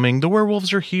Rats Are Coming, The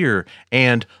Werewolves Are Here,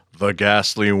 and The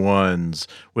Ghastly Ones.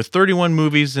 With 31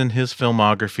 movies in his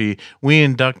filmography, we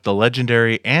induct the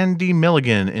legendary Andy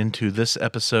Milligan into this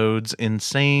episode's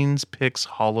Insane's Picks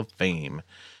Hall of Fame.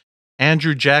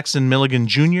 Andrew Jackson Milligan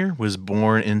Jr. was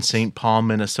born in St. Paul,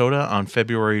 Minnesota on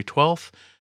February 12th,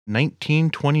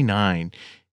 1929.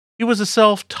 He was a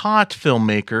self-taught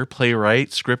filmmaker, playwright,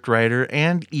 scriptwriter,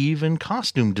 and even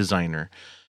costume designer.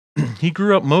 He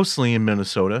grew up mostly in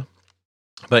Minnesota,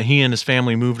 but he and his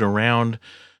family moved around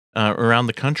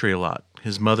the country a lot.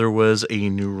 His mother was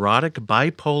a neurotic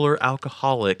bipolar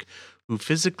alcoholic who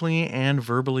physically and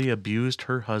verbally abused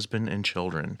her husband and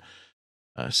children.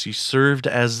 She served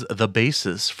as the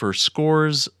basis for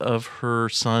scores of her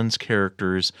son's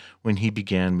characters when he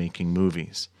began making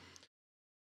movies.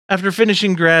 After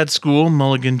finishing grad school,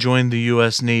 Milligan joined the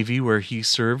U.S. Navy, where he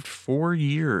served 4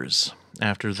 years.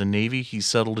 After the Navy, he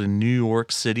settled in New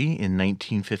York City in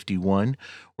 1951,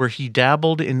 where he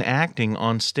dabbled in acting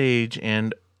on stage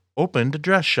and opened a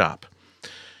dress shop.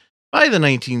 By the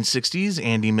 1960s,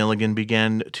 Andy Milligan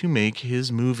began to make his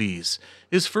movies.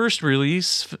 His first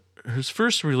release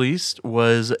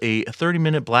was a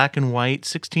 30-minute black and white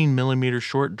 16mm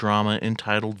short drama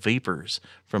entitled Vapors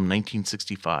from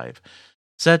 1965.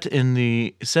 Set in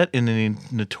the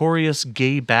notorious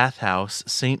gay bathhouse,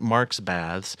 St. Mark's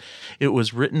Baths, it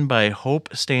was written by Hope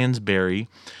Stansbury,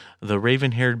 the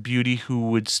raven-haired beauty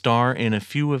who would star in a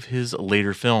few of his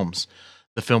later films.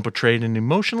 The film portrayed an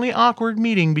emotionally awkward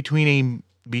meeting between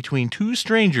two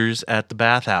strangers at the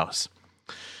bathhouse.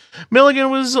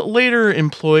 Milligan was later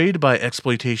employed by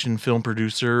exploitation film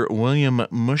producer William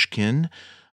Mushkin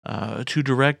to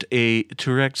direct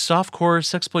softcore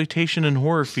sexploitation and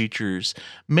horror features,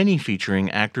 many featuring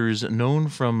actors known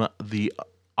from the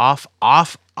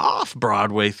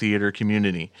off-Broadway theater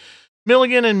community.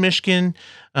 Milligan and Mushkin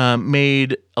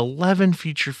made 11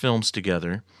 feature films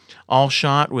together, all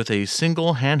shot with a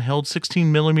single handheld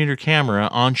 16mm camera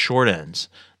on short ends.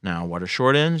 Now, what are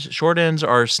short ends? Short ends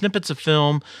are snippets of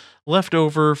film left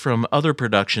over from other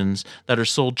productions that are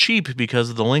sold cheap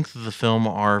because of the length of the film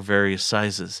are various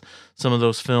sizes. Some of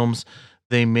those films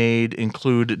they made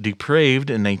include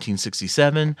Depraved in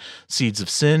 1967, Seeds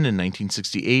of Sin in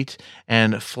 1968,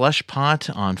 and Fleshpot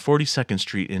on 42nd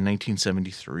Street in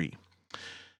 1973.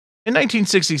 In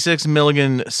 1966,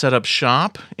 Milligan set up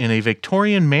shop in a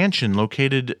Victorian mansion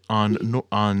located on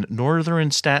northern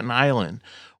Staten Island,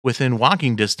 within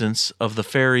walking distance of the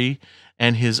ferry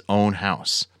and his own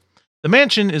house. The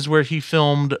mansion is where he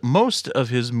filmed most of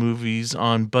his movies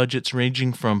on budgets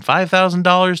ranging from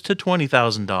 $5,000 to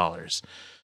 $20,000.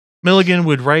 Milligan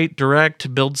would write,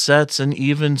 direct, build sets, and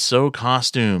even sew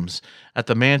costumes. At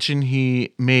the mansion,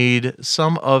 he made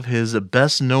some of his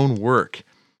best-known work,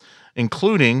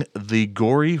 including the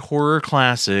gory horror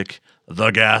classic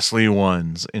The Ghastly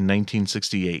Ones in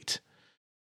 1968.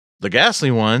 The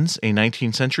Ghastly Ones, a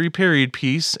 19th century period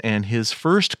piece, and his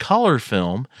first color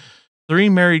film. 3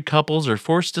 married couples are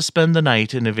forced to spend the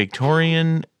night in a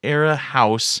Victorian-era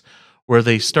house where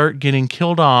they start getting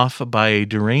killed off by a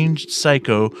deranged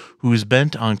psycho who's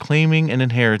bent on claiming an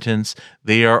inheritance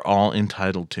they are all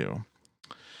entitled to.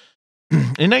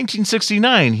 In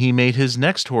 1969, he made his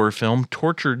next horror film,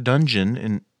 Torture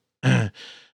Dungeon,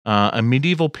 a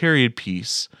medieval period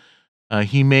piece.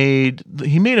 He made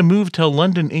a move to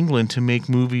London, England to make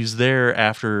movies there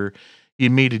after he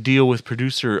made a deal with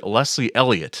producer Leslie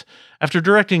Elliott. After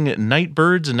directing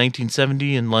Nightbirds in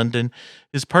 1970 in London,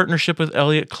 his partnership with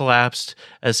Elliott collapsed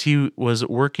as he was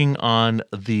working on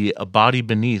The Body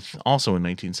Beneath, also in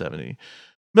 1970.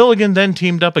 Milligan then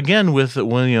teamed up again with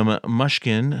William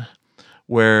Mushkin,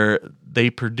 where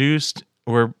Mushkin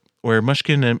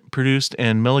produced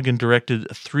and Milligan directed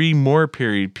 3 more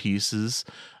period pieces,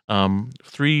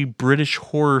 3 British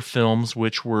horror films,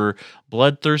 which were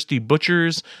Bloodthirsty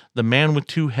Butchers, The Man with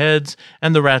Two Heads,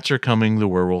 and The Rats Are Coming, The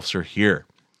Werewolves Are Here.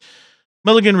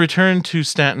 Milligan returned to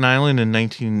Staten Island in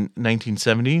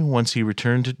 1970. Once he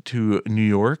returned to New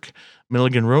York,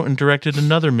 Milligan wrote and directed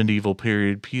another medieval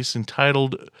period piece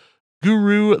entitled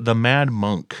Guru the Mad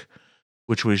Monk,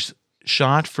 which was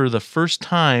shot for the first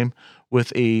time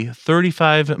with a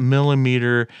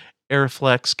 35mm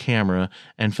Arriflex camera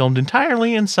and filmed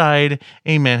entirely inside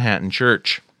a Manhattan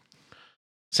church.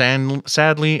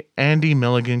 Sadly, Andy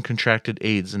Milligan contracted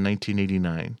AIDS in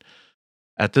 1989.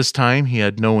 At this time, he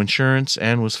had no insurance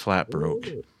and was flat broke.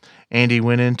 Andy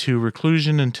went into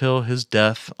reclusion until his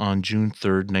death on June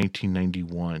 3rd,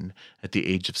 1991, at the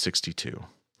age of 62.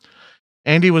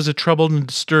 Andy was a troubled and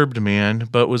disturbed man,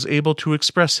 but was able to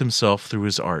express himself through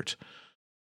his art.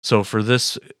 So for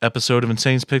this episode of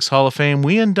Insane's Picks Hall of Fame,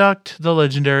 we induct the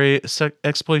legendary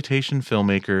exploitation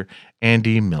filmmaker,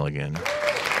 Andy Milligan.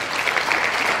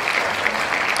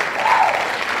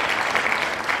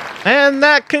 And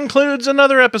that concludes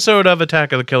another episode of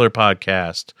Attack of the Killer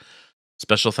podcast.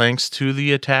 Special thanks to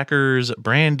the attackers,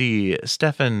 Brandy,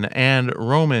 Stefan, and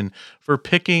Roman, for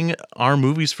picking our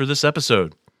movies for this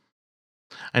episode.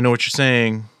 I know what you're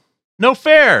saying. No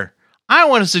fair! I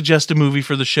want to suggest a movie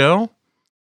for the show.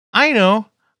 I know.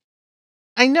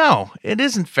 It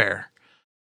isn't fair.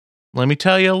 Let me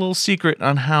tell you a little secret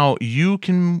on how you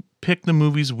can pick the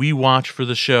movies we watch for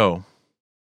the show.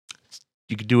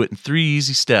 You can do it in 3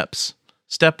 easy steps.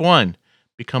 Step 1,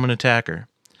 become an attacker.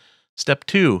 Step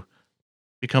 2,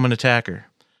 become an attacker.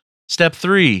 Step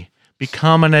 3,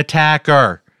 become an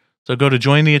attacker. So go to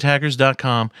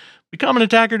jointheattackers.com. Become an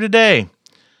attacker today.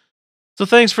 So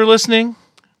thanks for listening.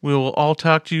 We will all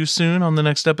talk to you soon on the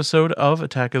next episode of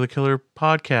Attack of the Killer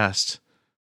podcast.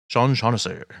 Sean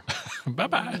Shaughnessy.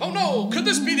 Bye-bye. Oh no, could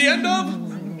this be the end of?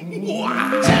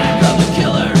 Attack of the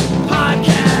Killer